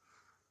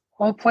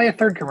 Well, play a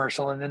third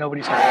commercial and then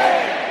nobody's heard. 8,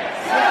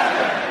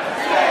 7,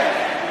 6,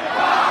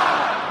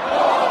 5,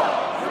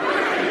 4,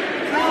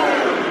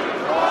 3, 2,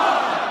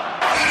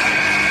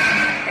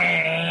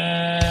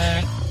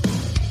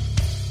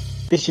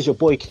 This is your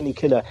boy Kenny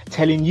Killer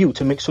telling you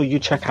to make sure you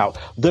check out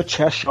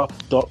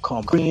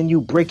thechairshot.com, bringing you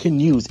breaking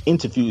news,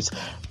 interviews,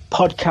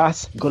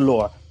 podcasts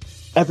galore,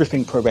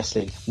 everything pro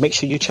wrestling. Make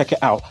sure you check it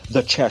out,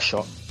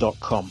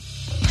 thechairshot.com.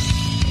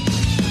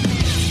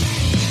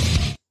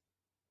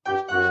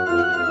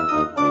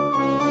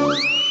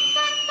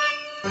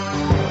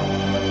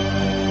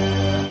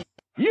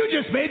 You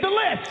just made the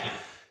list.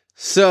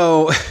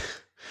 So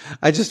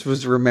I just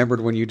was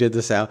remembered when you did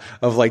this out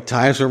of like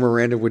times where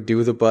Miranda would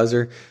do the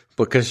buzzer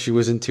because she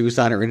was in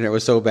Tucson. Her internet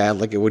was so bad,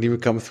 like it wouldn't even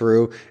come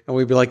through. And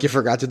we'd be like, you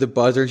forgot to do the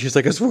buzzer. And she's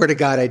like, I swear to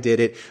God, I did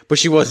it. But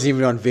she wasn't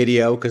even on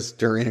video because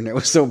her internet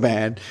was so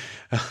bad.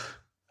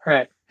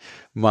 Right.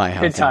 My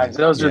house. Good times.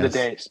 Those were the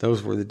days.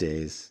 Those were the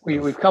days.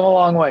 We've come a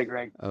long way,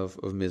 Greg.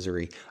 Of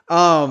misery.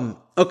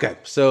 Okay.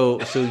 So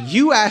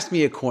you asked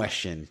me a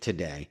question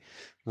today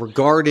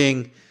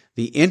regarding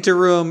the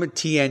interim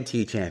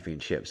TNT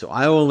championship. So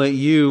I will let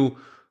you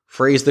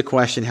phrase the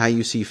question how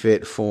you see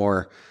fit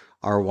for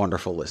our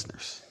wonderful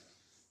listeners.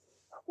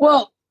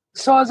 Well,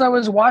 so as I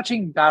was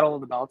watching Battle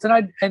of the Belts, and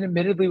I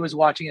admittedly was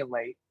watching it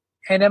late,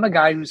 and I'm a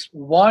guy who's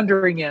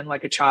wandering in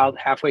like a child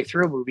halfway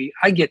through a movie.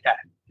 I get that.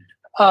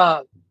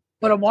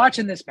 But I'm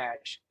watching this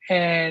match,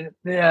 and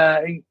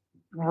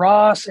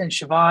Ross and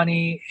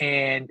Shivani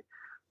and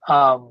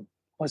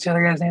what's the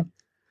other guy's name?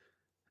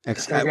 I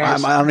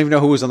don't even know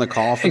who was on the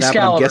call for that,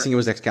 but I'm guessing it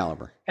was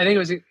Excalibur. I think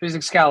it was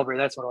Excalibur.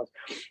 That's what it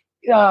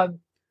was.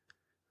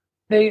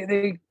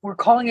 They were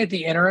calling it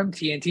the interim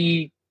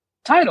TNT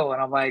title,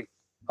 and I'm like,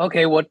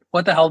 okay, what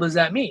the hell does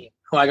that mean?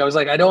 Like I was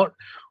like,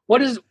 what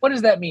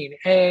does that mean?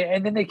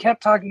 And then they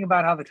kept talking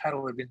about how the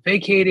title had been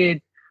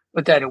vacated,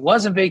 but that it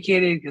wasn't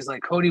vacated because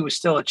like Cody was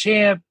still a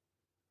champ,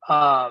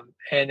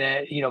 and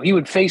he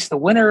would face the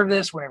winner of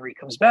this whenever he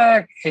comes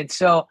back. And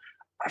so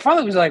I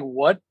finally was like,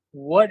 what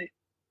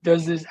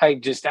does this? I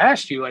just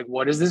asked you, like,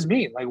 what does this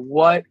mean? Like,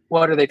 what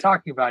are they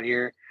talking about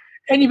here?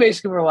 And you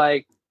basically were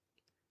like,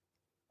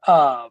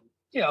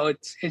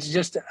 it's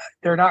just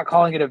they're not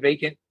calling it a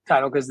vacant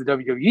title because the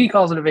WWE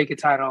calls it a vacant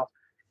title.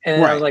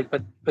 And I was like,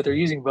 but they're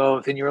using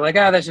both. And you were like,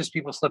 that's just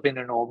people slipping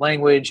in an old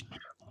language.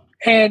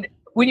 And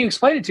when you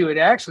explained it to it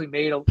actually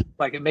made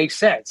it makes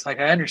sense. Like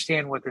I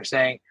understand what they're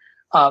saying.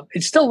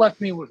 It still left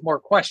me with more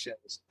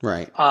questions.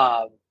 Right.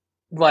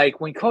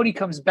 Like when Cody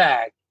comes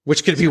back,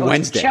 which could be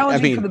Wednesday. I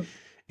mean,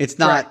 it's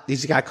not. Right.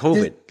 He's got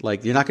COVID.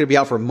 Like you're not going to be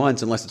out for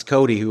months unless it's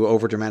Cody who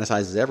over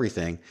dramatizes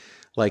everything.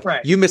 Like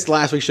you missed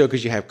last week's show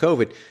because you have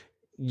COVID.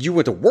 You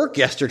went to work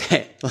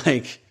yesterday.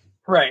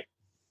 Right.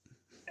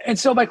 And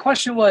so my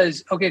question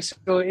was, okay,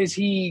 so is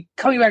he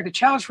coming back to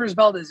challenge for his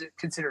belt? Is it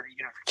considered a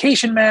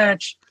unification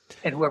match?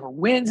 And whoever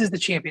wins is the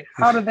champion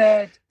out of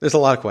that? There's a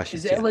lot of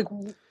questions. Is it like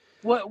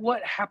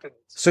what happens?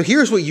 So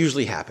here's what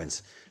usually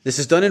happens. This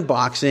is done in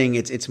boxing.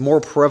 It's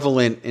more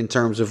prevalent in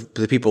terms of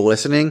the people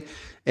listening.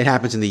 It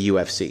happens in the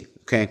UFC.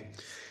 Okay.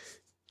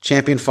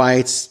 Champion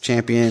fights,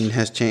 champion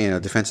has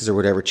defenses or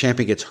whatever.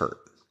 Champion gets hurt.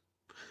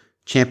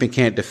 Champion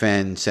can't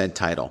defend said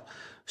title.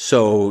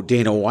 So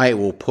Dana White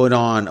will put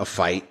on a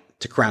fight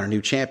to crown a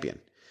new champion.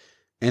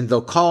 And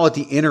they'll call it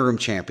the interim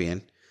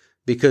champion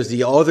because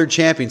the other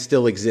champion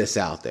still exists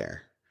out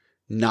there,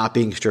 not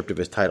being stripped of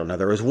his title. Now,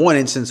 there was one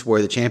instance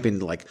where the champion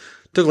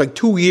took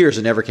 2 years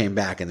and never came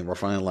back. And then we're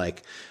finally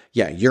like,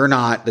 yeah, you're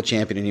not the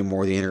champion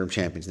anymore. The interim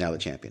champion's now the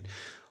champion.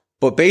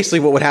 But basically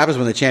what happens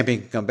when the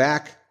champion can come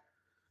back,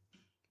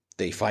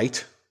 they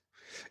fight.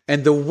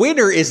 And the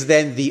winner is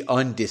then the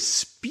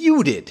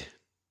undisputed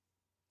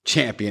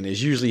champion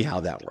is usually how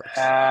that works.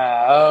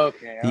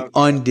 Okay. The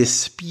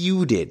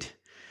undisputed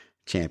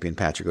champion,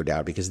 Patrick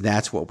O'Dowd, because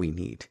that's what we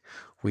need.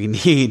 We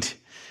need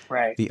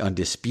the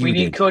undisputed. We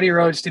need Cody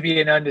Rhodes to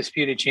be an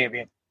undisputed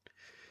champion.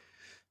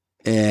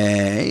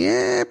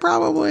 Yeah,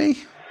 probably.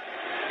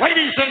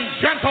 Ladies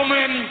and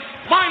gentlemen,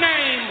 my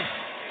name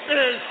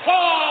is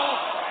Paul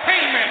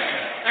Heyman,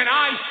 and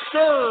I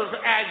serve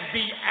as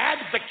the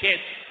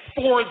advocate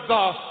for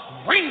the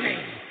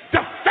reigning,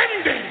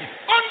 defending,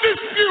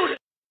 undisputed.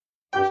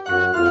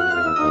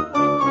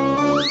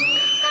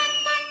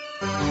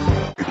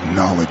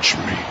 Acknowledge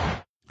me.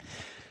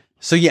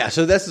 So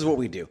this is what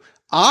we do.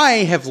 I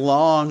have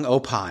long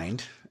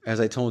opined, as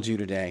I told you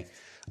today,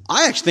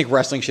 I actually think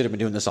wrestling should have been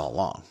doing this all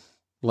along.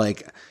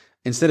 Like,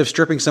 instead of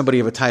stripping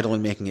somebody of a title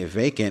and making it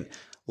vacant,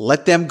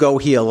 let them go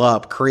heal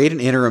up, create an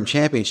interim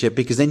championship,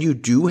 because then you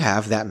do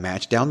have that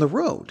match down the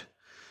road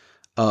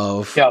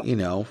of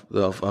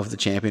the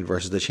champion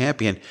versus the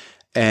champion.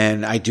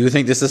 And I do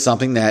think this is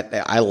something that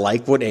I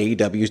like what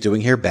AEW is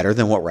doing here better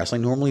than what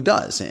wrestling normally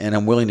does. And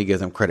I'm willing to give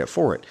them credit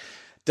for it.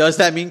 Does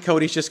that mean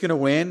Cody's just going to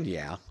win?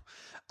 Yeah.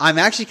 I'm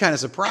actually kind of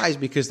surprised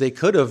because they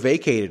could have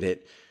vacated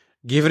it,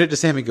 given it to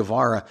Sammy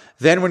Guevara.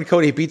 Then when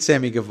Cody beats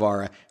Sammy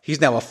Guevara,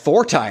 he's now a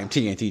 4-time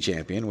TNT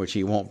champion, which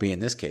he won't be in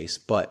this case.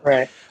 But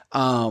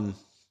I've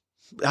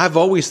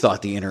always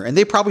thought and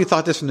they probably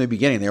thought this from the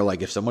beginning. They're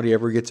like, if somebody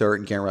ever gets hurt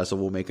and can't wrestle,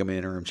 we'll make him an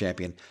interim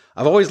champion.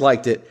 I've always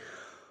liked it.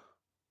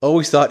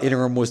 Always thought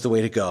interim was the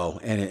way to go,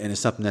 and it's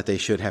something that they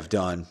should have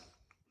done.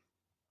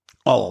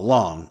 all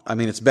along. I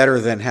mean, it's better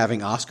than having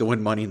Asuka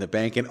win Money in the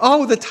Bank and,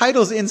 the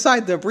title's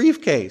inside the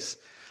briefcase.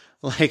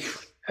 Like,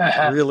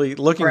 really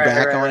looking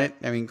back on it,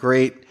 I mean,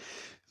 great.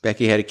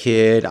 Becky had a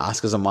kid.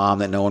 Asuka's a mom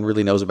that no one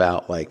really knows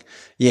about. Like,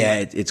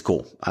 yeah, it's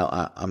cool.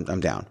 I'm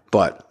down.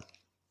 But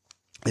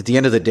at the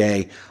end of the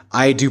day,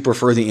 I do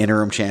prefer the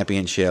interim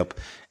championship,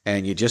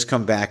 and you just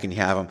come back and you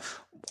have them.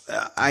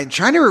 I'm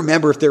trying to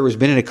remember if there has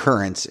been an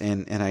occurrence,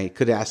 and I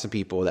could ask some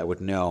people that would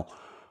know,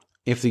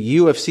 if the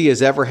UFC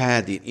has ever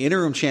had the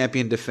interim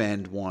champion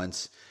defend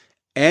once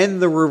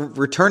and the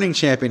returning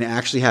champion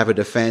actually have a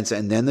defense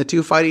and then the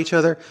two fight each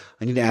other.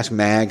 I need to ask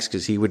Mags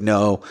because he would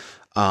know.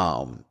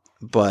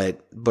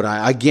 But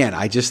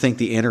I just think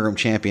the interim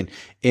champion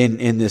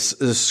in this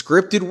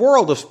scripted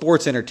world of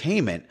sports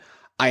entertainment,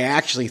 I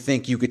actually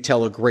think you could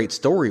tell a great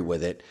story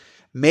with it.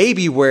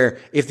 Maybe where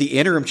if the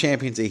interim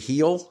champion's a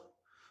heel,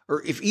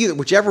 or if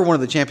whichever one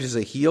of the champions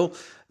is a heel,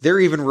 they're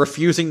even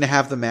refusing to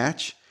have the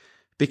match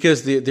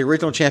because the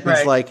original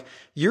champion's like,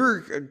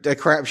 you're a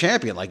crap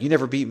champion. Like, you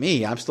never beat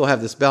me. I still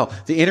have this belt.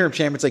 The interim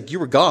champion's like, you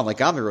were gone.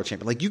 Like, I'm the real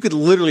champion. Like, you could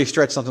literally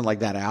stretch something like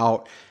that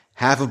out,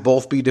 have them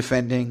both be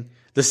defending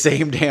the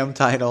same damn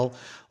title.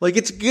 Like,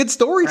 it's good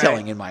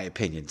storytelling, in my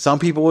opinion. Some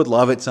people would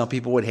love it. Some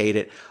people would hate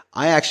it.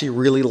 I actually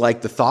really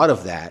like the thought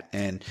of that.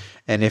 And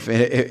if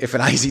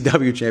an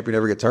ICW champion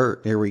ever gets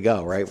hurt, here we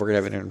go, right? We're going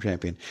to have an interim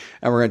champion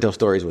and we're going to tell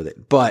stories with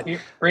it. But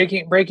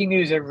breaking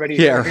news, everybody.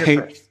 Yeah,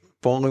 right.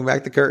 Pulling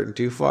back the curtain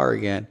too far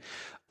again.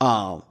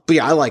 But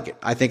yeah, I like it.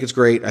 I think it's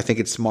great. I think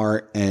it's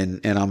smart,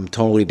 and I'm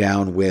totally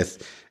down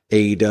with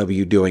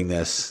AEW doing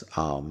this.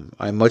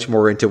 I'm much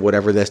more into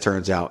whatever this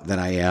turns out than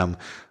I am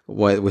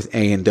with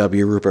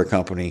A&W Rupert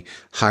Company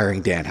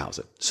hiring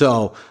Danhausen.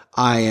 So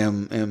I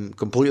am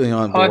completely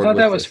on board. I thought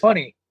that was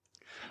funny.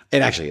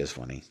 It actually is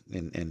funny,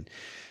 and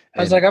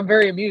I was like, I'm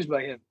very amused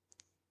by him.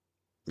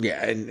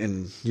 Yeah,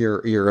 and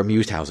you're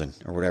amused Hausen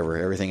or whatever.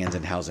 Everything ends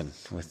in Hausen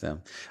with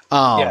them.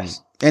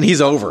 Yes. And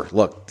he's over.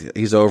 Look,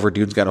 he's over.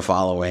 Dude's got a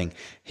following.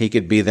 He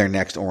could be their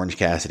next Orange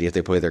Cassidy if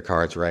they play their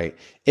cards right.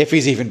 If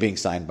he's even being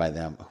signed by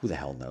them, who the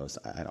hell knows?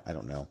 I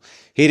don't know.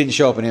 He didn't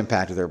show up in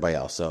Impact with everybody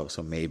else, so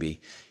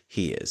maybe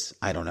he is.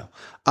 I don't know.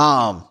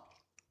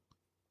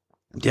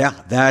 Yeah,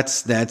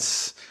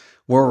 that's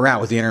where we're at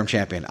with the interim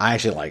champion. I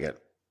actually like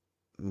it.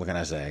 What can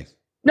I say?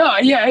 No,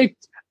 yeah,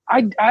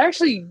 I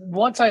actually,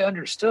 once I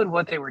understood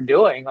what they were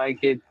doing,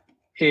 like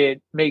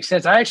it makes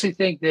sense. I actually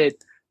think that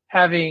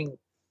having,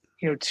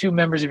 two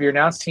members of your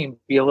announce team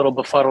be a little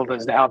befuddled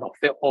as to how the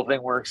whole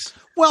thing works.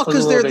 Well,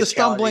 because they're the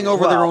stumbling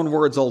over their own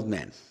words old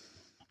men.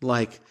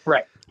 Like,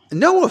 right.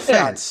 No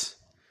offense.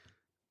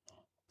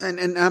 Yeah.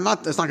 And I'm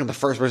not, that's not going to be the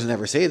first person to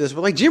ever say this,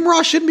 but like Jim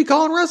Ross shouldn't be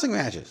calling wrestling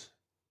matches.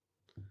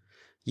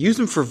 Use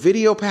them for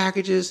video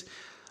packages.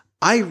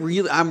 I'm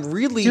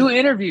really do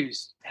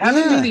interviews. Have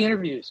him do the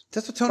interviews.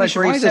 That's what Tony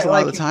Schiavone does a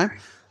lot of the time.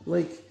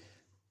 Like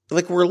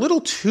we're a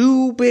little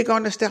too big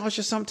on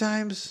nostalgia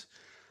sometimes.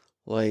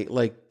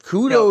 Like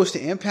kudos to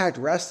Impact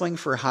Wrestling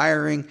for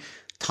hiring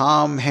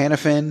Tom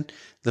Hannafin,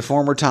 the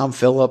former Tom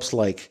Phillips.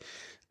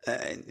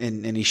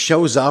 And he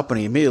shows up and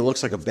he immediately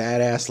looks like a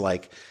badass.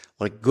 Like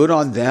good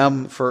on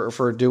them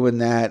for doing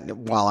that.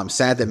 While I'm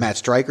sad that Matt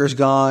Stryker's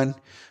gone,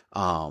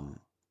 I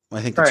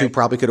think the two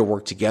probably could have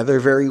worked together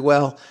very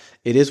well.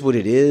 It is what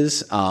it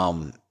is.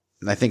 And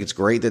I think it's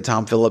great that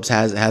Tom Phillips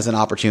has an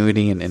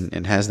opportunity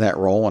and has that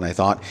role. And I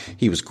thought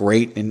he was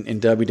great in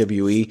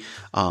WWE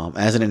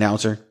as an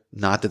announcer.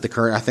 Not that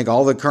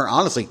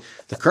honestly,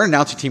 the current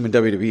announcing team in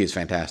WWE is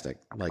fantastic.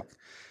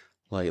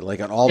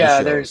 Like on all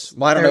the shows.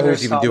 Well, I don't know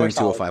who's even doing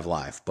 205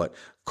 Live, but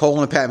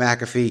Cole and Pat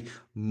McAfee,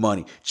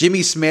 money.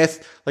 Jimmy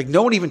Smith, like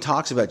no one even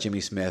talks about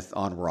Jimmy Smith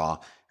on Raw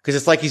because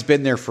it's like he's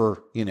been there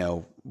for,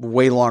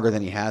 way longer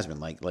than he has been.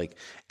 Like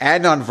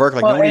Adnan Virk,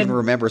 no one even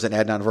remembers that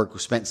Adnan Virk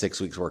spent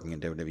 6 weeks working in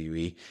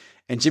WWE,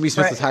 and Jimmy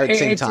Smith was hired at the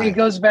same time. It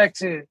goes back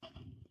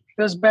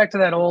to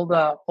that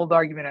old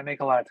argument I make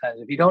a lot of times.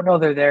 If you don't know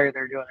they're there,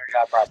 they're doing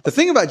their job properly. The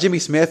thing about Jimmy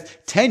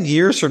Smith, 10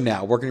 years from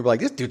now, we're going to be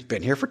like, this dude's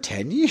been here for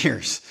 10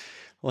 years.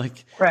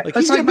 Like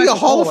he's going to be a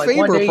Hall of Famer.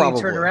 One day probably.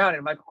 You turn around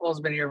and Michael Cole's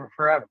been here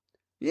forever.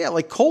 Yeah,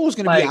 like Cole's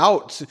going to be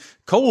out.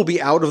 Cole will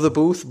be out of the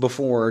booth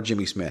before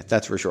Jimmy Smith.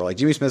 That's for sure. Like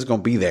Jimmy Smith's going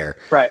to be there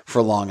for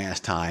a long ass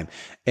time.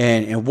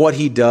 And what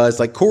he does,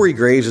 like Corey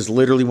Graves is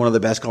literally one of the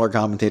best color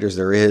commentators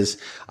there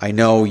is. I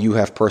know you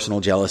have personal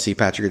jealousy,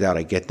 Patrick O'Dowd.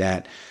 I get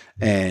that.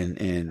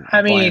 And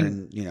I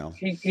mean, Byron,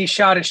 he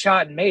shot his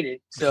shot and made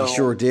it. So he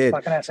sure did.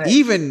 What can I say?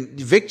 Even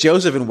Vic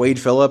Joseph and Wade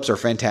Phillips are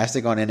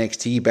fantastic on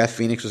NXT. Beth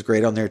Phoenix was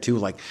great on there too.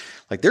 Like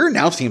their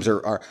announce teams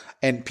are,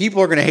 and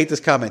people are going to hate this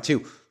comment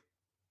too.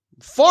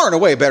 Far and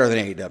away better than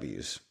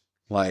AEW's.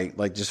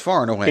 Like just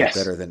far and away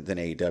better than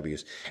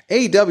AEW's.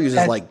 AEW's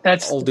is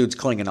that's old dudes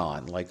clinging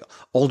on, like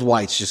old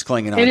whites just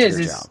clinging on to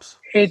their jobs.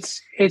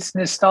 It's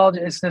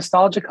nostalgia. It's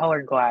nostalgia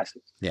colored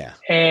glasses. Yeah.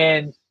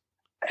 And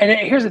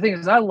here's the thing: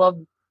 is I love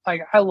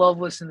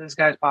listening to this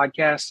guy's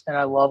podcast and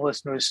I love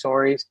listening to his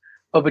stories.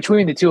 But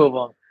between the two of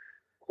them,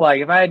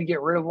 like if I had to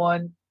get rid of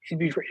one, it'd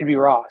be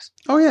Ross.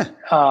 Oh yeah.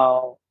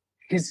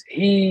 Because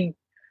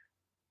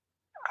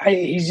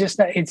he's just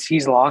not,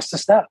 he's lost a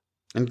step.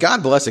 And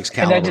God bless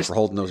Excalibur for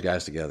holding those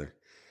guys together.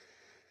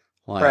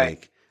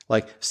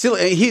 Still,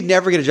 he'd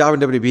never get a job in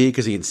WWE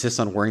because he insists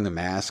on wearing the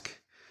mask.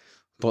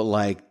 But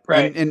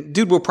and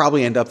dude will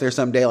probably end up there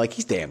someday. Like,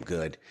 he's damn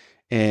good.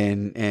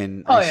 And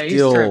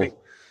he's terrific.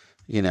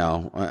 You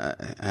know,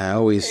 I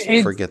always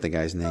forget the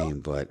guy's name,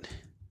 but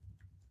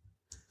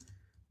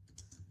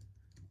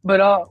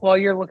while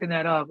you're looking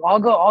that up, I'll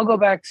go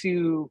back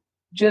to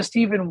just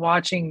even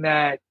watching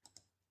that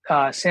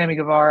Sammy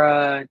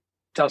Guevara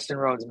Dustin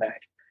Rhodes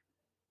match.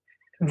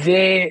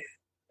 It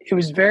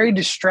was very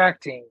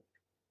distracting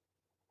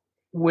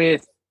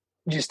with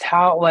just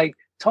how, like,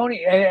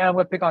 Tony, and I'm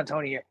going to pick on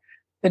Tony here.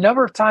 The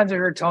number of times I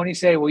heard Tony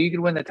say, well, you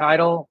could win the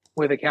title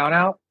with a count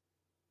out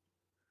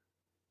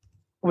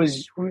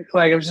was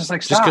like, it was just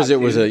like, just because it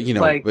was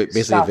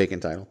basically a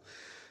vacant title.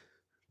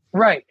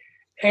 Right.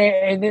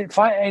 And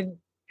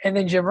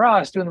then Jim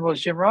Ross doing the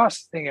most Jim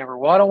Ross thing ever.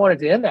 Well, I don't want it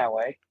to end that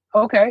way.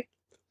 Okay.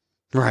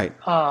 Right.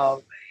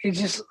 It's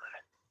just,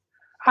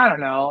 I don't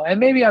know. And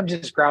maybe I'm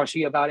just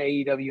grouchy about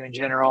AEW in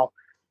general,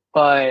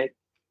 but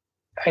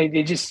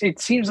it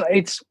seems like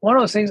it's one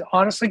of those things,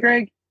 honestly,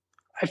 Greg,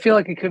 I feel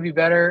like it could be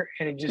better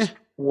and it just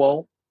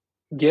won't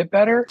get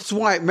better. That's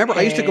why, remember,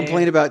 I used to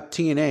complain about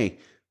TNA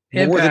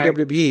more than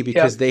WWE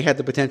because they had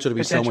the potential to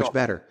be so much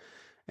better.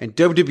 And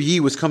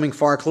WWE was coming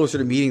far closer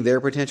to meeting their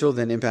potential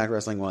than Impact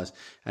Wrestling was.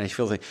 And I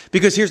feel like,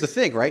 because here's the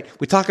thing, right?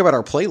 We talk about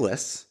our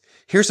playlists.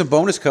 Here's some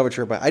bonus coverage.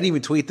 I didn't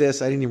even tweet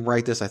this. I didn't even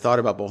write this. I thought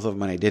about both of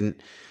them and I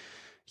didn't.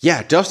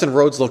 Yeah, Dustin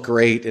Rhodes looked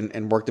great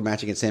and worked the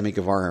match against Sammy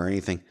Guevara or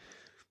anything.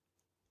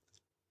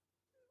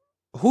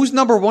 Who's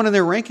number one in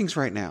their rankings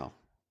right now?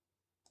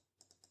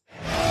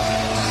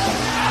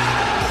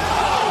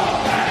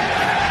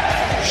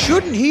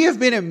 Shouldn't he have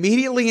been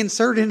immediately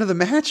inserted into the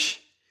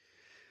match?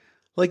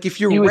 Like, if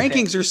your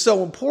rankings are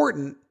so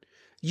important,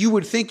 you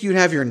would think you'd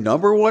have your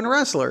number one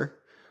wrestler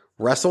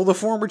wrestle the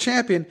former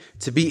champion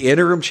to be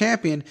interim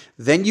champion.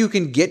 Then you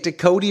can get to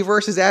Cody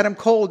versus Adam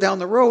Cole down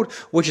the road,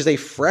 which is a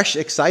fresh,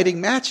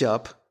 exciting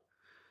matchup.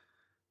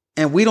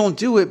 And we don't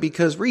do it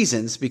because we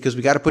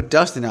got to put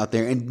Dustin out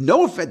there. And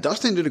no offense,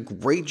 Dustin did a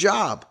great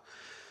job.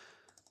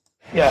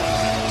 Yeah.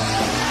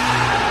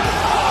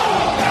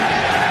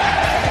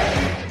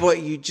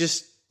 But you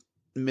just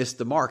missed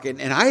the mark.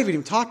 And I haven't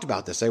even talked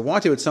about this. I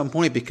want to at some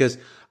point because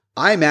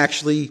I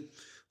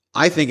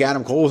think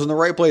Adam Cole is in the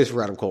right place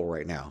for Adam Cole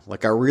right now.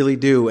 Like, I really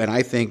do. And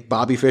I think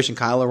Bobby Fish and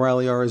Kyle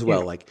O'Reilly are as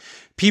well. Yeah. Like,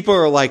 people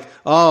are like,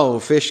 oh,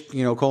 Fish,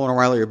 Cole and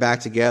O'Reilly are back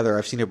together.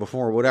 I've seen it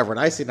before or whatever. And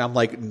I see it and I'm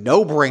like,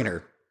 no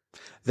brainer.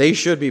 They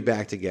should be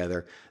back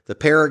together. The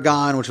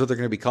Paragon, which is what they're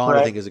going to be called,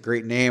 I think is a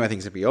great name. I think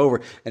it's going to be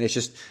over. And it's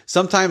just,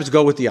 sometimes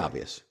go with the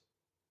obvious.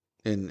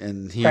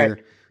 And here,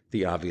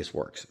 the obvious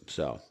works.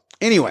 So,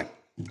 anyway,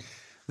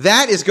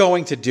 that is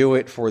going to do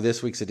it for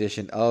this week's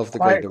edition of the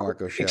Greg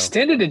DeMarco Show.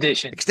 Extended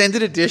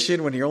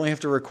edition when you only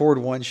have to record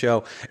one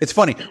show. It's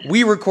funny.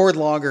 We record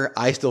longer.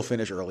 I still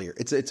finish earlier.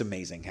 It's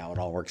amazing how it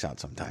all works out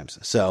sometimes.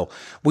 So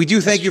we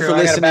do thank you for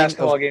listening. I got a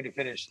basketball game to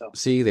finish, though.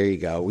 See, there you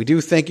go. We do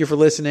thank you for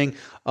listening.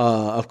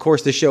 Of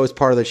course, this show is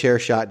part of the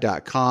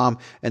Chairshot.com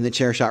and the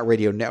Chairshot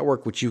Radio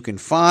Network, which you can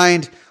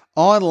find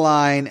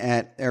online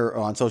or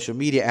on social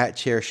media at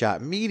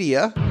Chairshot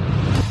Media.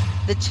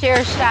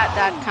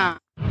 TheChairShot.com.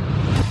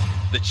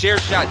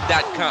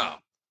 TheChairShot.com.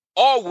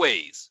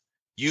 Always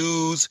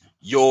use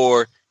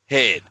your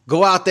head.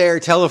 Go out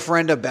there, tell a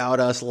friend about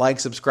us, like,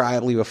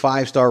 subscribe, leave a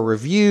 5-star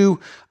review,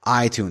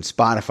 iTunes,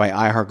 Spotify,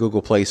 iHeart,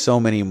 Google Play, so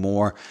many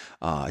more.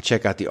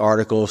 Check out the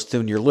articles.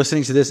 When you're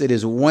listening to this, it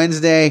is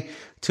Wednesday.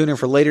 Tune in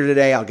for later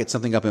today. I'll get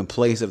something up in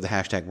place of the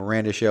hashtag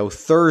Miranda Show.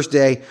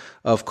 Thursday,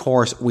 of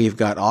course, we've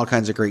got all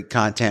kinds of great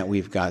content.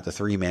 We've got the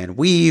 3-Man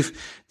Weave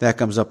that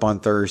comes up on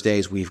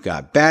Thursdays. We've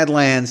got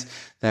Badlands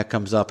that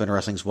comes up in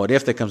Wrestling's What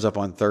If that comes up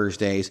on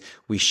Thursdays.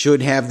 We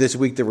should have this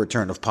week the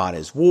return of Pod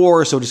is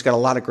War. So just got a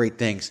lot of great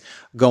things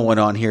going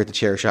on here at the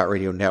Chairshot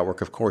Radio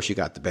Network. Of course, you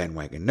got the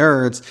Bandwagon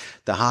Nerds,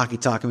 the Hockey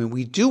Talk. I mean,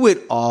 we do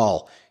it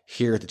all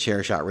here at the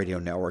Chairshot Radio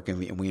Network,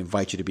 and we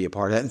invite you to be a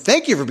part of that. And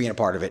thank you for being a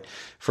part of it,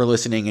 for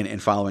listening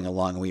and following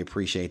along. We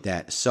appreciate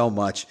that so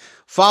much.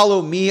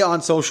 Follow me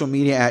on social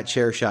media at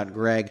Chairshot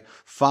Greg.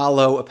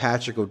 Follow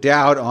Patrick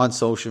O'Dowd on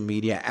social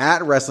media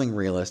at Wrestling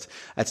Realist.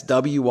 That's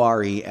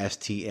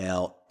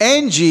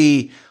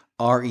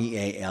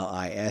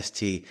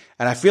WRESTLNGREALIST.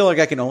 And I feel like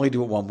I can only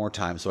do it one more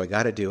time, so I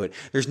got to do it.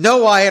 There's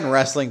no I in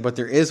wrestling, but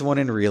there is one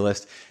in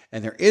Realist,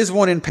 and there is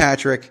one in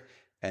Patrick,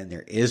 and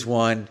there is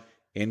one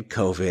in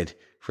COVID.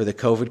 For the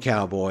COVID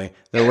cowboy,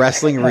 the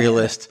Wrestling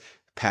Realist,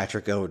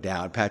 Patrick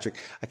O'Dowd. Patrick,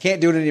 I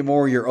can't do it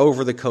anymore. You're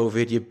over the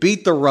COVID. You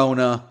beat the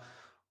Rona.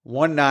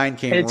 1-9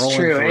 came rolling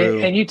through. It's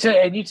true. And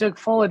you took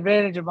full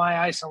advantage of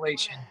my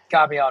isolation.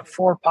 Got me on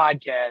 4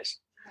 podcasts.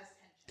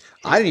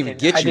 I didn't even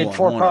get you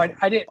on one.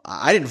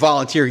 I didn't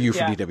volunteer you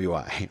for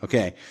DWI.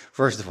 Okay.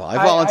 First of all,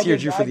 I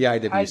volunteered you for the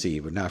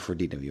IWC, but not for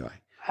DWI.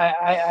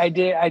 I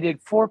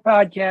did 4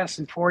 podcasts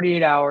in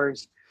 48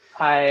 hours.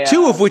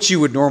 2 of which you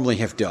would normally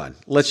have done.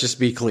 Let's just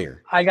be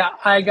clear. I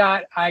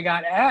got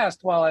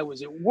asked while I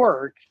was at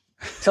work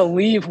to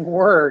leave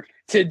work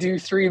to do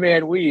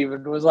 3-man weave,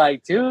 and was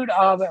like, dude,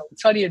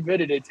 Sonny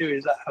admitted it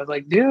too. I was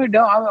like, dude,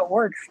 no, I'm at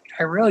work.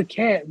 I really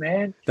can't,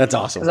 man. That's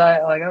awesome. Because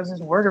I was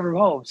just working from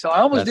home, so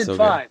I almost did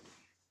fine.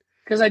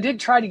 Because I did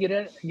try to get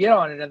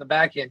on it in the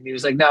back end. And he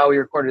was like, no, we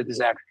recorded this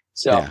after.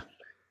 So yeah.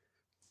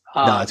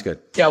 No, that's good.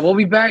 Yeah, we'll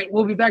be back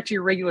to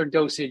your regular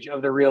dosage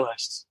of the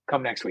realists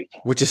come next week.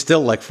 Which is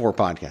still like 4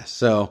 podcasts.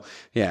 So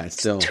yeah, it's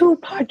still 2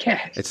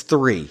 podcasts. It's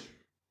 3.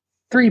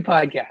 3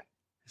 podcasts.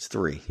 It's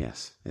 3.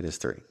 Yes, it is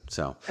 3.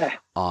 So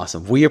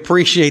awesome. We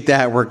appreciate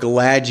that. We're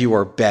glad you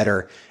are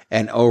better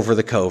and over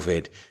the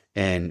COVID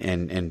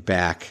and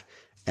back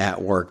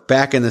at work,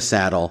 back in the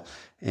saddle.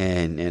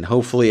 And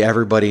hopefully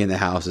everybody in the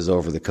house is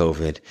over the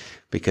COVID,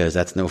 because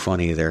that's no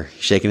fun either.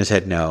 Shaking his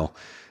head no.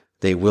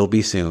 They will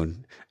be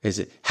soon.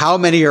 How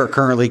many are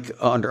currently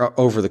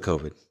over the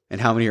COVID,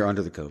 and how many are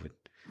under the COVID?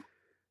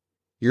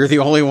 You're the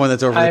only one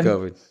that's over the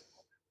COVID.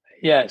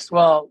 Yes.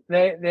 Well,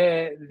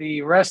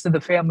 the rest of the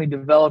family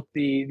developed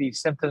the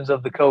symptoms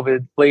of the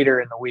COVID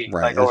later in the week,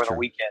 right, like over the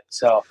weekend.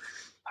 So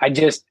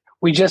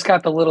we just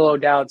got the little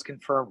O'Dowd's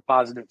confirmed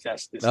positive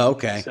test this week.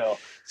 Okay. So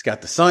it's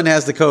got the son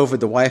has the COVID,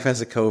 the wife has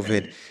the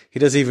COVID. He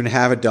doesn't even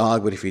have a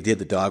dog, but if he did,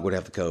 the dog would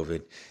have the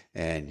COVID.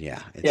 And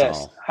yeah, it's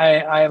all.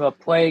 I am a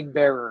plague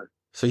bearer.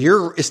 So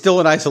you're still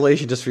in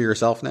isolation just for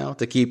yourself now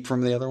to keep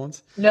from the other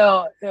ones?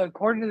 No,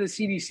 according to the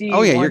CDC.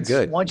 Oh yeah, you're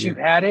good. Once you've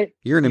had it,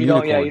 you're an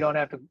immune.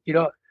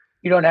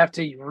 You don't have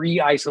to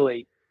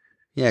re-isolate.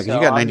 Yeah, because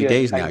you got 90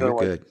 days now. You're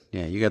good.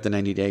 Yeah, you got the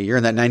 90 day. You're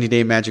in that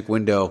 90-day magic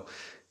window.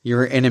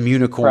 You're an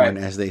immunicorn,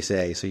 as they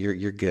say. So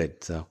you're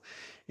good. So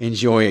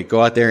enjoy it.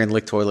 Go out there and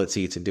lick toilet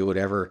seats and do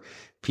whatever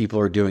people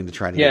are doing to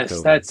try to get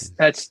COVID. Yes,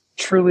 that's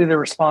truly the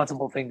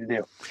responsible thing to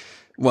do.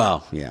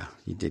 Well, yeah,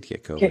 you did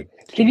get COVID.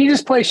 Can you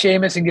just play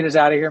Sheamus and get us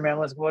out of here, man?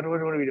 What are we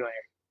doing here?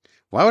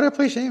 Why would I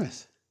play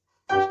Sheamus?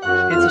 It's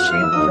a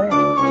shameful thing.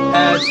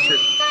 That's true.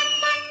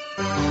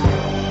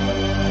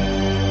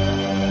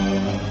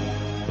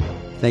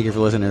 Thank you for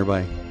listening,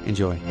 everybody.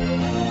 Enjoy.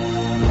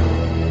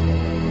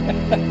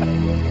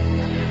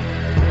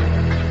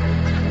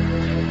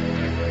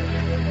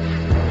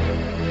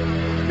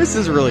 This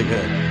is really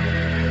good.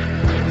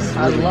 It's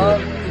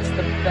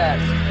the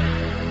best.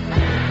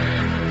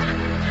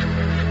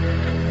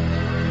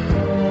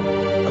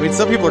 I mean,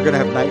 some people are going to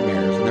have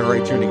nightmares and they're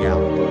already tuning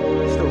out, but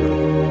it's still really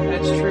good.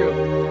 That's true.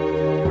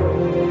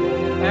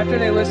 After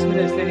they listen to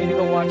this, they need to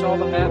go watch all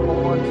the Matt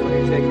Malone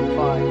footage they can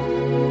find.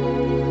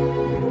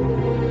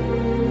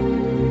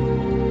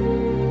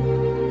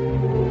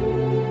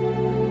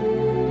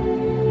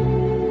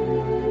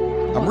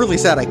 I'm really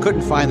sad I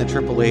couldn't find the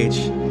Triple H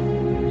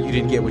 "You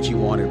Didn't Get What You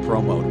Wanted"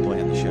 promo to play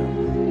on the show.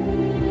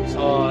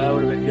 So, that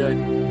would have been good.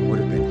 Would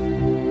have been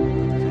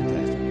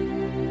fantastic.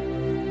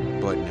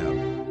 But no.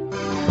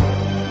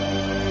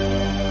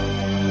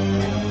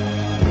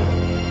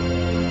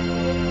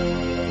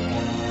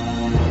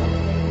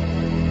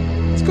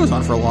 This goes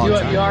on for a long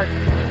time.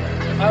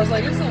 I was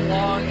like, it's a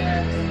long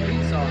ass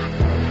theme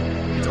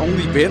song. It's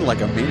only been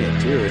like a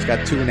minute too. It's got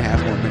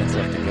 2.5 more minutes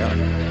left to go.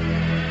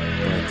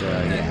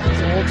 But yeah,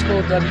 it's old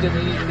school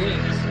WWE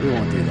themes. We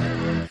won't do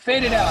that.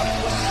 Fade it out.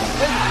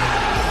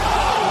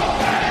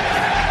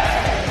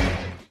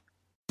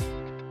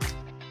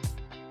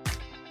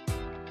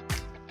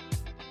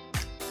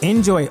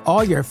 Enjoy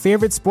all your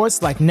favorite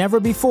sports like never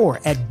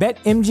before at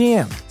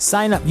BetMGM.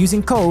 Sign up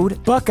using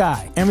code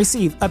Buckeye and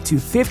receive up to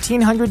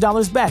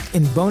 $1,500 back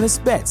in bonus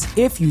bets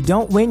if you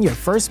don't win your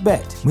first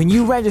bet. When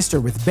you register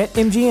with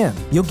BetMGM,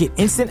 you'll get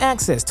instant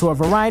access to a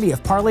variety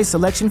of parlay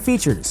selection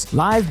features,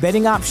 live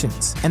betting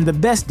options, and the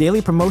best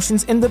daily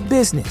promotions in the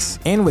business.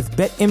 And with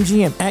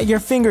BetMGM at your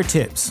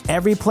fingertips,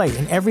 every play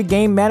and every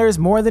game matters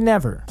more than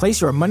ever.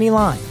 Place your money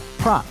line,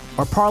 prop,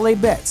 or parlay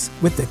bets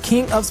with the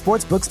king of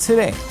sportsbooks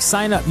today.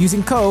 Sign up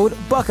using code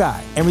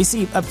Buckeye and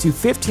receive up to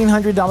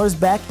 $1,500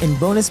 back in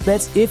bonus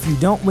bets if you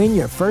don't win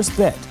your first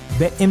bet.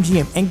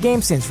 BetMGM and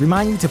GameSense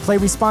remind you to play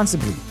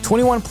responsibly.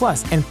 21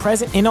 plus and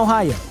present in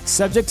Ohio,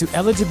 subject to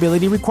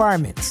eligibility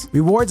requirements.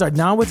 Rewards are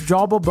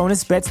non-withdrawable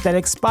bonus bets that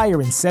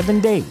expire in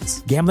 7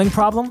 days. Gambling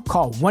problem?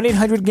 Call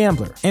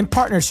 1-800-GAMBLER. In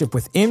partnership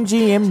with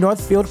MGM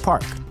Northfield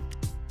Park.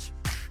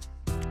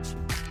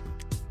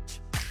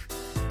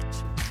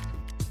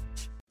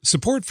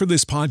 Support for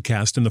this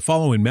podcast and the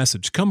following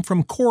message come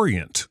from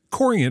Corient.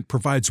 Corient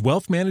provides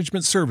wealth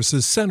management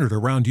services centered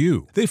around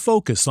you. They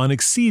focus on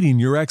exceeding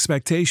your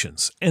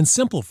expectations and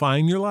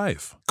simplifying your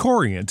life.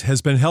 Corient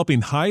has been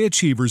helping high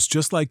achievers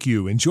just like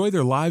you enjoy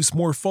their lives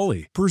more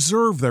fully,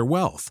 preserve their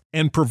wealth,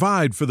 and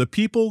provide for the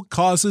people,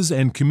 causes,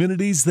 and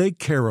communities they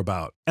care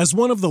about. As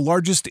one of the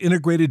largest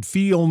integrated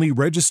fee-only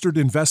registered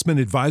investment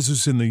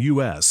advisors in the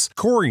U.S.,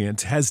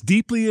 Corient has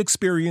deeply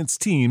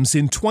experienced teams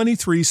in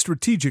 23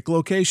 strategic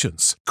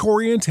locations.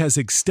 Corient has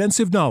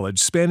extensive knowledge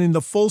spanning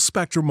the full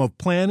spectrum of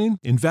planning,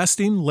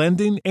 investing,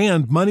 lending,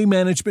 and money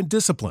management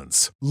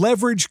disciplines.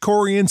 Leverage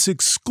Corient's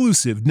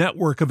exclusive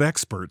network of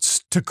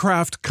experts to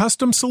craft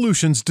custom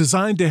solutions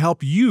designed to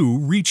help you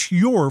reach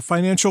your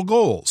financial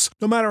goals,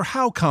 no matter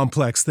how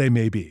complex they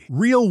may be.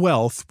 Real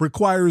wealth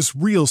requires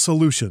real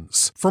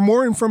solutions. For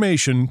more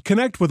information,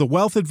 connect with a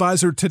wealth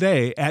advisor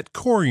today at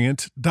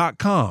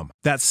Corient.com.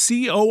 That's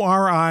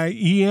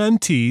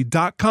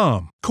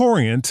Corient.com.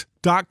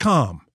 Corient.com.